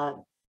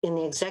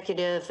the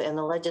executive and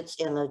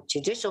the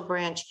judicial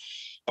branch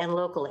and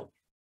locally.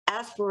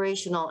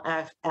 Aspirational,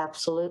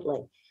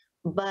 absolutely.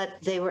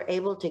 But they were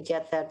able to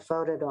get that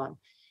voted on.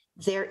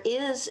 There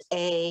is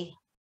a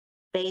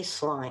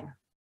baseline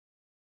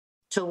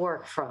to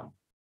work from.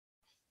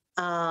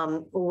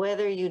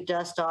 Whether you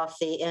dust off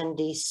the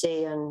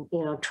NDC and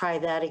try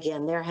that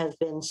again, there has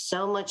been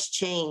so much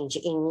change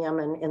in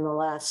Yemen in the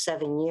last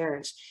 7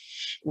 years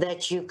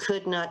that you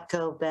could not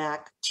go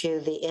back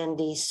to the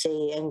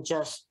NDC and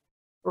just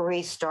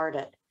restart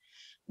it.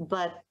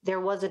 But there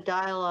was a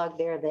dialogue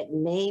there that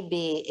may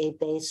be a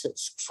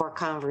basis for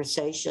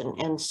conversation,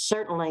 and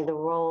certainly the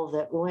role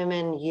that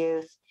women,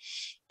 youth,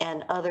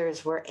 and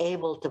others were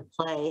able to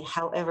play,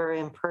 however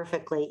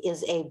imperfectly,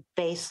 is a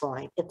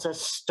baseline. It's a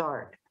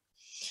start.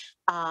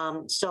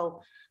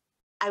 So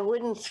I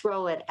wouldn't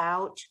throw it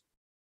out.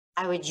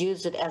 I would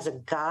use it as a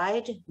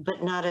guide,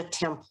 but not a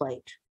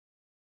template.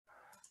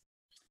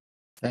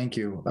 Thank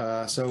you.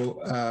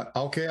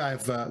 Okay,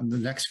 I've the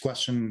next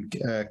question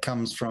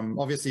comes from,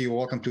 obviously you're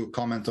welcome to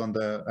comment on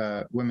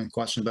the women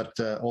question, but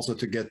also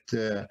to get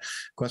the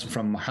question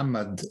from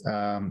Muhammad.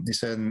 He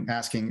said,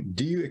 asking,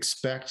 do you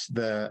expect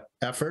the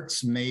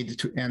efforts made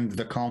to end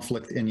the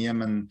conflict in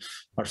Yemen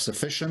are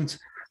sufficient?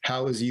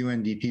 How is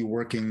UNDP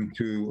working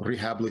to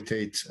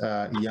rehabilitate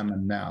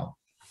Yemen now?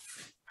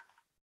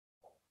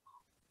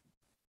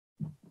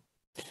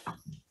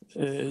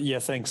 Yeah,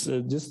 thanks.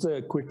 Just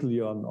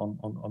quickly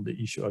on the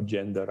issue of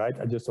gender, right?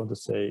 I just want to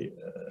say,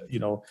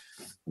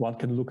 one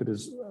can look at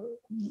this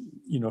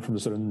from the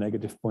sort of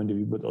negative point of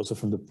view, but also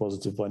from the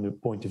positive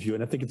point of view.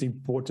 And I think it's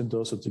important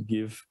also to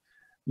give,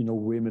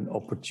 women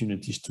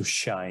opportunities to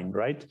shine,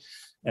 right?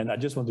 And I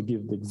just want to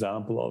give the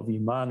example of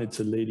Iman. It's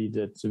a lady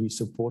that we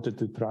supported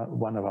to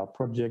one of our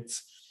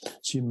projects.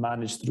 She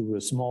managed through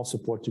a small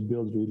support to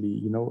build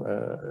really,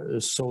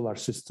 a solar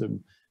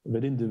system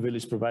within the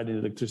village, providing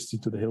electricity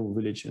to the whole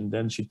village. And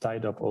then she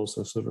tied up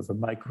also sort of a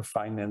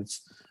microfinance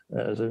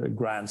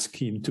grant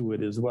scheme to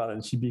it as well.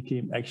 And she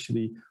became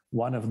actually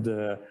one of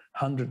the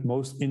 100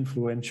 most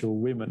influential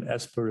women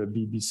as per a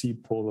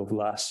BBC poll of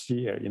last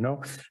year,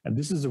 And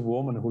this is a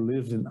woman who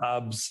lives in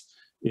Abs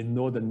in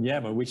northern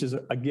Yemen, which is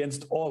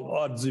against all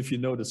odds if you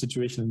know the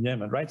situation in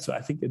Yemen, right? So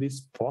I think it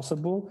is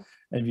possible.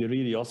 And we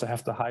really also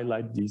have to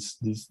highlight these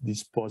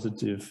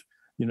positive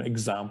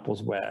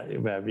examples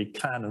where we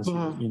can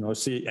and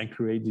see and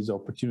create these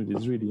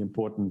opportunities. Really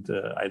important,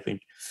 I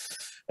think.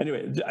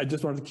 Anyway, I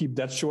just wanted to keep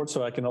that short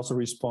so I can also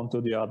respond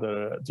to the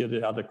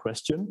other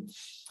question.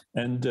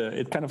 And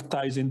it kind of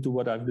ties into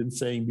what I've been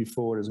saying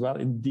before as well.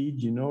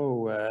 Indeed,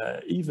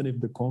 even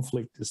if the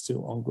conflict is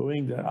still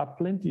ongoing, there are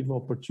plenty of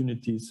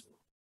opportunities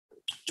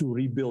to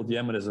rebuild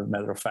Yemen, as a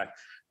matter of fact.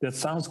 That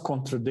sounds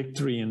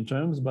contradictory in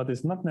terms, but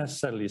it's not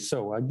necessarily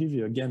so. I'll give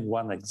you again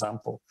one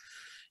example.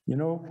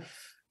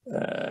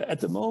 At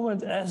the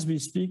moment, as we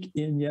speak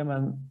in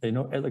Yemen,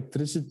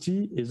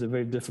 electricity is a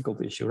very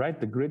difficult issue, right?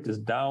 The grid is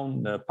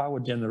down,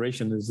 power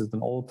generation is at an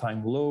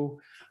all-time low,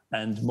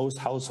 and most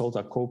households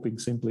are coping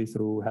simply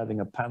through having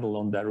a panel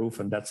on their roof,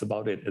 and that's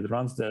about it. It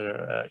runs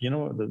their,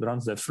 it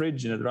runs their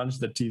fridge, and it runs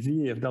their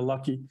TV if they're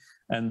lucky,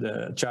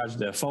 and charge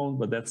their phone,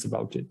 but that's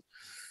about it.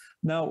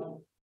 Now,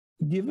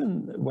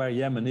 given where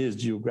Yemen is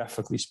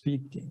geographically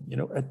speaking,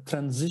 a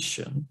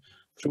transition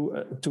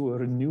to a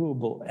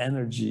renewable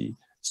energy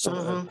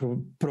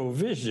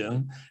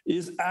provision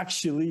is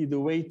actually the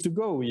way to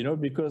go,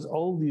 because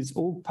all these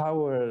old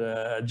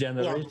power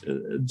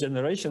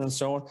generation and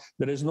so on,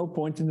 there is no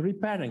point in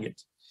repairing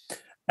it.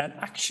 And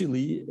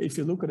actually, if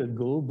you look at it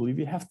globally,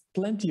 we have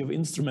plenty of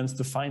instruments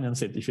to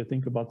finance it. If you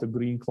think about the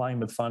Green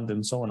Climate Fund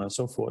and so on and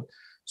so forth.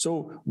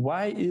 So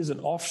why is an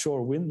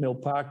offshore windmill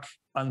park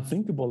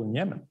unthinkable in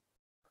Yemen?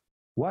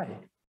 Why?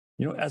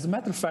 As a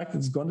matter of fact,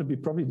 it's going to be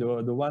probably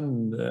the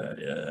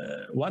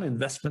one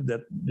investment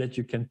that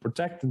you can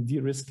protect and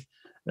de-risk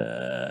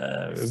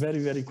very,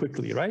 very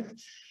quickly, right?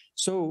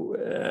 So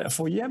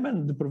for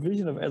Yemen, the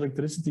provision of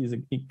electricity is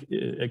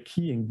a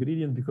key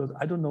ingredient, because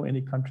I don't know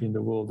any country in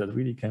the world that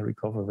really can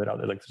recover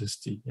without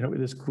electricity.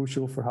 It is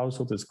crucial for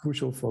households, it's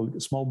crucial for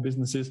small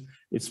businesses,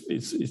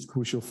 it's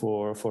crucial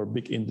for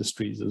big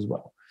industries as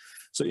well.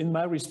 So in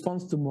my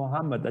response to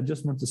Mohammed, I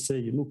just want to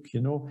say, look,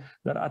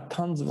 there are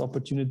tons of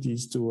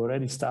opportunities to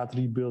already start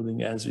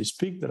rebuilding as we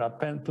speak. There are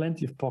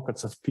plenty of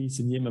pockets of peace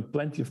in Yemen,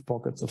 plenty of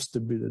pockets of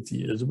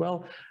stability as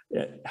well,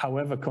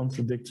 however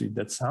contradictory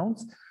that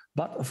sounds.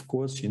 But of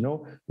course,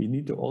 we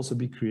need to also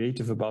be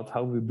creative about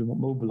how we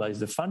mobilize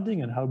the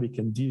funding and how we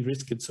can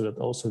de-risk it so that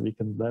also we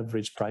can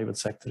leverage private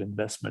sector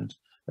investment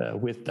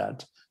with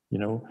that,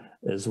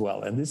 as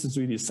well. And this is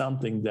really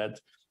something that,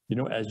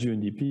 as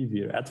UNDP,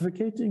 we are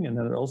advocating, and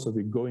then also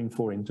we're going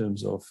for in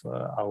terms of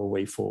our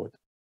way forward.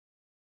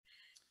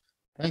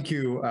 Thank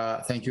you,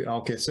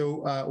 Alke.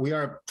 So we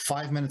are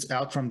 5 minutes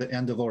out from the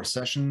end of our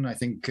session. I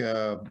think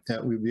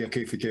we'd be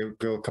okay if we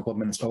go a couple of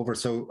minutes over.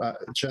 So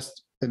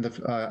just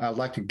I'd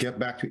like to get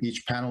back to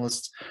each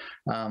panelist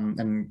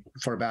and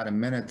for about a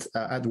minute.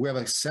 We have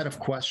a set of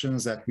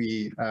questions that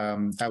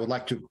I would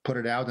like to put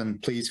it out, and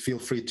please feel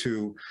free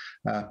to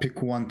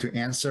pick one to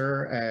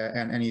answer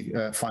and any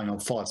final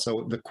thoughts.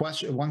 So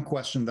one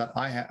question that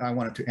I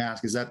wanted to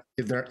ask is that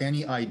if there are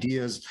any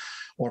ideas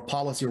or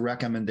policy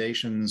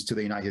recommendations to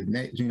the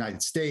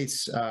United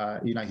States,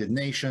 United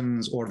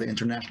Nations, or the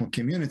international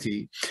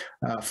community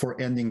for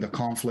ending the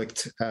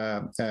conflict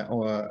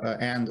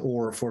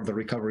or for the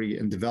recovery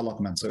and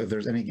development. So if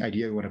there's any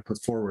idea you want to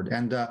put forward.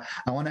 And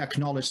I want to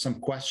acknowledge some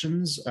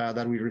questions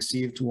that we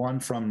received. One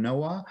from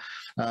Noah,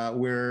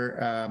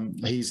 where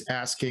he's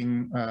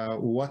asking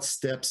what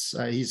steps,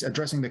 he's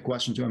addressing the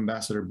question to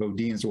Ambassador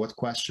Bodine. So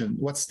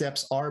what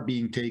steps are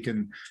being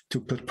taken to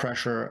put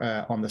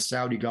pressure on the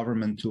Saudi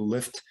government to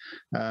lift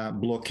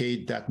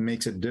blockade that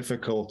makes it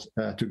difficult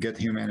to get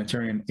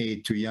humanitarian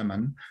aid to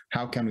Yemen?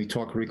 How can we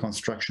talk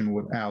reconstruction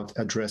without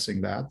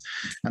addressing that?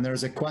 And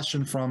there's a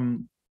question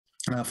from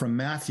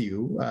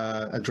Matthew,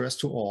 addressed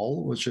to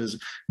all, which is,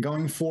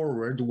 going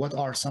forward, what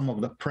are some of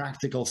the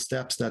practical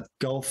steps that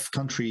Gulf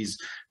countries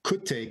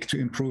could take to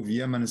improve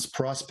Yemen's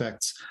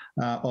prospects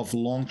of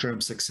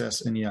long-term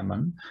success in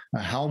Yemen?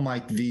 How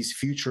might these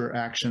future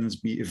actions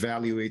be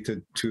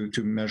evaluated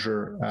to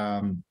measure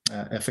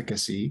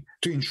efficacy,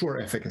 to ensure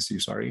efficacy,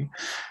 sorry.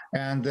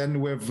 And then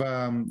with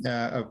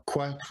a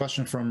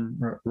question from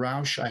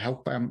Rausch. I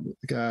hope I'm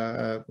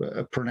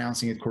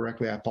pronouncing it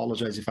correctly. I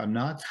apologize if I'm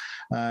not.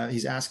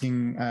 He's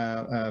asking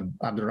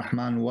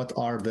Abdurrahman, what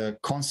are the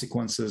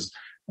consequences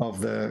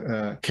of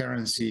the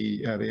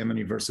currency, the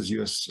Yemeni versus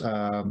US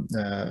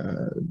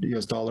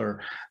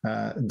dollar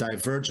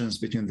divergence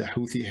between the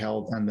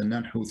Houthi-held and the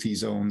non-Houthi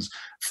zones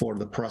for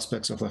the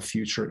prospects of a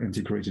future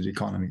integrated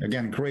economy?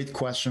 Again, great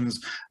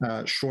questions,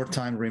 short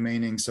time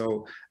remaining,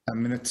 so a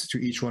minute to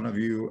each one of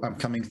you. I'm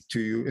coming to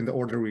you in the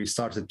order we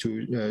started,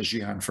 to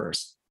Jihan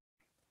first.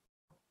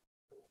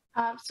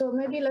 So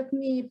maybe let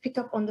me pick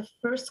up on the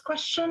first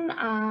question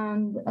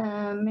and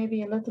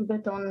maybe a little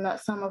bit on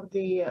some of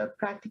the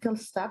practical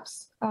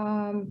steps.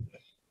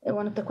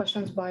 One of the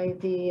questions by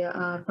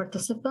the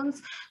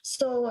participants.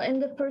 So in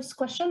the first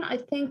question, I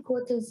think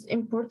what is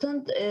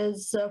important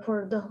is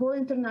for the whole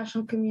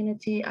international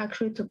community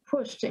actually to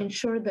push to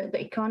ensure that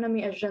the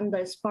economy agenda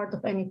is part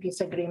of any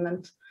peace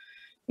agreement.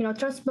 You know,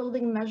 trust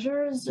building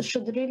measures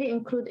should really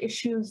include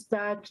issues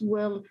that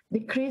will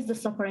decrease the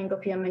suffering of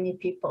Yemeni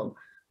people.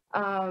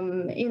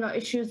 You know,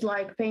 issues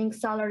like paying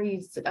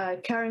salaries,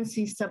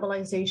 currency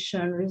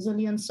stabilization,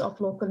 resilience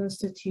of local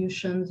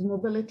institutions,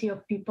 mobility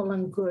of people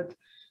and goods,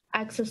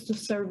 access to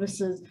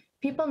services.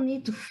 People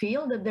need to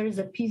feel that there is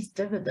a peace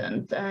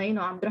dividend. You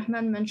know,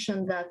 Abdurrahman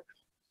mentioned that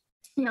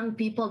young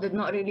people did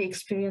not really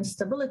experience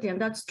stability,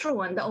 and that's true.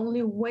 And the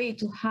only way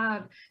to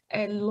have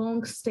a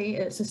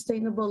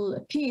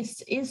sustainable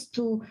peace is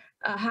to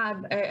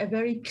have a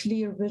very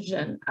clear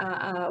vision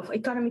of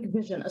economic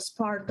vision as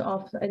part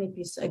of any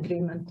peace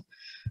agreement.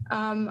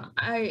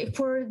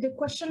 For the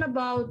question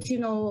about, you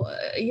know,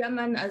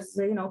 Yemen, as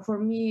you know, for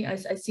me, I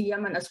see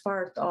Yemen as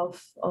part of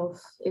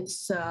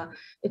its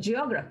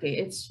geography.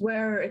 It's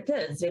where it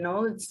is. You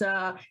know, it's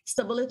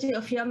stability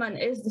of Yemen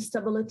is the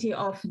stability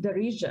of the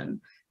region.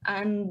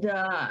 And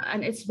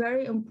it's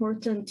very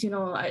important, you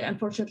know,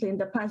 unfortunately in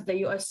the past, the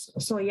US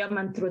saw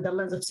Yemen through the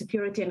lens of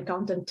security and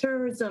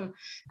counterterrorism.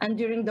 And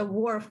during the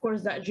war, of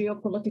course, that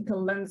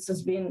geopolitical lens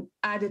has been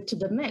added to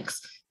the mix.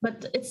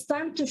 But it's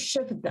time to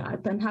shift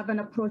that and have an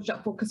approach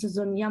that focuses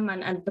on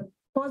Yemen and the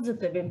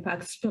positive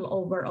impact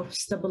spillover of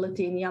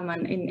stability in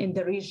Yemen in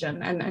the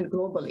region and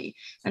globally.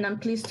 And I'm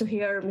pleased to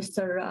hear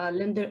Mr.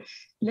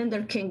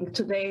 Linder King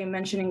today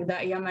mentioning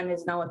that Yemen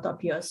is now a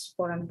top US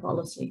foreign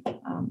policy.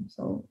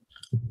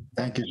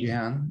 Thank you,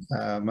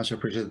 Jihan. Much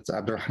appreciated.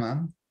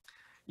 Abdurrahman?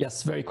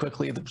 Yes, very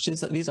quickly.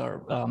 These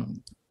are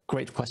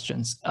great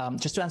questions.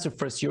 Just to answer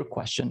first your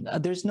question,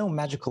 there's no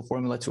magical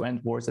formula to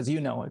end wars. As you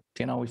know,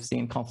 we've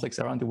seen conflicts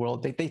around the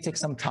world. They take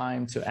some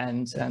time to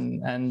end,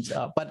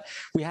 but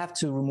we have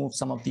to remove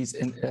some of these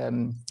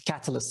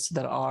catalysts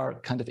that are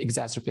kind of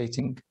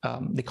exacerbating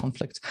the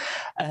conflict.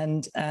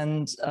 And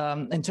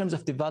in terms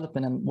of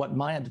development, and what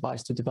my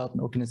advice to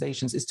development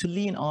organizations is to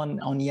lean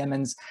on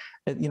Yemen's,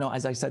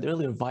 as I said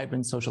earlier,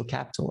 vibrant social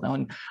capital,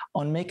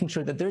 on making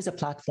sure that there's a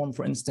platform,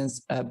 for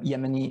instance,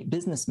 Yemeni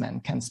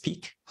businessmen can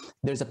speak.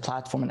 There's a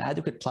platform, an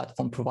adequate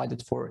platform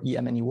provided for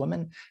Yemeni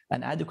women,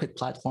 an adequate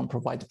platform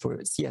provided for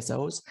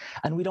CSOs.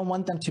 And we don't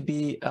want them to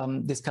be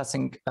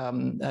discussing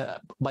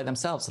by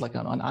themselves, like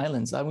on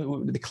islands,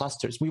 the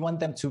clusters. We want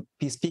them to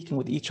be speaking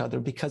with each other,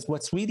 because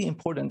what's really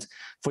important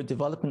for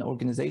development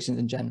organizations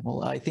in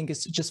general, I think,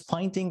 is just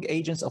finding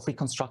agents of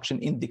reconstruction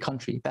in the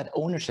country, that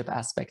ownership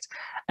aspect.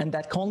 And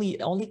that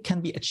only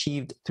can be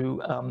achieved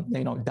through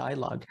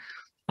dialogue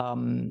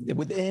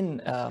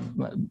within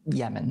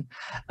Yemen.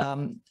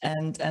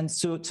 And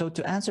so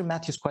to answer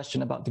Matthew's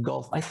question about the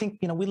Gulf, I think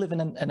we live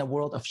in a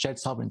world of shared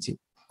sovereignty,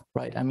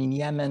 right? I mean,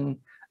 Yemen,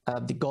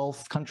 the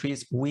Gulf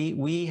countries, we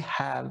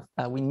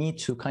need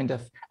to kind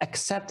of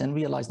accept and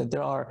realize that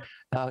there are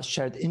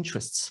shared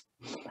interests.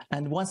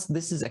 And once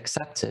this is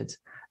accepted,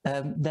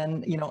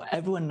 then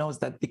everyone knows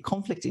that the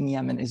conflict in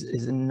Yemen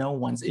is in no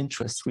one's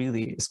interest,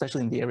 really,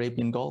 especially in the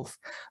Arabian Gulf.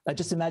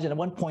 Just imagine, at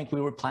one point we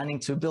were planning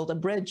to build a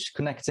bridge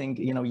connecting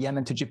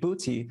Yemen to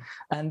Djibouti,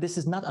 and this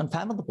is not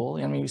unfathomable.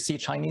 I mean, you see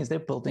Chinese, they're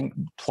building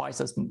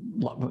twice as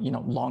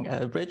long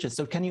bridges.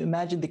 So can you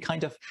imagine the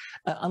kind of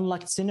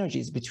unlocked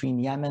synergies between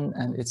Yemen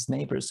and its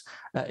neighbors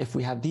if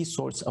we have these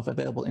sorts of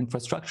available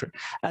infrastructure?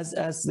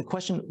 As the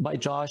question by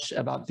Josh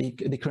about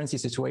the currency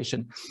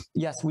situation,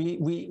 yes,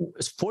 we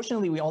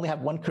fortunately we only have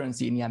one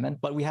currency in Yemen,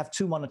 but we have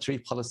two monetary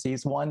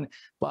policies, one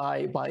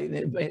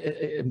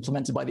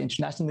implemented by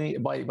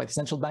the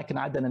central bank in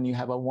Aden, and you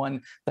have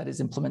one that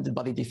is implemented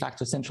by the de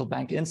facto central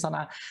bank in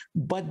Sana'a.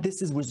 But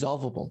this is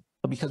resolvable,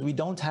 because we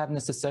don't have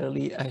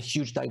necessarily a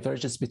huge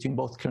divergence between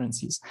both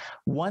currencies.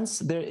 Once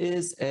there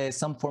is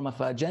some form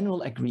of a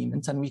general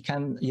agreement, and we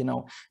can,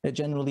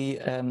 generally,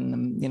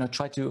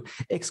 try to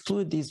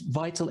exclude these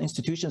vital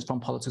institutions from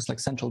politics, like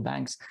central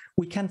banks,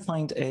 we can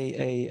find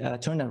a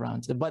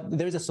turnaround. But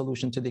there is a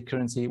solution to the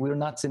currency. We're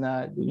not in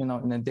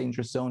a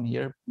dangerous zone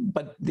here.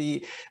 But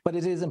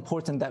it is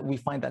important that we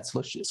find that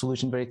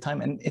solution very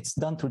time, and it's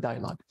done through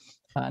dialogue.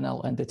 And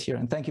I'll end it here.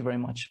 And thank you very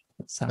much.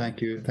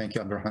 Thank you,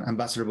 Abdurrahman.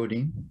 Ambassador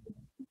Bodine.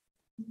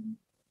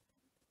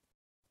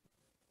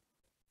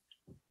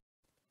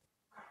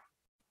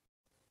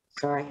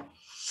 Sorry.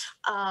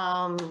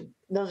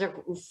 Those are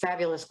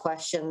fabulous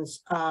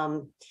questions. I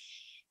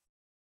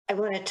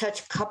want to touch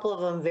a couple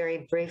of them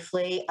very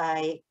briefly.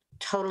 I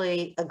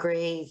totally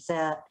agree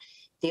that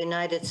the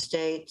United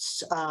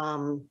States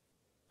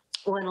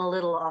went a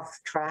little off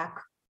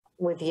track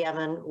with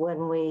Yemen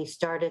when we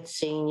started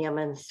seeing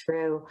Yemen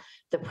through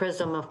the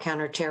prism of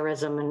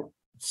counterterrorism and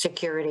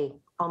security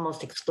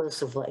almost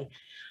exclusively.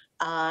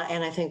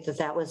 And I think that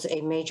that was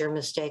a major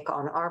mistake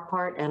on our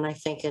part, and I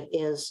think it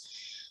is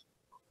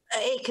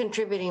a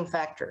contributing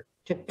factor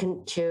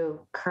to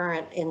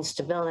current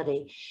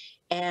instability.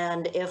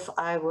 And if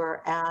I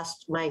were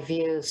asked my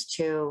views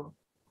to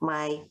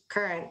my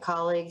current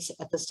colleagues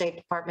at the State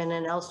Department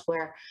and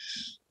elsewhere,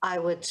 I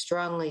would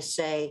strongly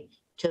say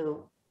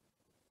to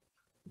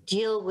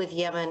deal with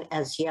Yemen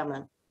as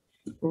Yemen,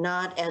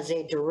 not as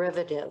a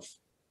derivative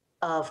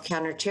of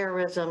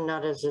counterterrorism,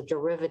 not as a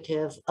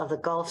derivative of the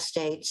Gulf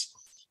states.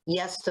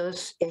 Yes,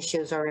 those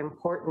issues are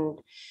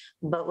important,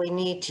 but we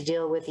need to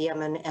deal with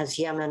Yemen as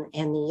Yemen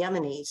and the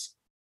Yemenis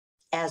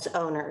as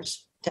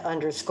owners, to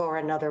underscore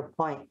another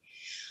point.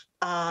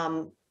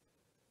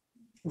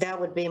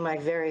 That would be my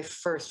very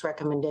first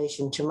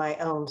recommendation to my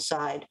own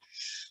side.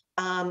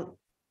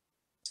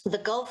 The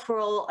Gulf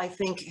role, I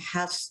think,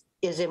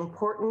 is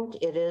important.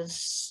 It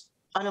is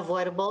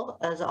unavoidable,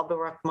 as Abdul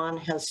Rahman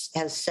has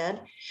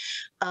said.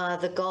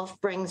 The Gulf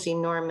brings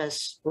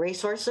enormous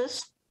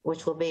resources,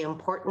 which will be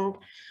important.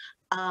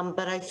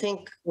 But I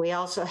think we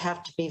also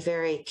have to be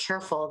very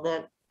careful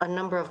that a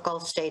number of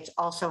Gulf states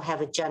also have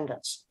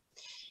agendas.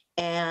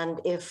 And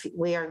if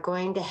we are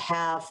going to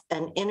have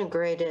an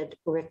integrated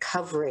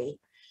recovery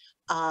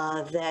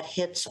that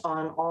hits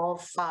on all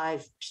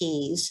 5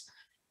 Ps,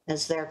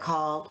 as they're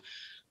called,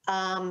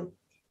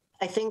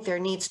 I think there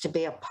needs to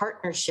be a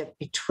partnership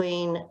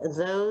between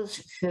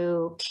those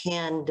who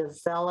can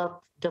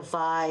develop,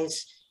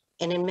 devise,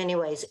 and in many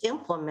ways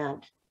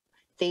implement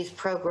these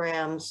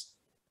programs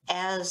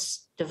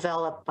as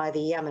developed by the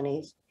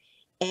Yemenis,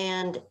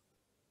 and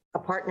a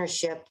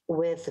partnership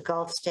with the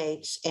Gulf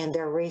states and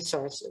their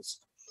resources.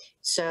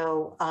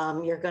 So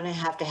you're going to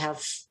have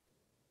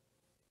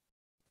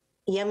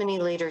Yemeni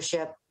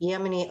leadership,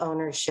 Yemeni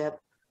ownership,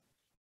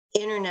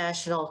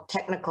 international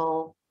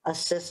technical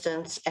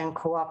assistance and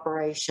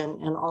cooperation,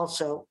 and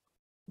also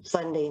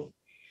funding.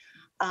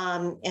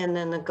 And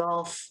then the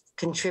Gulf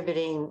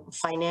contributing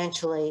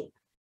financially,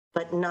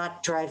 but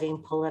not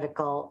driving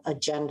political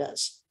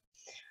agendas.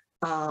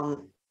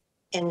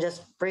 And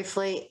just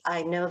briefly,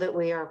 I know that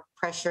we are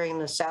pressuring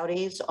the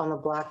Saudis on the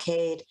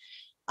blockade.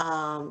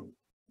 I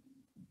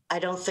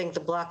don't think the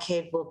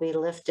blockade will be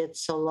lifted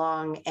so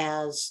long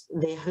as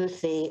the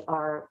Houthi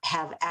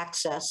have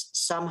access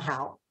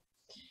somehow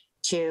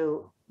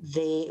to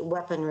the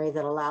weaponry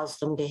that allows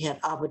them to hit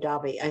Abu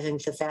Dhabi. I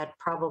think that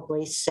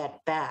probably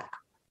set back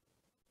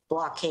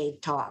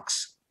blockade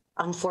talks.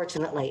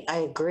 Unfortunately, I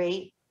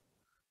agree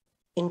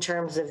in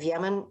terms of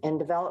Yemen and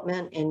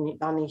development and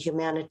on the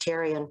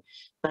humanitarian,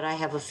 but I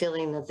have a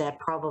feeling that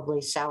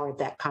probably soured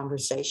that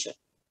conversation.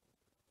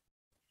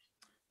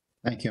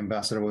 Thank you,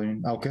 Ambassador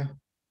William. Okay.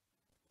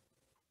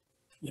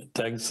 Yeah,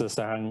 thanks,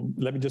 Sarang.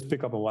 Let me just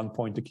pick up on one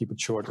point to keep it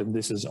short, and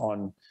this is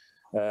on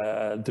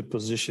the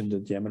position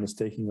that Yemen is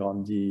taking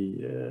on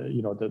the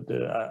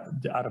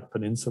Arab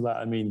Peninsula.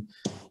 I mean,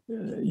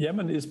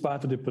 Yemen is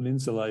part of the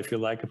peninsula, if you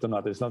like it or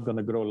not. It's not going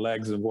to grow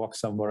legs and walk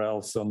somewhere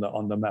else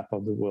on the map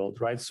of the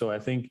world, right? So I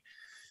think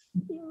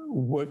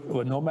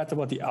no matter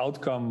what the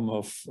outcome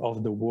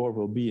of the war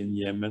will be in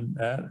Yemen,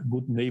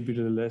 good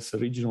neighborliness,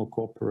 regional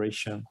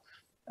cooperation,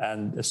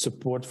 and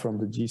support from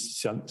the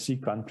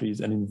GCC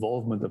countries and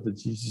involvement of the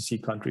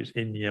GCC countries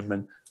in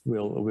Yemen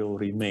will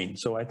remain.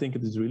 So I think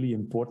it is really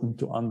important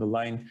to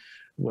underline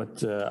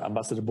what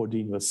Ambassador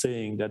Bodine was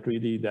saying, that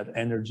really that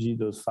energy,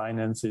 those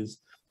finances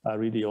are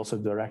really also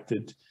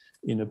directed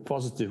in a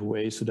positive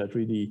way, so that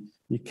really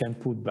we can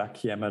put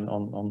back Yemen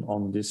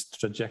on this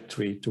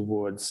trajectory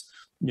towards,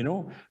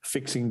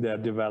 fixing their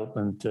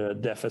development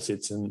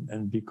deficits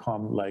and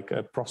become like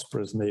a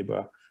prosperous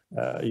neighbor,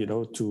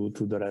 to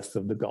the rest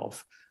of the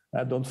Gulf.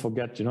 Don't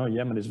forget,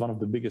 Yemen is one of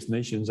the biggest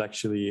nations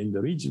actually in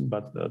the region,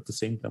 but at the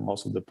same time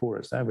also the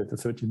poorest. With a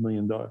 30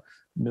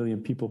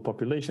 million people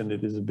population,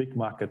 it is a big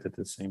market at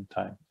the same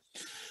time.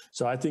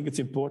 So I think it's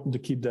important to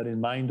keep that in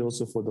mind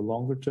also for the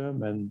longer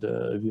term, and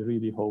we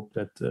really hope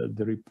that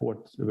the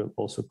report will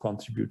also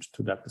contribute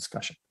to that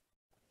discussion.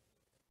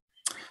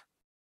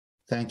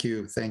 Thank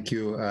you.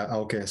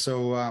 Okay,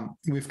 so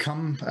we've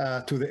come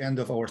to the end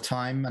of our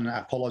time, and I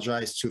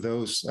apologize to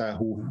those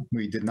who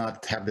we did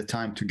not have the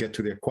time to get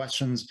to their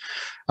questions.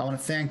 I want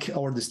to thank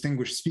our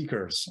distinguished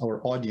speakers,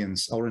 our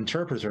audience, our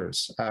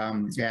interpreters,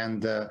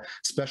 and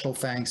special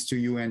thanks to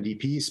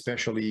UNDP,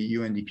 especially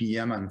UNDP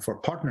Yemen,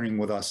 for partnering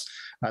with us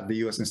at the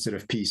U.S.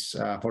 Institute of Peace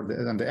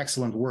and the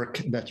excellent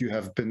work that you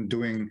have been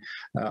doing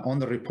on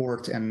the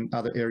report and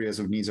other areas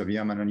of needs of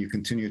Yemen, and you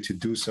continue to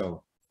do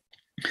so.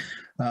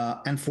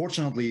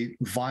 Unfortunately,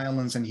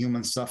 violence and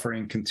human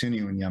suffering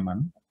continue in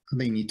Yemen.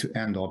 they need to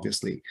end,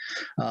 obviously.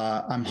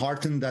 I'm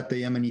heartened that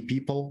the Yemeni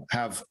people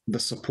have the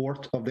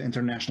support of the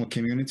international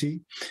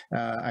community.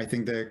 I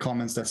think the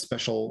comments that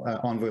Special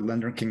Envoy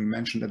Lenderking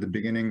mentioned at the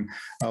beginning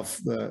of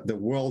the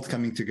world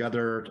coming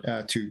together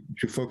to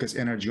focus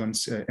energy on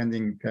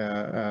ending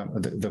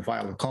the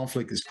violent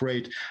conflict is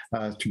great.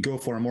 To go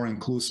for a more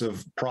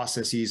inclusive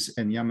processes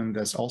in Yemen,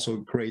 that's also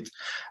great.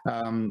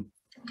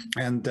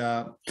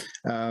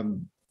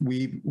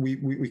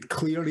 We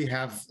clearly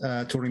have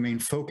to remain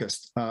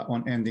focused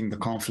on ending the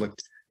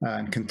conflict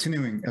and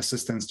continuing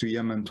assistance to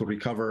Yemen to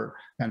recover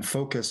and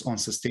focus on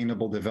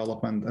sustainable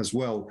development as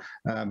well,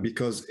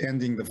 because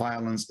ending the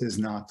violence is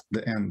not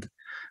the end.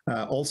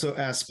 Also,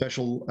 as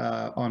Special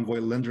Envoy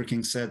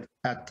Lenderking said,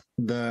 at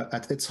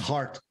its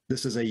heart,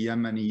 this is a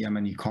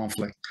Yemeni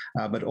conflict,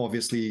 but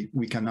obviously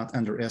we cannot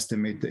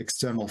underestimate the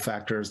external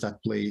factors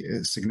that play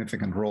a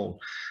significant role.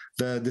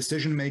 The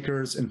decision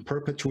makers in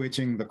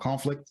perpetuating the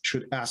conflict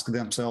should ask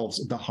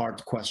themselves the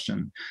hard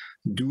question: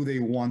 do they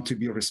want to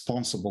be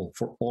responsible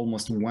for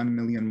almost 1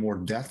 million more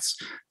deaths,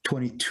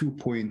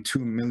 22.2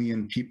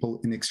 million people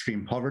in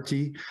extreme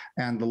poverty,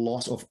 and the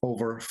loss of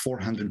over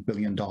 $400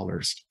 billion?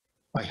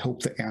 I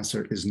hope the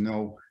answer is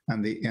no,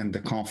 and they end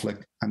the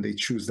conflict and they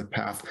choose the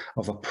path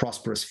of a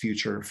prosperous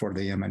future for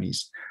the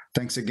Yemenis.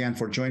 Thanks again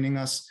for joining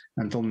us.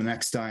 Until the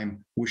next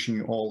time, wishing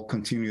you all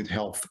continued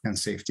health and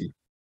safety.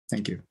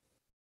 Thank you.